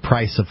inflate the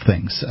price of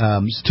things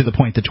to the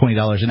point that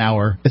 $20 an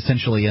hour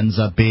essentially ends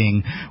up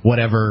being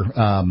whatever,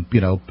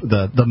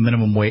 the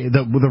minimum wage,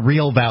 the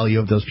real value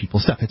of those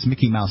people's stuff. It's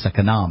Mickey Mouse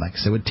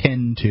economics. It would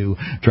tend to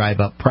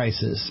drive up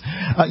prices.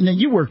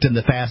 You worked in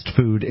the fast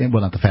food,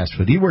 well, not the fast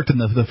food, you worked in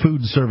the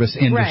food service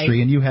industry,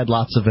 right, and you had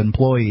lots of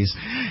employees.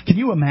 Can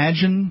you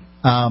imagine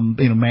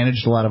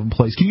managed a lot of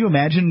employees. Can you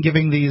imagine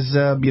giving these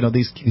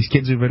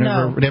kids who've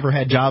never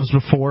had jobs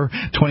before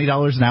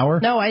 $20 an hour?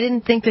 No, I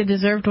didn't think they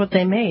deserved what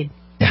they made.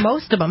 Yeah.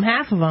 Most of them,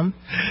 half of them.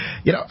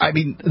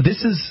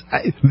 This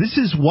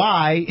is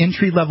why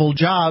entry-level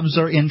jobs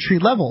are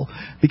entry-level,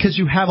 because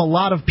you have a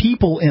lot of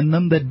people in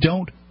them that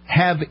don't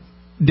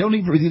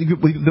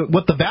even,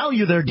 what the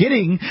value they're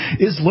getting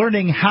is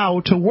learning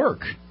how to work.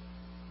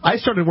 I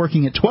started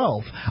working at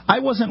 12. I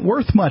wasn't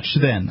worth much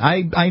then.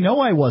 I know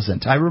I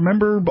wasn't. I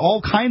remember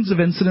all kinds of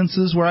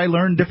incidences where I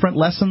learned different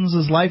lessons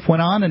as life went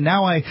on, and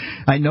now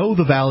I know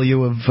the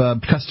value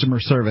of customer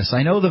service.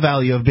 I know the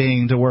value of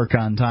being to work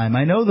on time.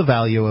 I know the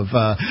value of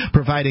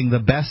providing the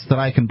best that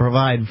I can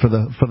provide for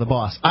the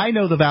boss. I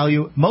know the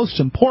value, most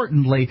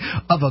importantly,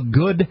 of a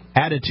good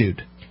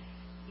attitude.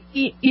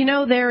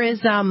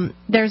 There's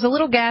a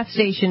little gas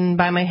station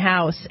by my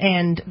house,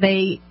 and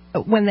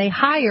when they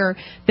hire,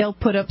 they'll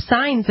put up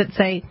signs that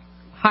say,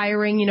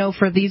 hiring,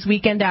 for these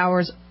weekend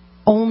hours,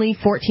 only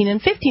 14 and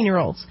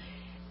 15-year-olds.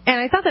 And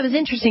I thought that was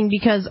interesting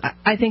because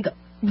I think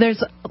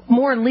there's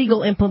more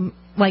legal trouble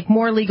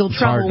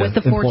with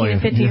the 14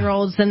 and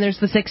 15-year-olds than there's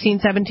the 16,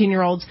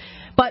 17-year-olds.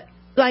 But,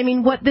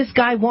 what this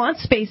guy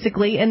wants,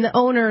 basically, and the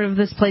owner of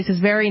this place is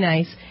very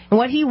nice, and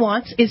what he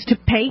wants is to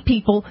pay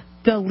people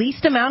the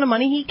least amount of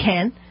money he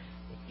can.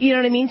 You know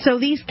what I mean? So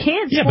these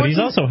kids... Yeah, but he's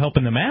also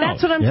helping them out.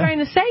 That's what I'm trying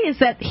to say, is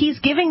that he's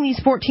giving these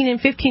 14 and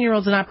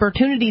 15-year-olds an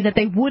opportunity that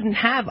they wouldn't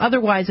have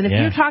otherwise. And if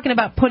you're talking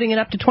about putting it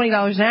up to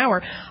 $20 an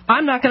hour,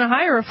 I'm not going to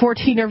hire a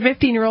 14 or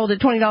 15-year-old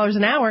at $20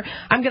 an hour.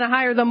 I'm going to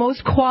hire the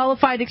most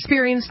qualified,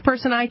 experienced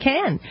person I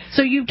can.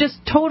 So you've just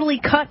totally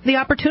cut the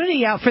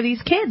opportunity out for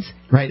these kids.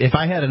 Right. If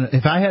I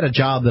had a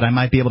job that I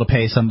might be able to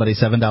pay somebody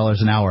 $7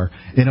 an hour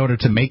in order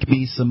to make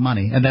me some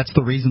money, and that's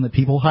the reason that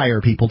people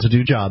hire people to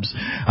do jobs,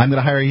 I'm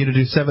going to hire you to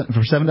do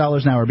 $7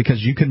 an hour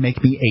because you can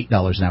make me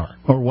 $8 an hour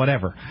or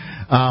whatever.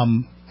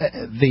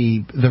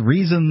 The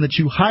reason that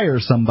you hire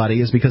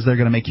somebody is because they're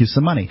going to make you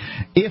some money.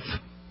 If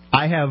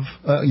I have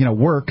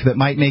work that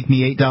might make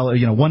me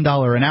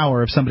 $1 an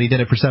hour if somebody did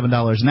it for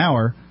 $7 an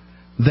hour,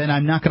 then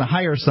I'm not going to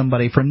hire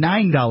somebody for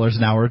 $9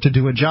 an hour to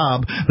do a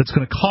job that's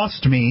going to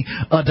cost me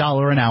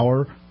 $1 an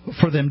hour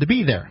for them to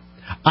be there.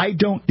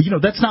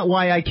 That's not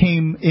why I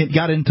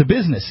got into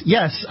business.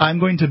 Yes, I'm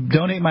going to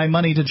donate my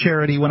money to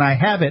charity when I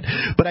have it,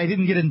 but I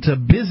didn't get into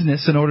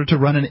business in order to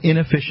run an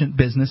inefficient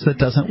business that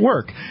doesn't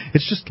work.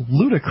 It's just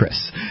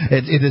ludicrous.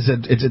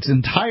 It's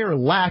entire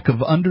lack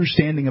of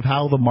understanding of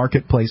how the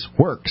marketplace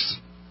works.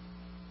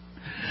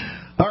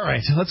 All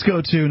right, let's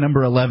go to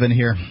number 11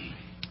 here.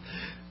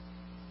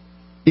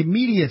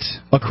 Immediate,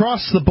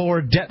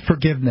 across-the-board debt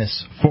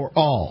forgiveness for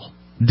all.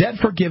 Debt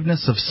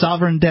forgiveness of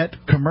sovereign debt,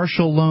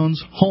 commercial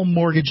loans, home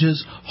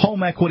mortgages,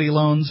 home equity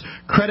loans,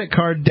 credit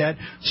card debt,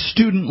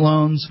 student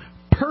loans,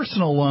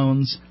 personal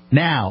loans,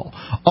 now.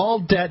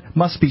 All debt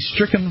must be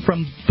stricken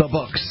from the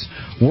books.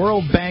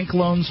 World Bank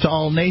loans to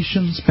all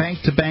nations,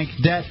 bank-to-bank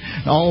debt,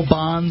 all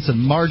bonds and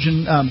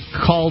margin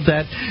call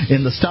debt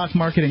in the stock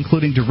market,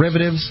 including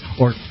derivatives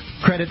or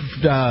credit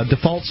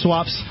default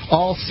swaps,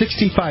 all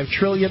 $65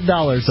 trillion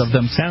of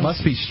them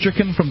must be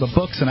stricken from the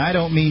books, and I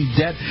don't mean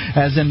debt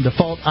as in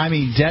default, I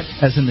mean debt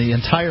as in the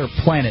entire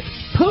planet.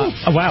 Poof!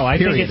 Wow, I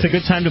think it's a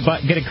good time to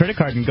get a credit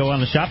card and go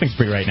on a shopping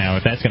spree right now,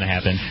 if that's going to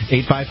happen.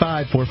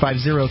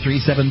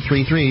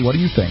 855-450-3733. What do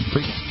you think?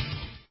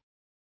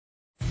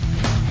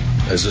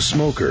 As a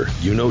smoker,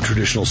 you know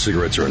traditional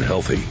cigarettes are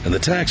unhealthy, and the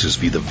taxes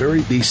feed the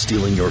very beast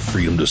stealing your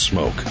freedom to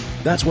smoke.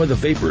 That's why the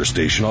Vapor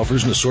Station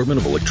offers an assortment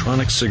of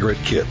electronic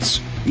cigarette kits.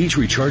 Each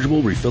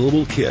rechargeable,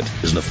 refillable kit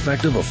is an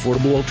effective,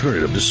 affordable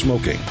alternative to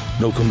smoking.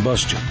 No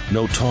combustion,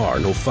 no tar,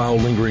 no foul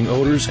lingering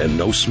odors, and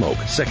no smoke,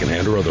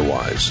 secondhand or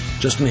otherwise.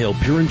 Just inhale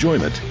pure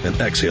enjoyment and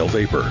exhale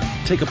vapor.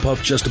 Take a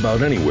puff just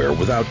about anywhere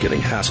without getting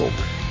hassled.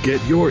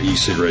 Get your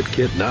e-cigarette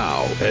kit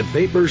now at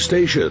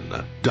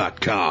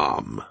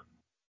VaporStation.com.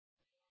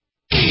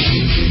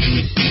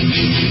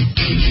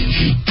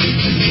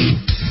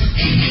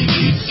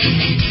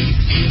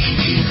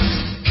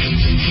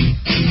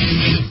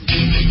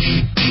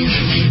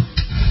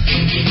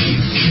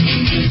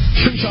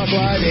 Free Talk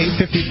Live,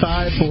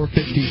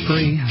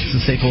 855-450-FREE. It's the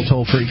Staples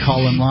toll-free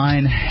call-in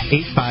line,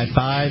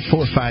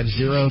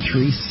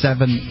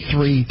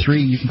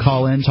 855-450-3733. You can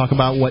call in, talk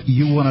about what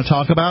you want to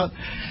talk about.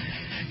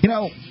 You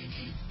know,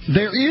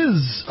 there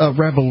is a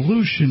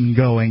revolution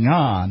going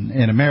on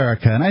in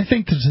America, and I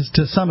think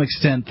to some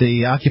extent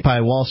the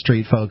Occupy Wall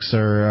Street folks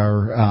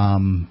are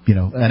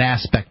an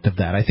aspect of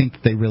that. I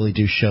think they really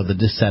do show the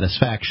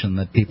dissatisfaction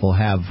that people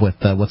have with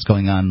what's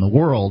going on in the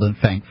world, and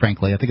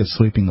frankly, I think it's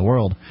sweeping the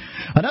world.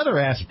 Another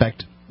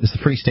aspect is the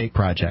Free State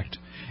Project.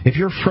 If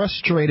you're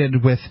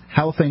frustrated with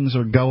how things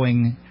are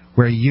going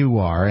where you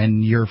are,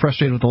 and you're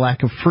frustrated with the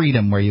lack of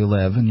freedom where you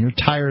live, and you're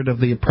tired of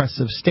the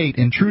oppressive state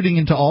intruding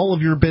into all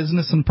of your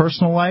business and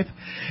personal life,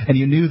 and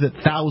you knew that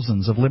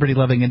thousands of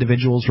liberty-loving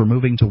individuals were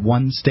moving to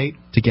one state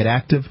to get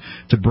active,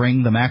 to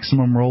bring the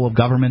maximum role of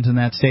government in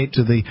that state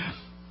to the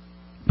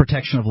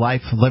protection of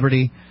life,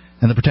 liberty,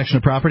 and the protection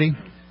of property,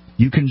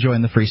 you can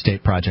join the Free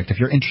State Project. If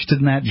you're interested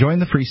in that, join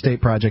the Free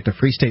State Project at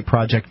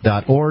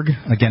freestateproject.org.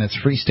 Again, it's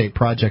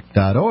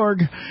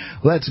freestateproject.org.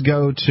 Let's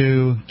go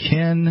to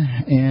Ken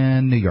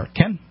in New York.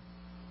 Ken?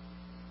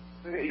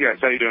 Hey, guys.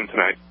 How you doing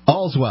tonight?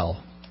 All's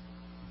well.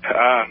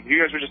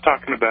 You guys were just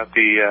talking about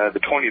the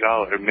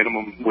 $20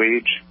 minimum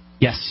wage.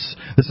 Yes.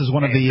 This is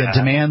one of the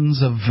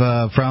demands of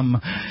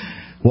from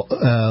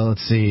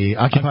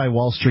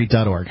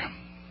OccupyWallStreet.org.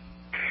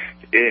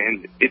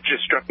 And it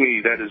just struck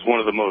me that is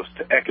one of the most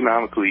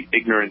economically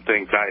ignorant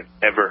things I've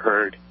ever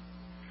heard.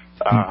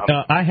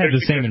 I had the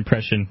same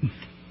impression.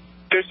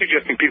 They're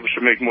suggesting people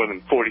should make more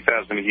than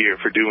 $40,000 a year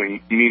for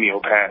doing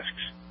menial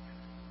tasks.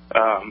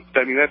 I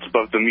mean, that's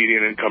above the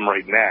median income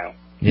right now.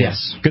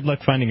 Yes. Good luck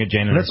finding a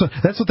janitor.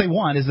 That's what they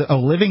want, is a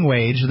living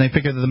wage, and they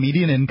figure that the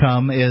median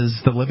income is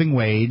the living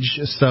wage,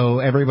 so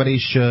everybody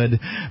should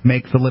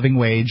make the living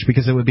wage,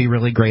 because it would be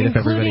really great if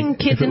everybody...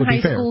 Including kids in high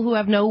school who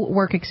have no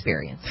work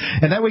experience.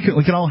 And that we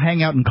can all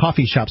hang out in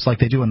coffee shops like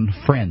they do in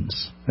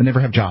Friends and never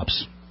have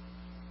jobs.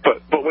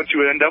 But what you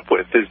would end up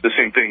with is the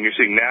same thing you're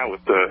seeing now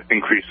with the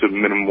increase of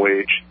minimum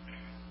wage,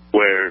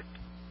 where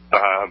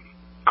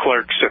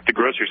clerks at the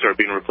grocery store are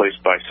being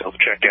replaced by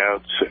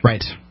self-checkouts.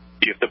 Right.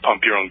 You have to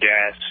pump your own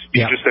gas.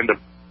 You just end up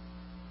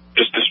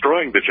just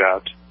destroying the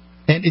jobs.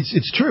 And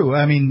it's true.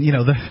 I mean,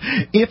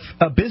 if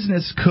a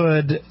business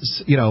could,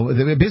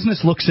 the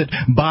business looks at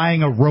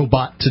buying a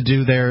robot to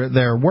do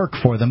their work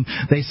for them,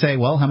 they say,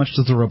 well, how much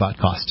does the robot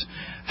cost?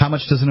 How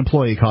much does an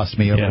employee cost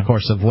me over the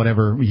course of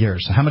whatever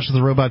years? How much is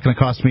the robot going to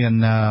cost me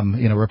in,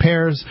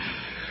 repairs?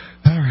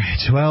 All right.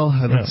 Well,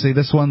 let's see,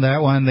 this one,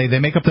 that one. They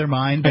make up their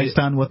mind based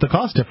on what the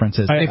cost difference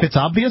is. If it's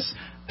obvious,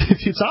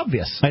 it's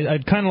obvious.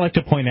 I'd kind of like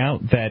to point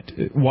out that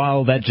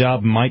while that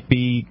job might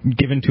be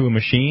given to a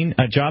machine,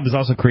 a job is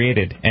also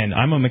created. And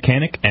I'm a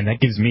mechanic, and that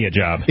gives me a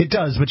job. It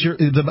does, but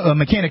a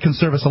mechanic can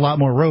service a lot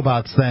more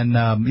robots than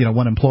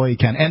one employee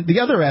can. And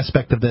the other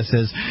aspect of this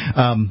is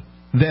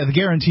the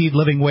guaranteed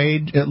living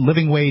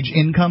wage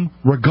income,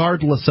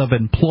 regardless of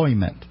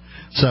employment.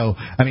 So,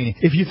 I mean,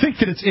 if you think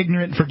that it's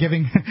ignorant for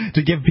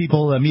to give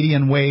people a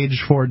median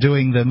wage for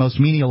doing the most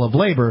menial of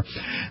labor,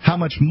 how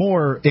much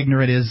more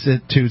ignorant is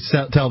it to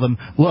tell them,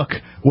 look,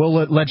 we'll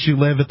let you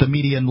live at the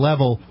median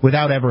level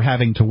without ever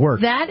having to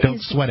work.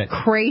 Don't sweat it.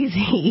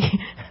 Crazy.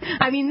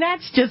 I mean,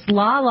 that's just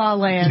la-la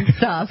land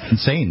stuff.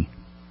 Insane.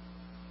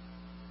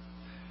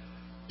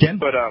 Ken?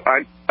 But,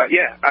 I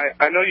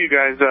know you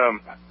guys...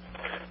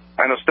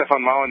 I know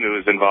Stefan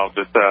Molyneux is involved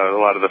with a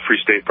lot of the Free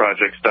State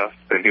Project stuff,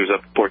 and he was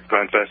at the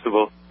Porcupine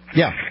Festival.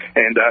 Yeah.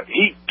 And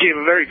he gave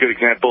a very good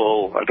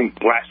example, I think,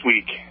 last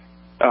week.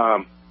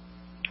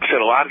 Said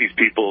a lot of these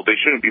people, they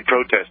shouldn't be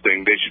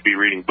protesting, they should be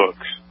reading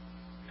books,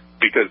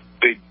 because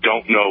they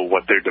don't know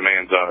what their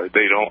demands are.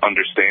 They don't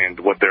understand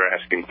what they're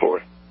asking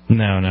for.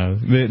 No.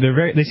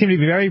 They seem to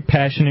be very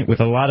passionate with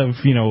a lot of,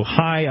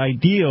 high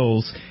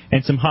ideals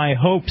and some high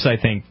hopes, I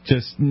think,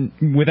 just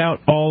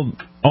without all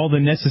the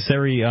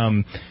necessary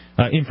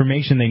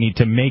information they need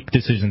to make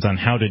decisions on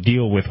how to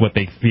deal with what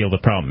they feel the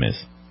problem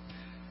is,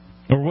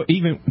 or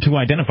even to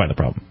identify the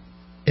problem.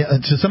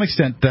 To some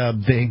extent, they're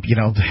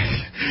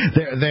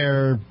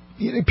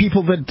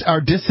people that are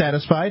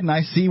dissatisfied, and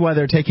I see why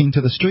they're taking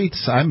to the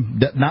streets.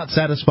 I'm not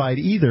satisfied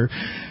either.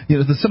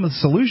 Some of the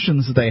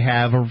solutions that they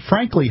have are,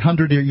 frankly,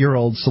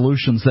 100-year-old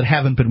solutions that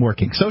haven't been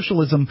working.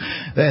 Socialism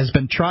has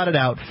been trotted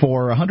out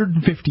for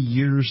 150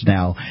 years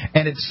now,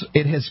 and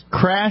it has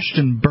crashed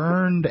and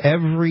burned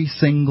every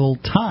single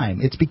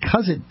time. It's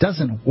because it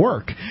doesn't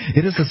work.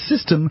 It is a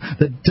system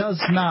that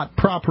does not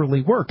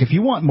properly work. If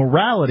you want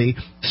morality,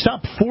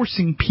 stop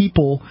forcing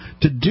people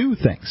to do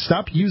things.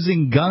 Stop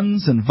using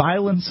guns and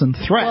violence and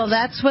threats. Well,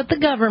 that's what the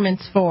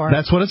government's for.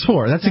 That's what it's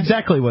for. That's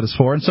exactly what it's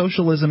for. And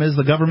socialism is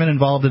the government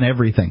involved in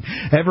everything,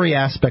 every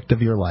aspect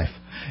of your life.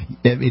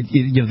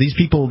 These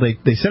people,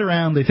 they sit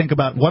around, they think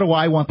about, what do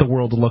I want the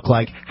world to look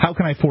like? How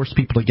can I force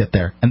people to get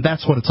there? And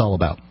that's what it's all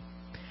about.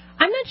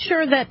 I'm not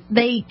sure that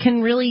they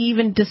can really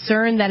even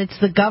discern that it's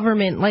the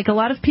government. Like, a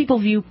lot of people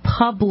view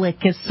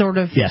public as sort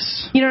of...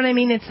 Yes. You know what I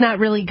mean? It's not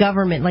really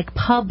government. Like,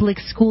 public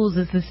schools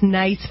is this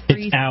nice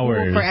free it's school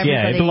ours. for everybody.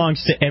 Yeah, it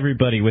belongs to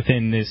everybody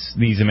within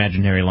these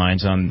imaginary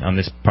lines on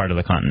this part of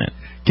the continent.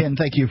 Ken,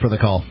 thank you for the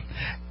call.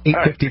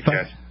 855.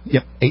 Right,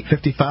 yep,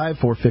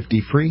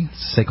 855-450-FREE.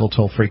 SACL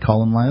toll-free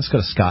call-in line. Let's go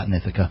to Scott in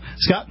Ithaca.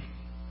 Scott?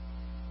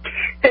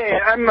 Hey,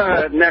 I'm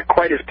not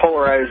quite as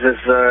polarized as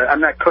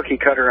I'm not cookie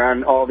cutter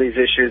on all these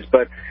issues,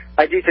 but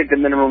I do think the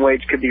minimum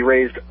wage could be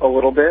raised a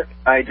little bit.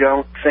 I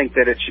don't think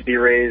that it should be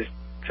raised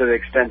to the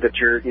extent that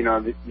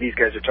these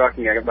guys are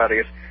talking about. I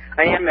guess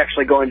I am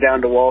actually going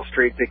down to Wall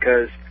Street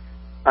because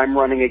I'm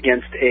running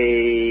against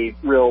a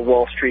real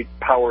Wall Street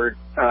powered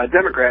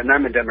Democrat, and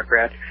I'm a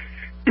Democrat.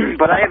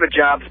 But I have a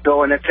jobs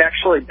bill, and it's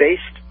actually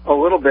based a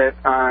little bit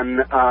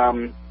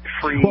on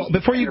free. Well,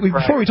 before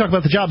we talk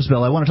about the jobs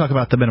bill, I want to talk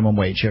about the minimum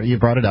wage. You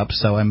brought it up,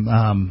 so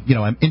I'm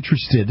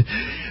interested.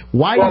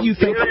 Why do you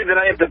think the area that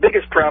I have the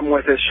biggest problem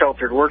with is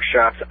sheltered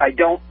workshops? I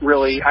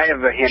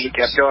have a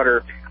handicapped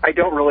daughter. I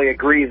don't really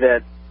agree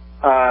that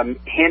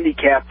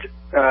handicapped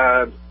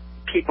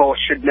people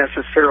should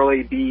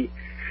necessarily be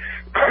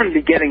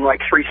getting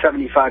like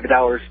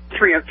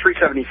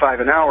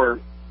 $375 an hour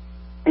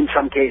in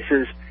some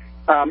cases.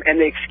 And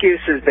the excuse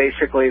is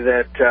basically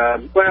that,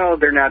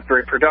 they're not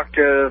very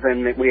productive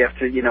and that we have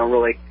to,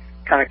 really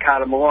kind of cot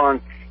them along.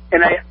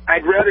 And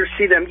I'd rather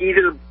see them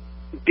either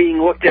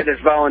being looked at as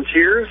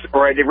volunteers,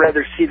 or I'd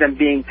rather see them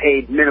being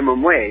paid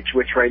minimum wage,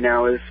 which right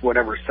now is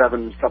whatever,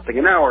 $7-something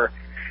an hour.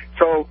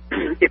 So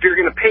if you're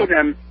going to pay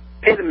them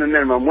the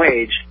minimum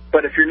wage.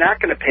 But if you're not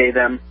going to pay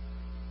them,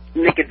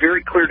 make it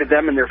very clear to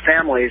them and their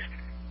families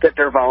that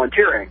they're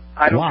volunteering.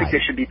 I don't think they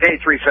should be paid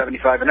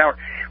 $3.75 an hour.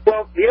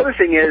 Well, the other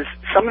thing is,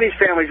 some of these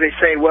families, they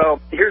say, well,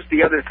 here's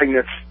the other thing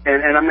that's,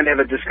 and I'm going to have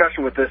a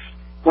discussion with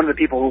one of the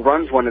people who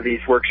runs one of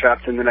these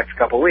workshops in the next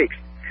couple of weeks.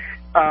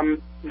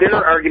 Their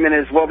argument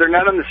is, well, they're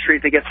not on the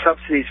street, they get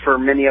subsidies for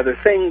many other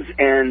things,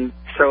 and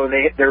so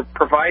they're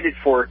provided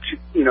for,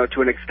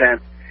 to an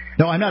extent.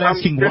 No, I'm not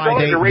asking why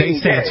they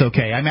say it's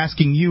okay. I'm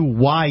asking you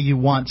why you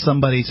want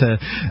somebody to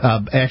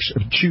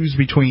actually choose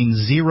between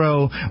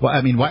zero. Well,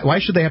 I mean, why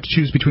should they have to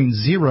choose between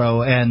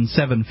 0 and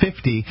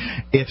 $7.50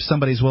 if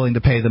somebody's willing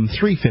to pay them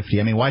 $3.50?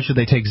 I mean, why should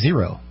they take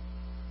 0?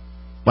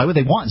 Why would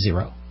they want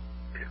 0?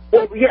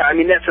 Well, yeah, I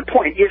mean, that's the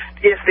point. If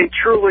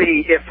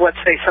let's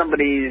say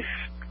somebody's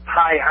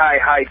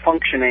high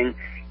functioning,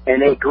 and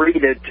they agree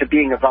to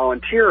being a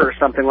volunteer or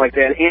something like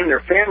that, and their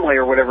family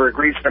or whatever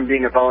agrees to them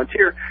being a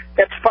volunteer,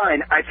 that's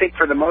fine. I think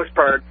for the most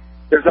part,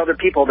 there's other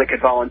people that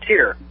could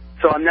volunteer.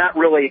 So I'm not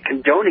really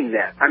condoning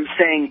that. I'm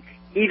saying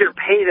either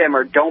pay them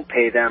or don't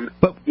pay them.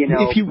 But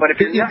if you're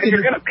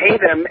going to pay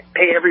them,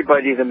 pay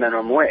everybody the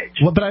minimum wage.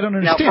 Well, but I don't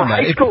understand now, for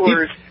high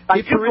schoolers,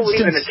 I do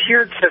believe in a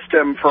tiered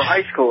system for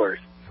high schoolers.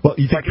 Well,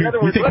 you think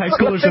high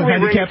schoolers are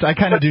handicapped? I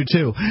kind of do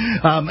too.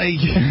 Okay,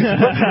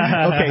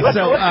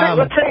 so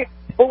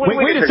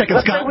wait a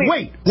second, Scott.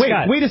 Wait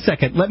a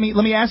second. Let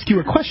me ask you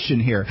a question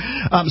here.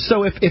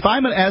 So if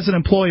I'm as an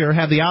employer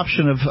have the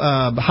option of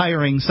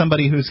hiring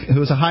somebody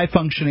who's a high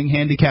functioning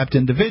handicapped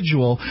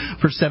individual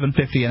for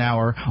 $7.50 an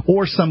hour,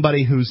 or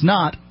somebody who's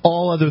not,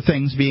 all other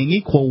things being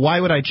equal, why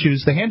would I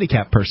choose the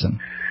handicapped person?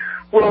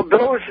 Well,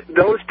 those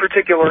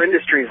particular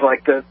industries,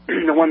 like the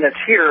one that's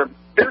here,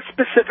 they're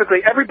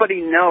specifically,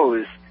 everybody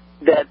knows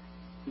that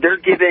they're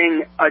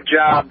giving a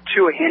job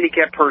to a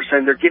handicapped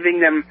person. They're giving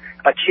them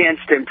a chance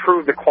to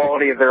improve the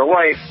quality of their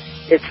life.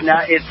 It's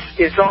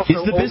also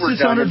Is the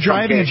business owner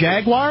driving a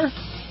Jaguar?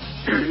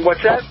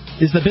 What's that?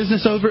 Is the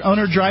business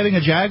owner driving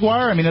a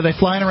Jaguar? I mean, are they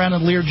flying around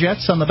in Lear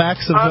jets on the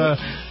backs of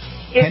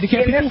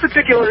handicapped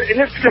people? In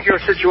this particular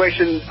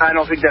situation, I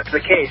don't think that's the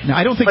case. No,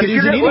 I don't think it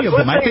is in any of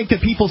them. I think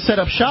that people set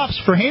up shops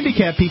for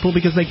handicapped people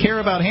because they care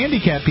about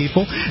handicapped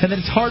people, and that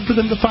it's hard for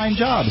them to find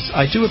jobs.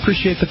 I do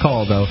appreciate the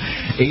call, though.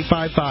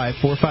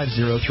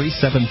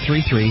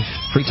 855-450-3733.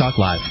 Free Talk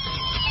Live.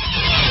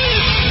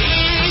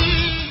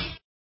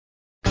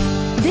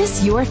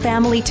 This Your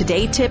Family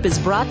Today tip is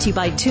brought to you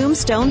by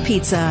Tombstone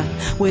Pizza.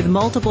 With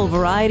multiple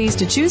varieties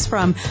to choose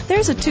from,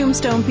 there's a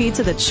Tombstone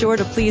Pizza that's sure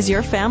to please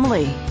your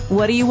family.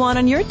 What do you want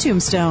on your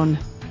tombstone?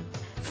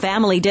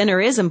 Family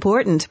dinner is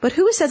important, but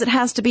who says it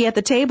has to be at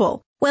the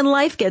table? When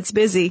life gets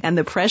busy and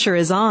the pressure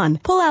is on,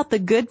 pull out the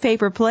good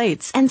paper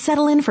plates and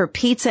settle in for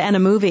pizza and a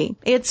movie.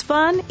 It's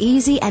fun,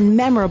 easy, and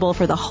memorable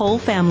for the whole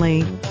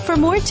family. For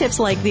more tips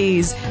like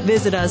these,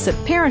 visit us at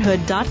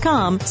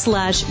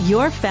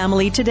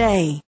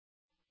parenthood.com/yourfamilytoday.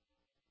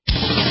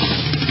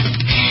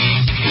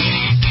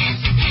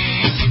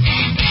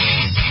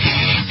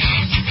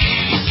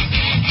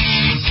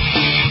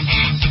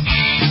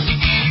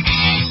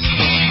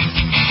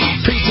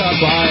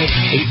 Talk Live,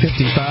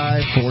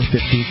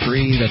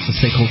 855-453. That's the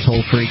SACL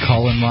toll-free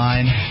call-in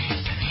line.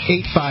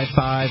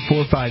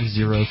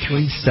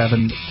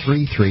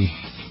 855-450-3733.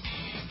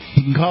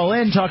 You can call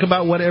in, talk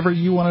about whatever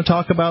you want to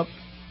talk about.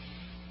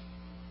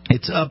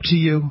 It's up to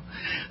you.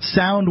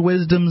 Sound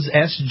Wisdom's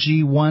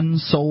SG1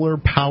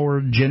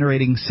 solar-powered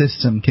generating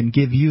system can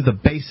give you the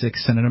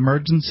basics in an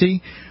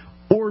emergency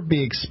or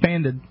be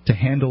expanded to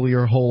handle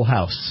your whole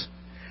house.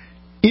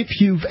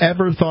 If you've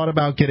ever thought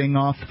about getting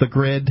off the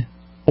grid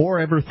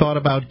or ever thought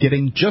about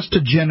getting just a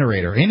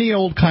generator, any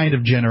old kind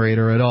of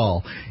generator at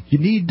all, you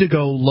need to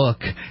go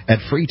look at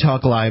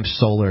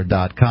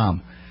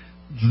freetalklivesolar.com.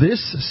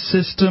 This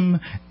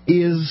system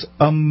is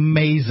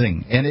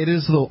amazing, and it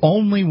is the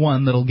only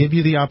one that'll give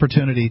you the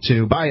opportunity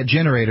to buy a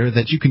generator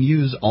that you can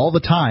use all the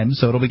time,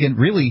 so it'll begin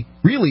really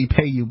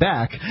pay you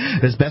back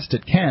as best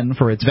it can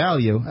for its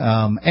value,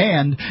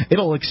 and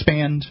it'll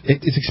expand.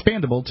 It's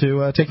expandable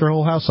to take your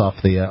whole house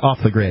off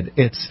the grid.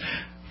 It's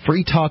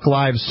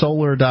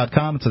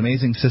freetalklivesolar.com. It's an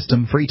amazing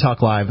system,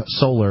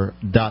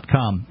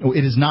 freetalklivesolar.com.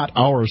 It is not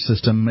our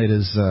system. It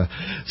is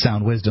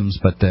Sound Wisdom's,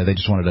 but they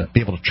just wanted to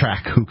be able to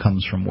track who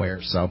comes from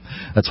where, so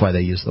that's why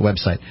they use the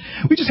website.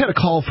 We just had a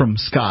call from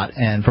Scott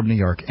and from New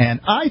York, and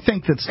I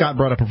think that Scott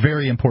brought up a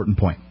very important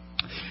point,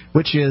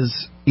 which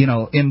is,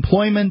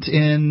 employment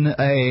in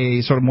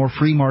a sort of more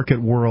free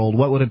market world.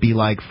 What would it be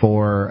like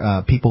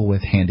for people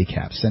with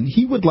handicaps? And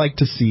he would like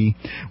to see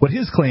what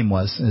his claim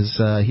was. Is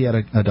he had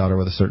a daughter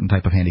with a certain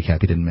type of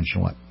handicap. He didn't mention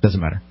what. Doesn't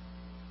matter.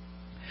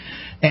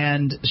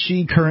 And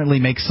she currently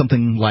makes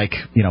something like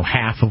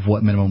half of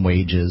what minimum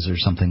wage is, or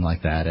something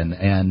like that.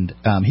 And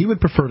he would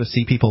prefer to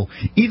see people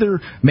either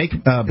make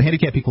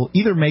handicapped people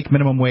either make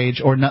minimum wage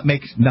or not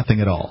make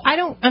nothing at all. I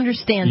don't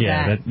understand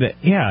that.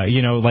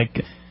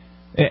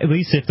 At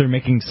least if they're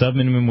making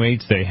sub-minimum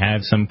wage, they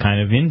have some kind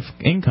of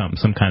income,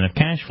 some kind of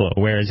cash flow.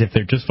 Whereas if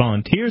they're just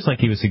volunteers, like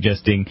he was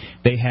suggesting,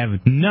 they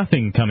have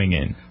nothing coming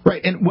in.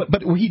 Right,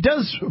 but he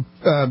does,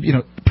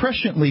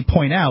 presciently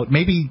point out,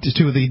 maybe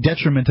to the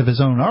detriment of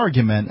his own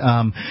argument,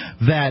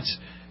 that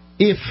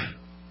if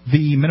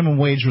the minimum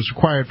wage was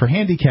required for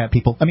handicapped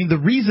people, the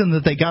reason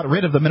that they got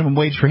rid of the minimum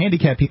wage for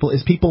handicapped people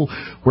is people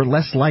were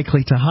less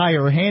likely to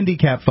hire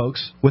handicapped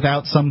folks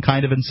without some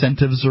kind of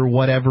incentives or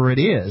whatever it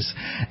is.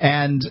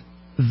 And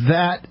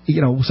that,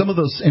 some of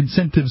those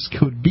incentives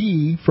could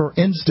be, for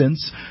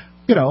instance,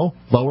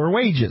 lower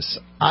wages.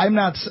 I'm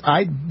not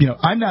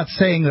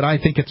saying that I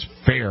think it's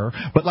fair,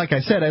 but like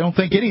I said, I don't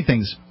think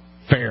anything's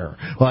fair.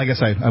 Well, I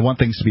guess I want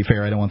things to be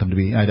fair. I don't want them to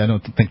be. I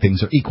don't think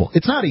things are equal.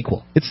 It's not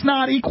equal. It's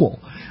not equal.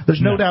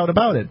 There's no doubt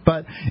about it.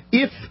 But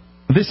if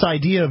this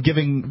idea of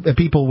giving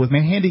people with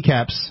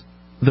handicaps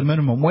the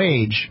minimum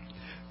wage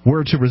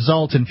were to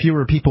result in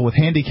fewer people with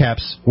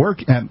handicaps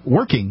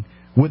working,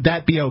 would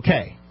that be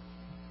okay?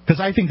 Because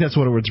I think that's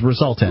what it would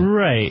result in.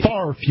 Right.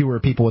 Far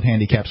fewer people with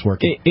handicaps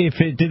working. If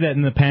it did that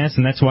in the past,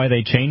 and that's why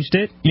they changed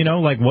it,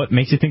 what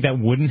makes you think that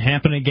wouldn't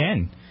happen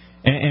again?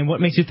 And what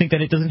makes you think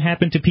that it doesn't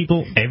happen to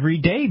people every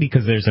day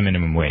because there's a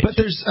minimum wage? But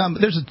there's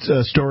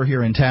a store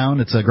here in town.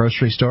 It's a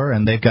grocery store,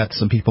 and they've got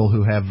some people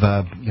who have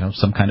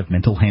some kind of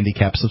mental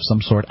handicaps of some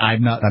sort.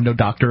 I'm no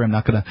doctor. I'm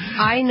not going to.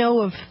 I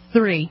know of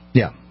 3.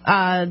 Yeah.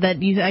 I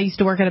used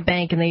to work at a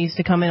bank, and they used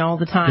to come in all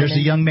the time. There's a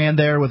young man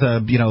there with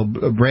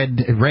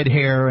red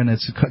hair, and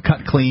it's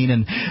cut clean,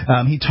 and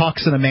he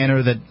talks in a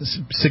manner that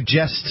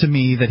suggests to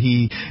me that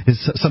he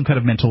is some kind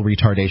of mental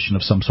retardation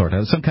of some sort,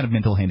 some kind of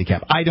mental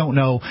handicap. I don't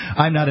know.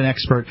 I'm not an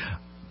expert,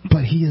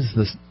 but he is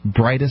the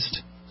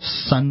brightest,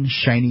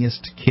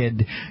 sunshiniest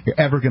kid you're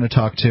ever going to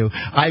talk to.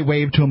 I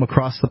waved to him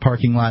across the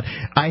parking lot.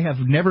 I have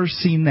never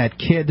seen that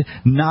kid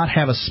not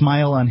have a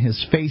smile on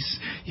his face.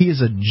 He is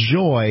a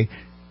joy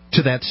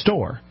to that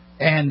store.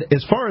 And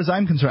as far as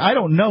I'm concerned, I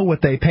don't know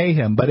what they pay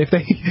him, but if they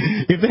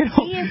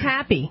don't, he is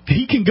happy.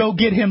 He can go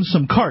get him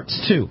some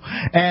carts too.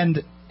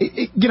 And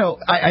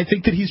I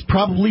think that he's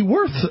probably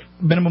worth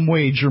minimum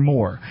wage or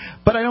more,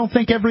 but I don't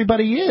think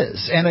everybody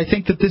is. And I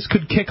think that this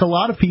could kick a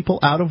lot of people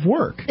out of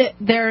work.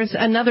 There's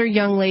another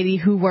young lady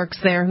who works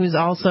there who's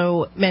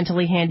also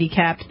mentally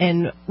handicapped,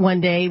 and one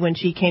day when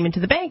she came into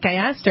the bank, I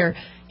asked her,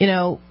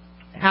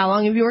 how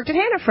long have you worked at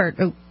Hannaford?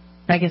 Oh,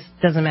 I guess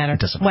it doesn't matter.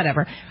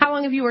 Whatever. How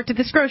long have you worked at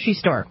this grocery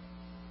store?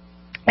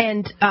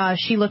 And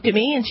she looked at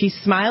me and she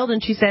smiled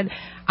and she said,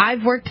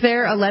 I've worked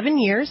there 11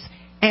 years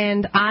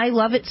and I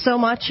love it so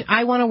much,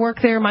 I want to work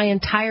there my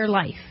entire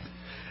life.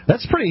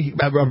 That's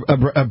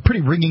a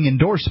pretty ringing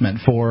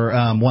endorsement for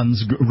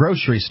one's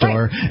grocery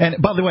store. Right.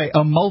 And by the way,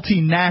 a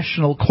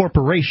multinational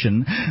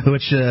corporation,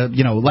 which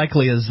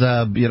likely is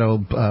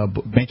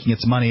making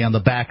its money on the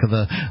back of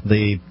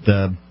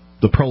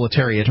the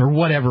proletariat or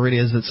whatever it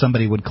is that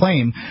somebody would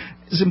claim,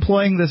 is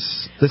employing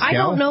this gal. I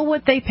don't know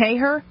what they pay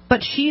her,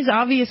 but she's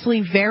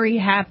obviously very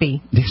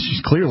happy.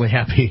 She's clearly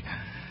happy.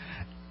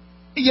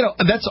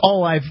 That's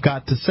all I've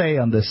got to say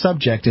on this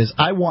subject is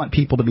I want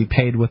people to be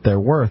paid what they're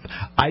worth.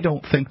 I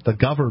don't think the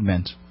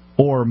government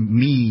or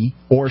me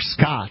or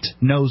Scott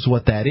knows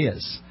what that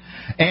is.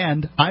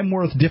 And I'm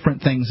worth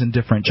different things in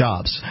different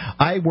jobs.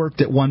 I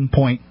worked at one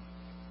point,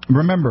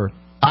 remember,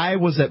 I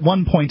was at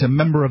one point a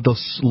member of the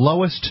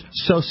lowest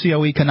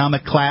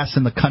socioeconomic class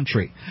in the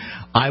country.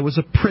 I was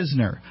a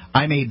prisoner.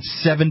 I made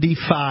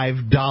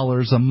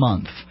 $75 a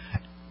month.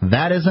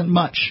 That isn't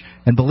much.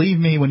 And believe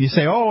me, when you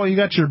say, "Oh, you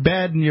got your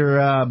bed and your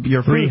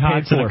food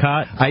paid for,"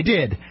 I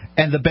did,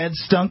 and the bed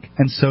stunk,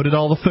 and so did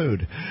all the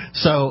food.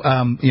 So,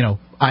 I'm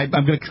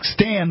going to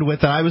stand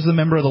with that. I was the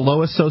member of the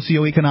lowest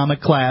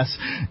socioeconomic class,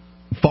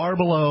 far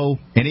below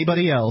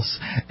anybody else,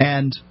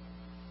 and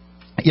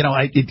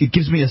it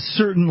gives me a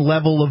certain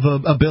level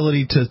of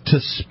ability to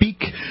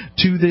speak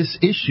to this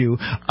issue.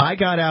 I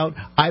got out.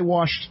 I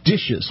washed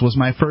dishes was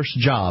my first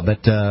job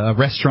at a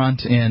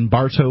restaurant in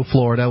Bartow,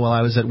 Florida, while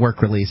I was at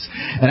work release,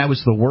 and I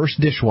was the worst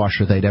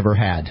dishwasher they'd ever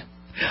had.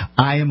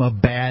 I am a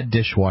bad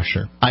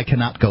dishwasher. I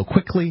cannot go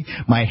quickly.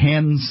 My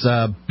hands,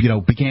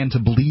 began to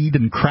bleed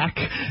and crack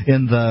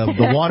in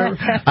the water.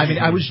 I mean,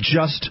 I was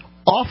just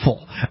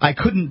awful. I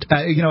couldn't,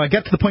 I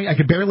got to the point I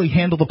could barely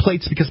handle the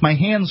plates because my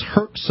hands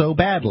hurt so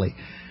badly.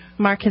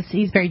 Marcus,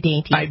 he's very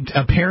dainty.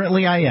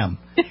 Apparently I am.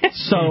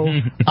 So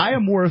I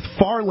am worth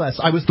far less.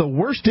 I was the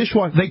worst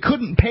dishwasher. They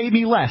couldn't pay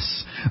me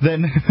less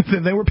than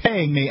they were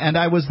paying me, and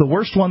I was the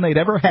worst one they'd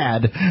ever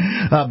had.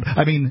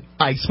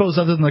 I suppose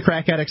other than the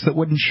crack addicts that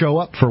wouldn't show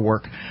up for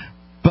work.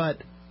 But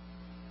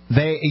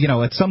they,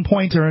 at some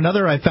point or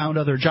another, I found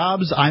other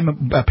jobs.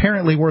 I'm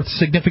apparently worth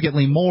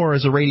significantly more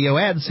as a radio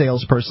ad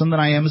salesperson than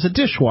I am as a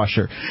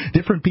dishwasher.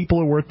 Different people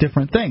are worth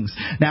different things.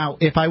 Now,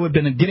 if I would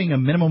have been getting a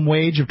minimum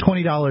wage of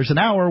 $20 an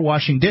hour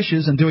washing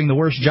dishes and doing the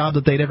worst job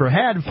that they'd ever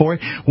had for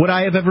it, would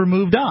I have ever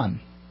moved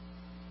on?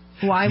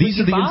 Why would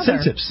you bother?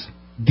 Incentives.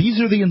 These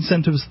are the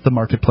incentives that the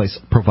marketplace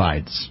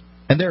provides.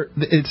 And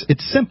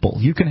it's simple.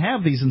 You can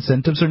have these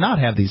incentives or not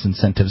have these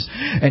incentives,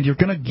 and you're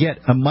going to get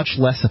a much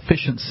less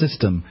efficient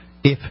system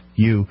if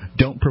you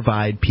don't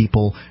provide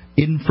people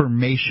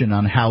information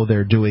on how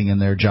they're doing in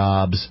their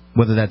jobs,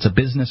 whether that's a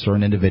business or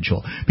an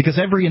individual. Because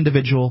every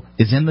individual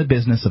is in the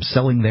business of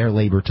selling their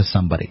labor to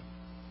somebody.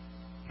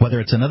 Whether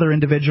it's another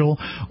individual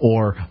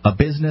or a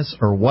business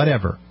or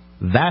whatever,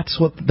 that's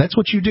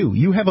what you do.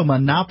 You have a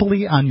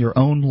monopoly on your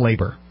own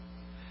labor.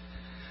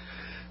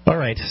 All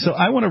right, so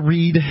I want to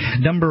read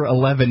number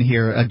 11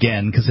 here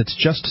again because it's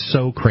just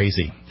so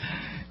crazy.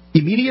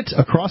 Immediate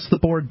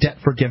across-the-board debt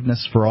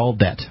forgiveness for all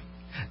debt.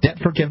 Debt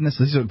forgiveness,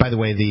 these are, by the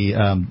way,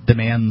 the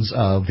demands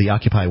of the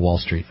Occupy Wall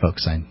Street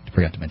folks. I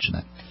forgot to mention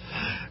that.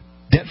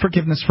 Debt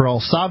forgiveness for all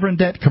sovereign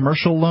debt,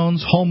 commercial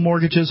loans, home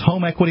mortgages,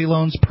 home equity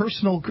loans,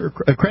 personal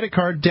credit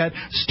card debt,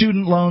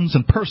 student loans,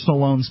 and personal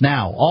loans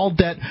now. All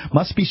debt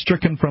must be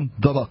stricken from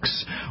the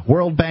books.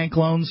 World Bank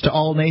loans to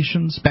all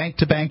nations,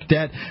 bank-to-bank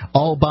debt,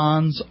 all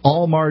bonds,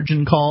 all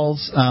margin call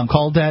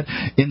debt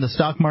in the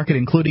stock market,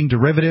 including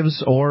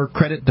derivatives or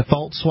credit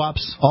default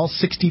swaps. All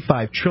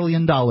 $65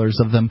 trillion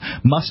of them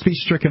must be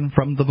stricken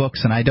from the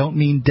books. And I don't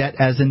mean debt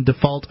as in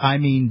default. I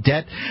mean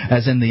debt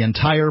as in the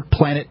entire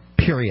planet,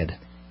 period.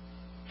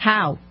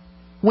 How?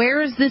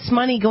 Where is this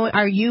money going?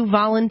 Are you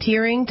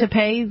volunteering to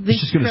pay this?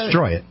 It's just going to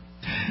destroy it.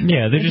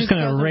 Yeah, they're just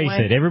going to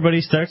erase it.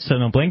 Everybody starts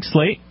on a blank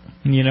slate,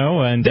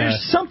 and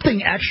there's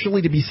something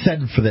actually to be said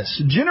for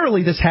this.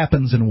 Generally, this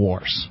happens in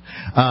wars,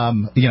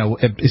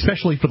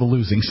 especially for the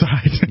losing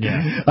side.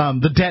 Yeah.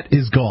 The debt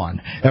is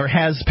gone, or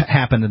has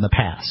happened in the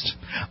past.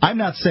 I'm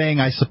not saying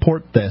I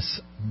support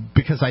this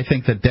because I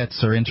think that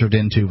debts are entered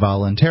into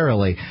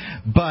voluntarily,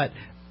 but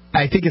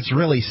I think it's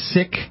really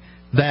sick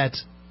that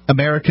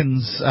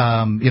Americans,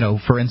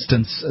 for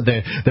instance,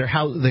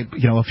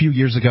 a few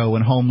years ago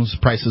when homes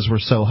prices were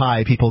so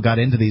high, people got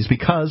into these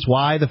because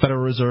why? The Federal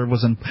Reserve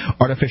was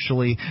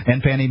artificially,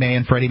 and Fannie Mae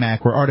and Freddie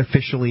Mac were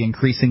artificially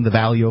increasing the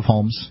value of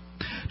homes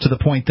to the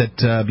point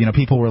that,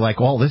 people were like,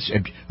 well,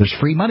 there's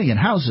free money in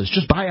houses.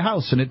 Just buy a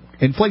house, and it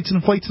inflates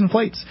and inflates and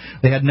inflates.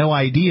 They had no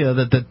idea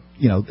that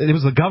it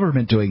was the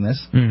government doing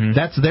this. Mm-hmm.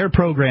 That's their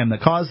program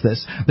that caused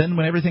this. Then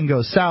when everything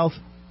goes south,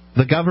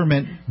 the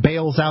government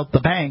bails out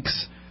the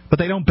banks, but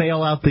they don't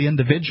bail out the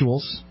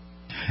individuals.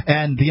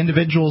 And the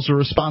individuals are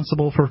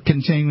responsible for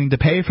continuing to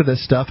pay for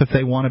this stuff if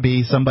they want to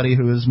be somebody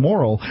who is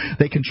moral.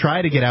 They can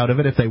try to get out of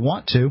it if they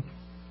want to.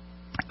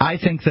 I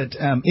think that,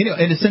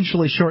 and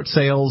essentially short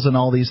sales and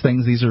all these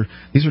things, these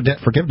are debt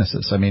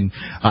forgivenesses. I mean,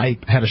 I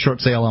had a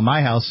short sale on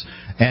my house,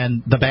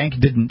 and the bank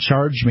didn't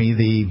charge me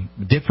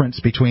the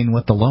difference between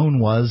what the loan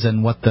was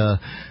and what the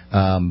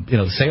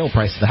sale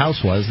price of the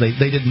house was.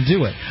 They didn't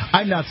do it.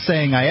 I'm not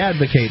saying I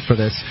advocate for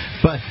this,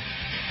 but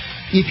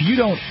if you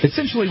don't,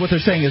 essentially what they're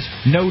saying is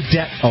no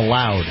debt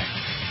allowed.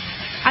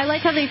 I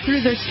like how they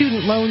threw their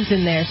student loans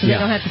in there so they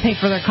don't have to pay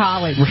for their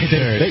college. Right,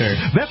 sure.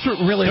 That's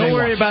what really Don't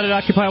worry about it,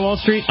 Occupy Wall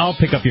Street. I'll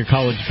pick up your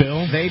college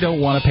bill. They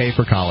don't want to pay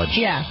for college.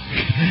 Yeah.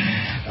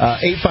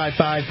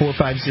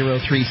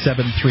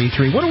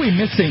 855-450-3733. What are we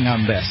missing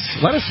on this?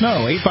 Let us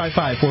know.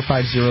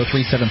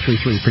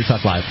 855-450-3733. Free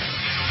Talk Live.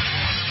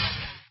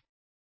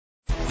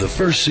 The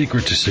first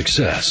secret to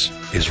success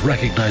is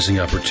recognizing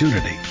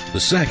opportunity. The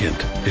second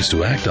is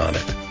to act on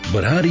it.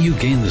 But how do you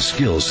gain the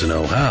skills to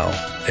know how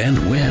and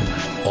when?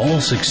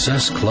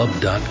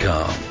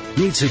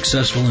 AllSuccessClub.com. Meet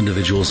successful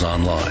individuals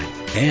online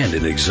and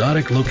in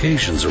exotic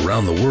locations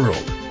around the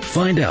world.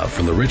 Find out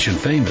from the rich and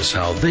famous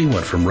how they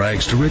went from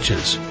rags to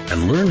riches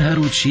and learn how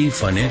to achieve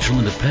financial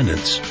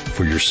independence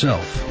for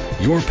yourself.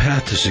 Your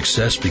path to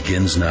success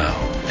begins now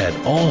at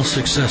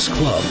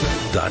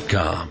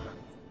AllSuccessClub.com.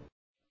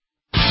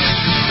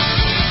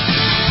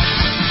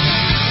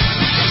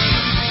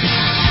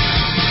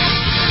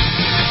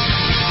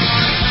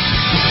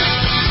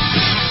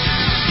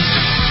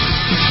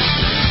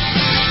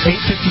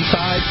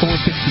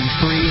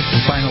 855-453 is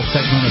the final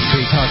segment of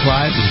Free Talk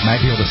Live. We might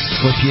be able to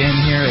slip you in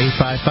here.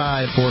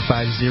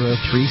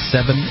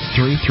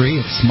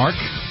 855-450-3733. It's Mark.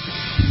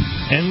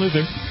 And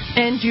Luther.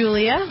 And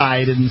Julia.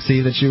 I didn't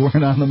see that you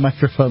weren't on the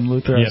microphone,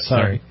 Luther. I'm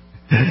sorry.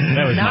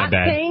 That was Not my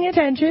bad. paying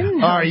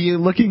attention. Are you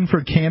looking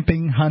for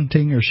camping,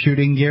 hunting, or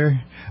shooting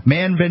gear?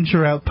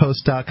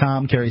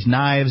 ManVentureOutpost.com carries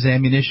knives,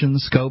 ammunition,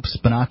 scopes,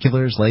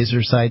 binoculars,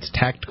 laser sights,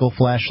 tactical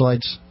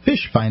flashlights,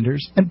 fish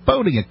finders, and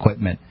boating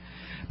equipment.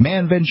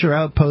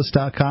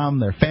 ManVentureOutpost.com.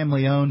 They're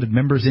family-owned and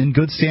members in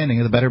good standing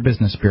of the Better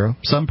Business Bureau.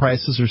 Some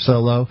prices are so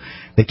low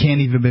they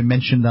can't even be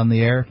mentioned on the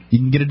air. You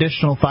can get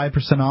additional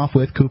 5% off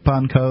with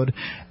coupon code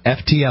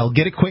FTL.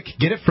 Get it quick.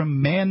 Get it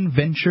from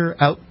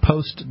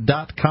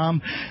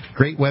ManVentureOutpost.com.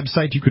 Great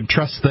website. You can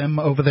trust them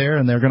over there,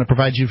 and they're going to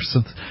provide you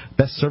some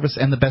best service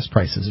and the best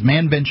prices.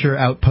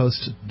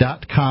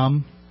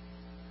 ManVentureOutpost.com.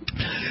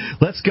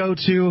 Let's go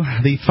to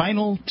the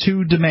final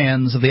two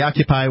demands of the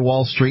Occupy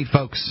Wall Street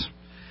folks.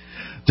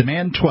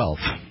 Demand 12.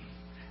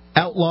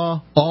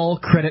 Outlaw all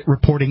credit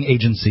reporting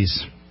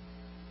agencies.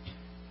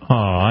 Oh,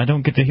 I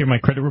don't get to hear my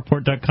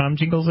creditreport.com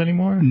jingles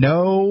anymore?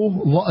 No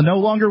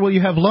longer will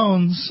you have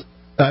loans.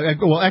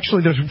 Well,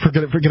 actually, they're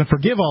going to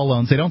forgive all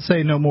loans. They don't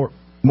say no more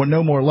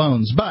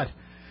loans, but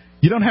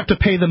you don't have to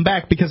pay them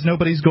back because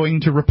nobody's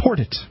going to report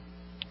it.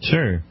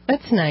 Sure.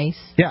 That's nice.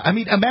 Yeah, I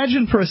mean,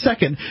 imagine for a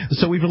second.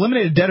 So we've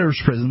eliminated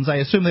debtors' prisons. I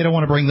assume they don't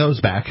want to bring those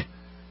back.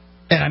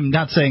 And I'm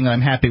not saying that I'm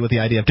happy with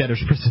the idea of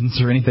debtors'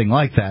 prisons or anything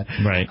like that.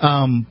 Right.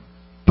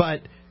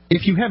 But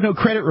if you have no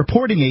credit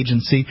reporting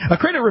agency, a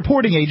credit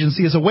reporting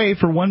agency is a way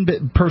for one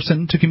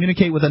person to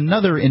communicate with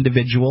another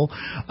individual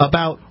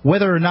about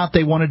whether or not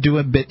they want to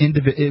do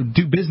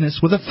business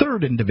with a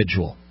third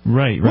individual.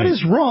 Right. What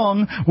is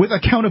wrong with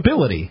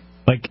accountability?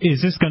 Like,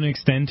 is this going to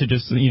extend to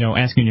just,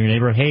 asking your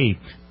neighbor, hey,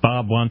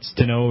 Bob wants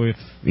to know if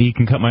he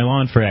can cut my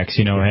lawn for X,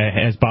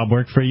 has Bob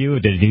worked for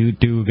you? Did he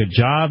do a good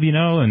job,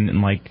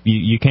 and like,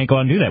 you can't go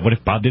out and do that. What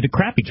if Bob did a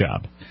crappy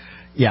job?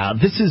 Yeah,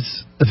 this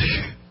is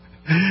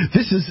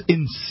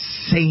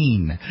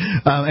insane.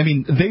 I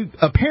mean, they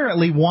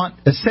apparently want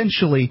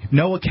essentially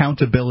no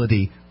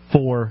accountability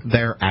for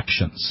their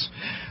actions.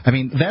 I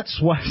mean, that's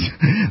what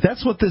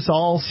this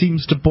all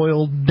seems to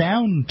boil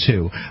down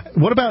to.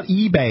 What about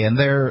eBay and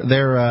their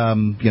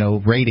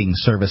rating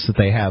service that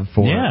they have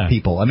for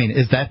people? I mean,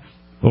 is that,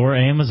 or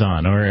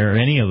Amazon or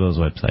any of those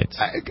websites?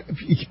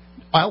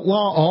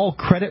 Outlaw all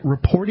credit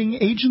reporting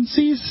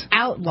agencies?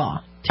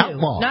 Outlaw. Too.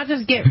 Outlaw. Not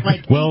just get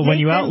like. Well, when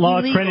you outlaw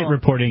a credit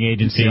reporting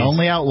agency,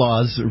 only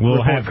outlaws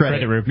will have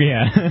credit.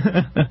 Yeah.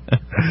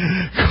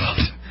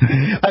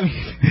 I mean,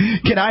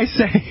 can I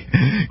say?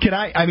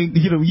 I mean,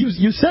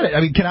 you said it.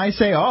 I mean, can I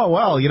say? Oh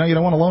well, you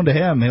don't want to loan to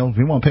him.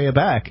 He won't pay it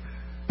back.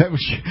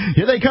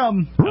 Here they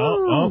come.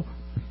 Oh.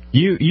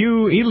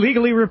 You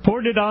illegally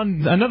reported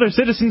on another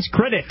citizen's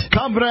credit,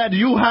 comrade.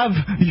 You have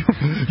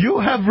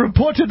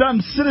reported on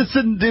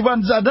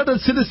another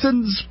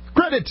citizen's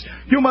credit.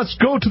 You must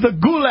go to the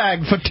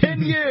gulag for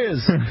 10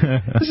 years.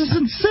 This is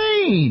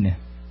insane.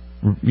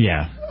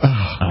 Yeah.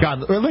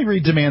 God, let me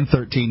read Demand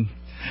 13,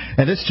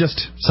 and this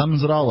just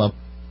sums it all up.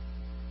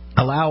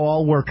 Allow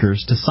all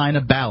workers to sign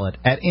a ballot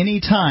at any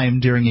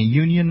time during a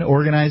union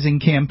organizing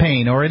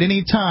campaign or at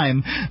any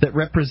time that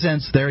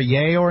represents their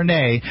yay or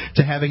nay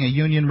to having a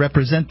union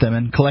represent them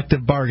in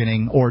collective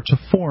bargaining or to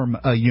form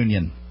a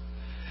union.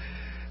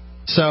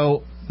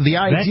 So the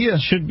idea...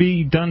 That should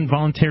be done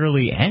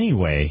voluntarily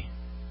anyway.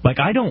 Like,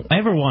 I don't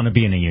ever want to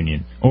be in a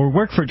union or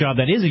work for a job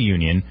that is a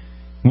union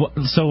Well,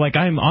 so, like,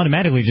 I'm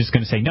automatically just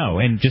going to say no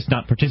and just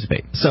not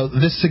participate. So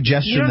this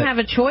suggestion... You don't have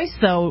a choice,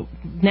 though,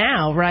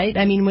 now, right?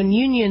 I mean, when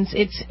unions,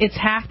 it's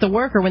half the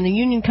worker. When the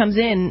union comes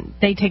in,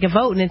 they take a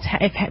vote, and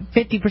if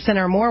 50%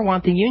 or more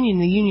want the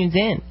union's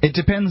in. It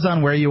depends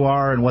on where you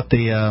are and what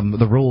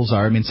the rules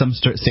are. I mean, some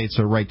states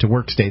are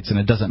right-to-work states, and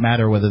it doesn't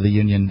matter whether the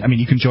union... I mean,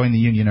 you can join the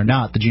union or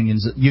not. The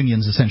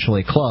union's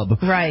essentially a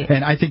club. Right.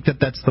 And I think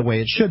that that's the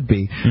way it should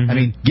be. Mm-hmm. I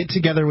mean, get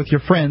together with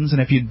your friends,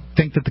 and if you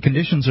think that the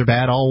conditions are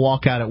bad, all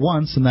walk out at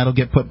once, and that'll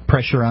get put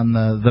pressure on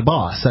the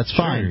boss. That's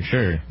fine.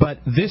 Sure. But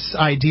this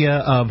idea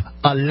of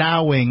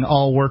allowing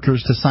all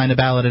workers to sign a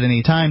ballot at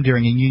any time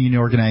during a union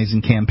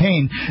organizing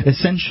campaign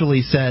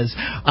essentially says,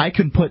 I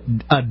can put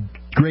a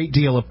great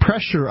deal of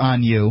pressure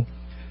on you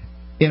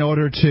in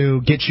order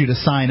to get you to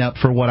sign up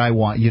for what I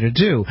want you to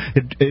do.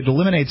 It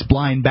eliminates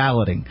blind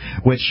balloting,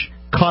 which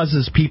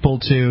causes people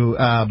to,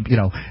 I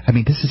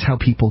mean, this is how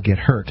people get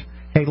hurt.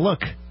 Hey,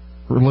 look,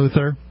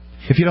 Luther,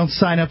 if you don't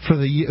sign up for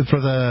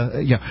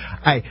the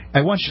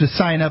I want you to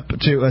sign up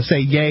to say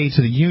yay to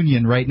the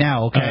union right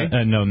now, okay?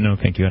 No,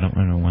 thank you. I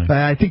don't want to.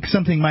 I think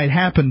something might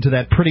happen to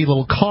that pretty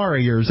little car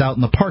of yours out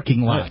in the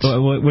parking lot.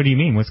 What do you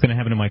mean? What's going to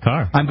happen to my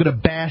car? I'm going to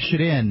bash it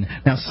in.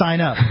 Now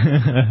sign up.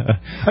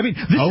 I mean,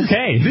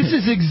 this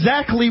is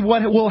exactly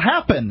what will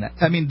happen.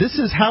 I mean, this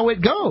is how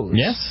it goes.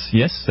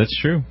 Yes, that's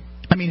true.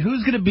 I mean,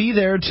 who's going to be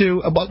there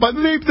to?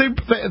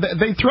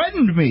 They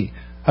threatened me.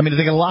 I mean, are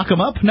they going to lock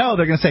him up? No,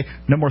 they're going to say,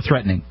 no more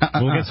threatening.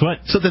 Well, guess what?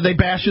 So that they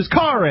bash his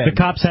car in. The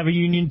cops have a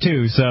union,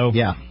 too, so...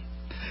 Yeah.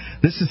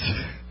 This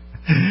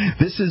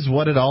is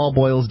what it all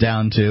boils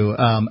down to.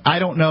 I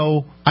don't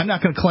know. I'm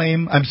not going to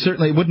claim,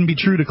 it wouldn't be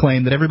true to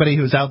claim that everybody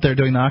who's out there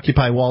doing the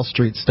Occupy Wall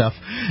Street stuff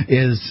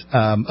is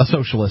a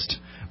socialist.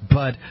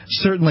 But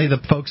certainly the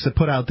folks that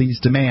put out these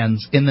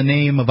demands in the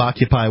name of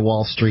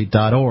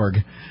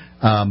OccupyWallStreet.org,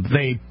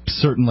 they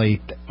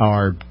certainly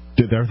are...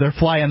 They're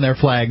flying their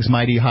flags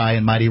mighty high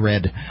and mighty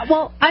red.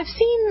 Well, I've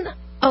seen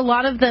a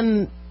lot of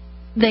them,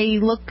 they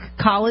look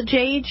college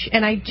age,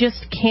 and I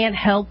just can't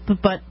help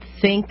but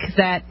think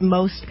that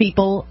most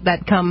people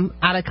that come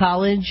out of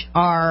college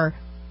are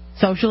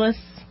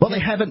socialists. Well,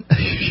 they haven't...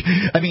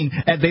 I mean,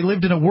 they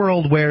lived in a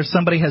world where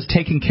somebody has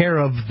taken care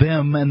of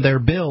them and their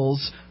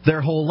bills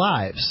their whole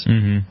lives.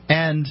 Mm-hmm.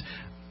 And...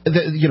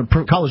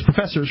 college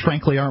professors,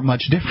 frankly, aren't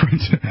much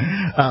different.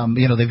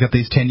 They've got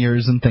these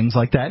tenures and things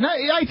like that. And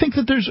I think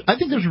that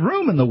there's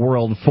room in the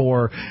world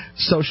for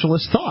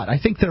socialist thought. I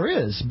think there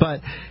is,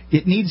 but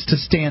it needs to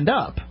stand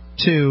up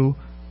to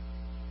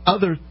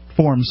other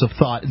forms of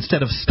thought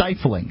instead of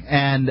stifling.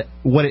 And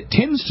what it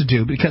tends to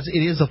do, because it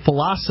is a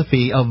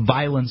philosophy of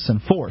violence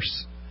and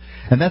force.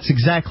 And that's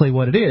exactly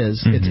what it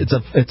is. Mm-hmm.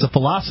 It's a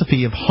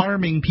philosophy of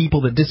harming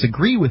people that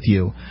disagree with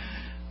you.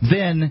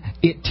 Then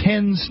it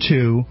tends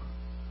to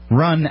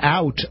run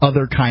out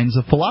other kinds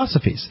of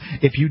philosophies.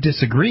 If you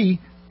disagree,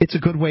 it's a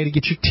good way to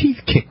get your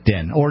teeth kicked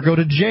in or go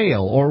to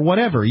jail or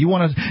whatever. You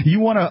want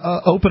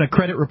to open a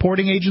credit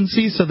reporting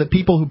agency so that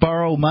people who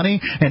borrow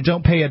money and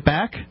don't pay it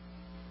back?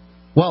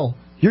 Well,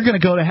 you're going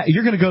to go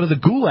to the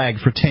gulag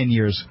for 10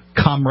 years,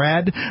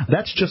 comrade.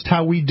 That's just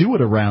how we do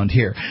it around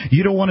here.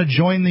 You don't want to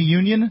join the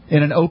union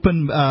in an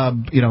open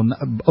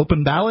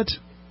ballot?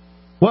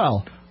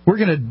 Well, we're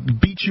going to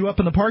beat you up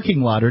in the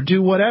parking lot or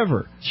do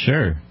whatever.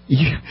 Sure.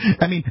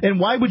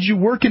 And why would you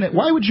work in it?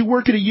 Why would you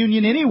work at a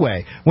union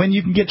anyway when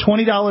you can get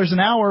 $20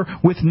 an hour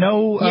with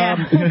no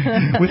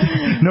with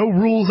no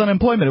rules on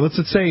employment? What's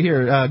it say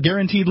here?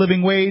 Guaranteed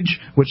living wage,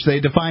 which they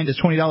defined as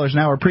 $20 an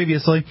hour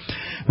previously,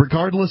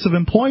 regardless of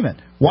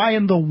employment. Why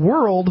in the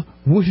world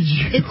would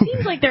you? It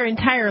seems like their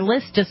entire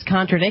list just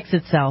contradicts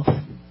itself.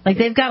 Like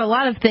they've got a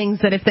lot of things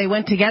that if they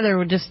went together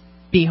would just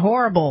be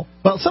horrible.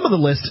 Well, some of the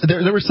list,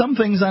 there were some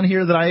things on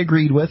here that I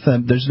agreed with,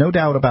 and there's no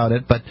doubt about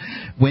it, but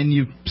when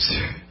you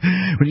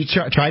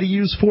try to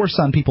use force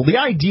on people, the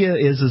idea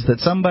is that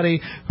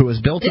somebody who has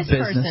built a business...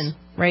 This person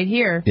right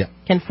here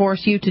can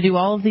force you to do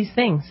all of these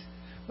things.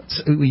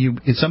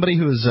 Somebody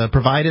who has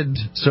provided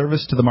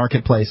service to the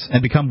marketplace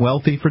and become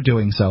wealthy for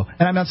doing so.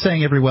 And I'm not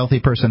saying every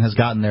wealthy person has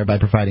gotten there by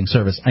providing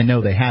service. I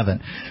know they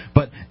haven't.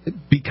 But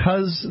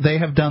because they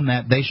have done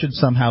that, they should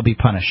somehow be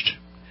punished.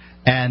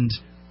 And...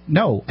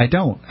 no, I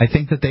don't. I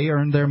think that they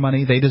earned their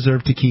money. They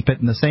deserve to keep it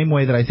in the same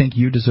way that I think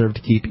you deserve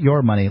to keep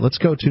your money. Let's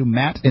go to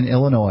Matt in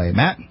Illinois.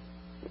 Matt?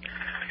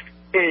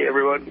 Hey,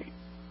 everyone.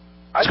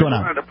 What's going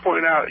on? I just wanted to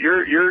point out,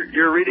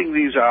 you're reading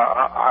these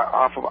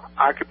off of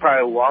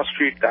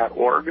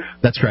OccupyWallStreet.org.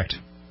 That's correct.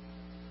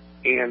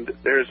 And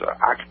there's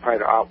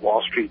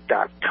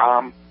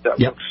OccupyWallStreet.com that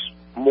looks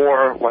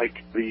more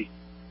like the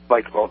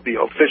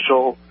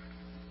official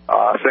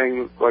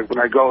thing. Like when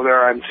I go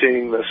there, I'm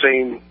seeing the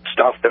same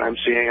stuff that I'm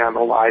seeing on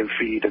the live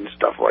feed and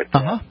stuff like that.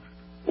 Uh-huh.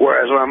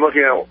 Whereas when I'm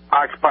looking at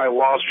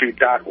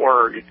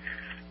OccupyWallStreet.org,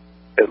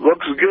 it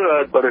looks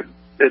good, but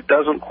it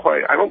doesn't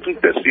quite. I don't think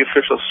that's the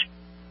official.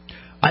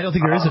 I don't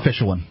think there is an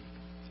official one.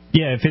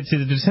 Yeah, if it's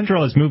a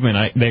decentralized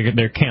movement,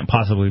 there can't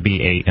possibly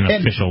be an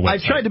official website.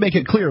 I've tried to make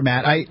it clear,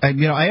 Matt. I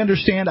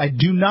understand. I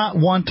do not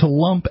want to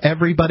lump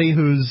everybody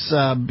who's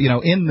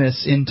in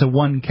this into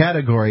one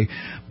category,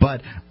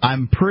 but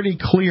I'm pretty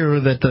clear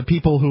that the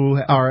people who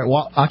are at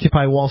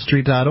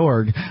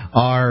OccupyWallStreet.org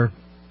are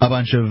a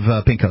bunch of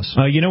pinkos.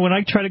 When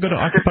I try to go to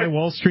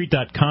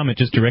OccupyWallStreet.com, it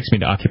just directs me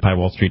to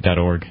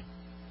OccupyWallStreet.org.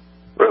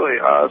 Really?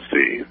 Let's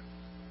see.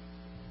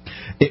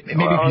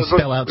 Maybe if you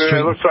spell out straight.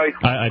 It looks like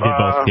I did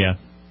both. Yeah.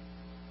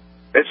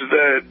 It's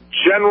the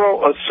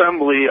General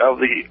Assembly of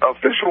the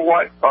official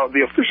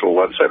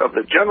website of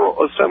the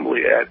General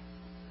Assembly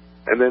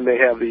and then they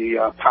have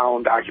the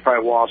pound Occupy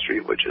Wall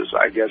Street, which is,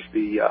 I guess,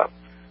 the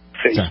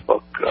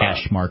Facebook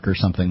hash mark or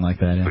something like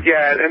that.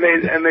 Yeah,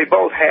 and they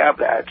both have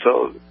that.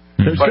 So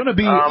there's going to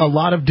be a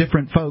lot of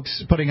different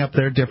folks putting up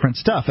their different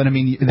stuff. And,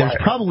 there's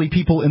probably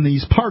people in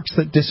these parks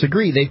that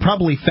disagree. They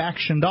probably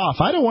factioned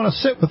off. I don't want to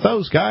sit with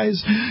those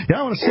guys.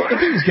 Yeah, I want to sit with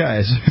these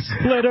guys.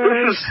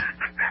 Splitters.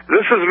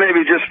 This is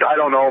maybe just, I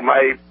don't know,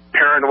 my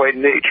paranoid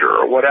nature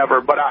or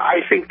whatever, but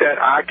I think that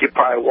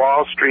Occupy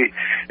Wall Street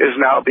is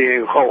now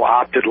being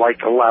co-opted like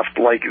the left,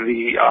 like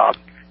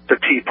the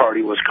Tea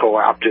Party was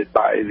co-opted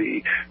by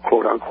the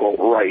quote-unquote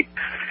right.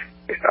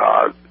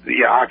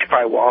 The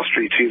Occupy Wall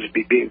Street seems to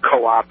be being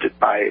co-opted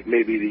by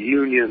maybe the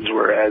unions,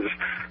 whereas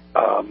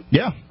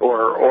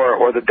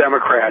or the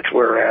Democrats,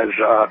 whereas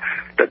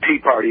the Tea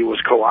Party was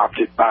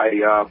co-opted by.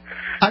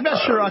 I'm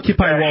not sure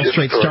Occupy Wall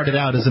Street started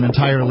out as an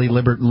entirely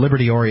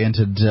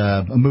liberty-oriented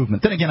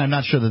movement. Then again, I'm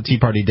not sure the Tea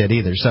Party did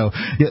either. So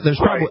there's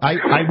probably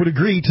I would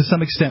agree to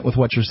some extent with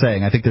what you're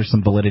saying. I think there's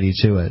some validity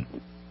to it.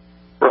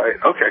 Right.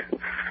 Okay.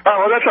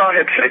 Well, that's all I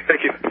had to say.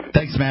 Thank you.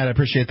 Thanks, Matt. I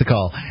appreciate the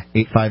call.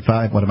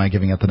 855. What am I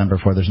giving out the number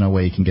for? There's no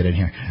way you can get in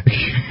here.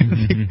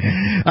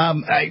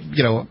 I'm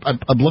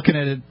looking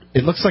at it.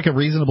 It looks like a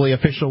reasonably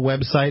official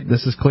website.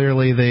 This is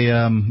clearly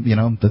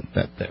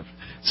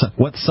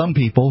what some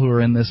people who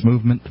are in this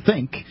movement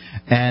think,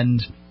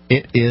 and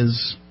it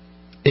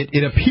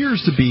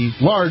appears to be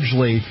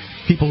largely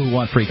people who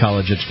want free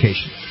college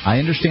education. I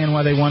understand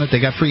why they want it. They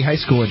got free high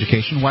school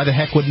education. Why the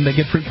heck wouldn't they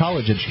get free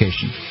college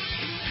education?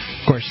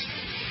 Of course,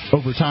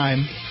 over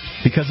time,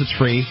 because it's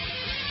free,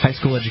 high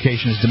school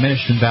education has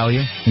diminished in value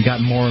and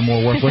gotten more and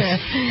more worthless,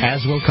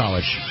 as will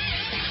college,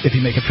 if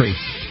you make it free.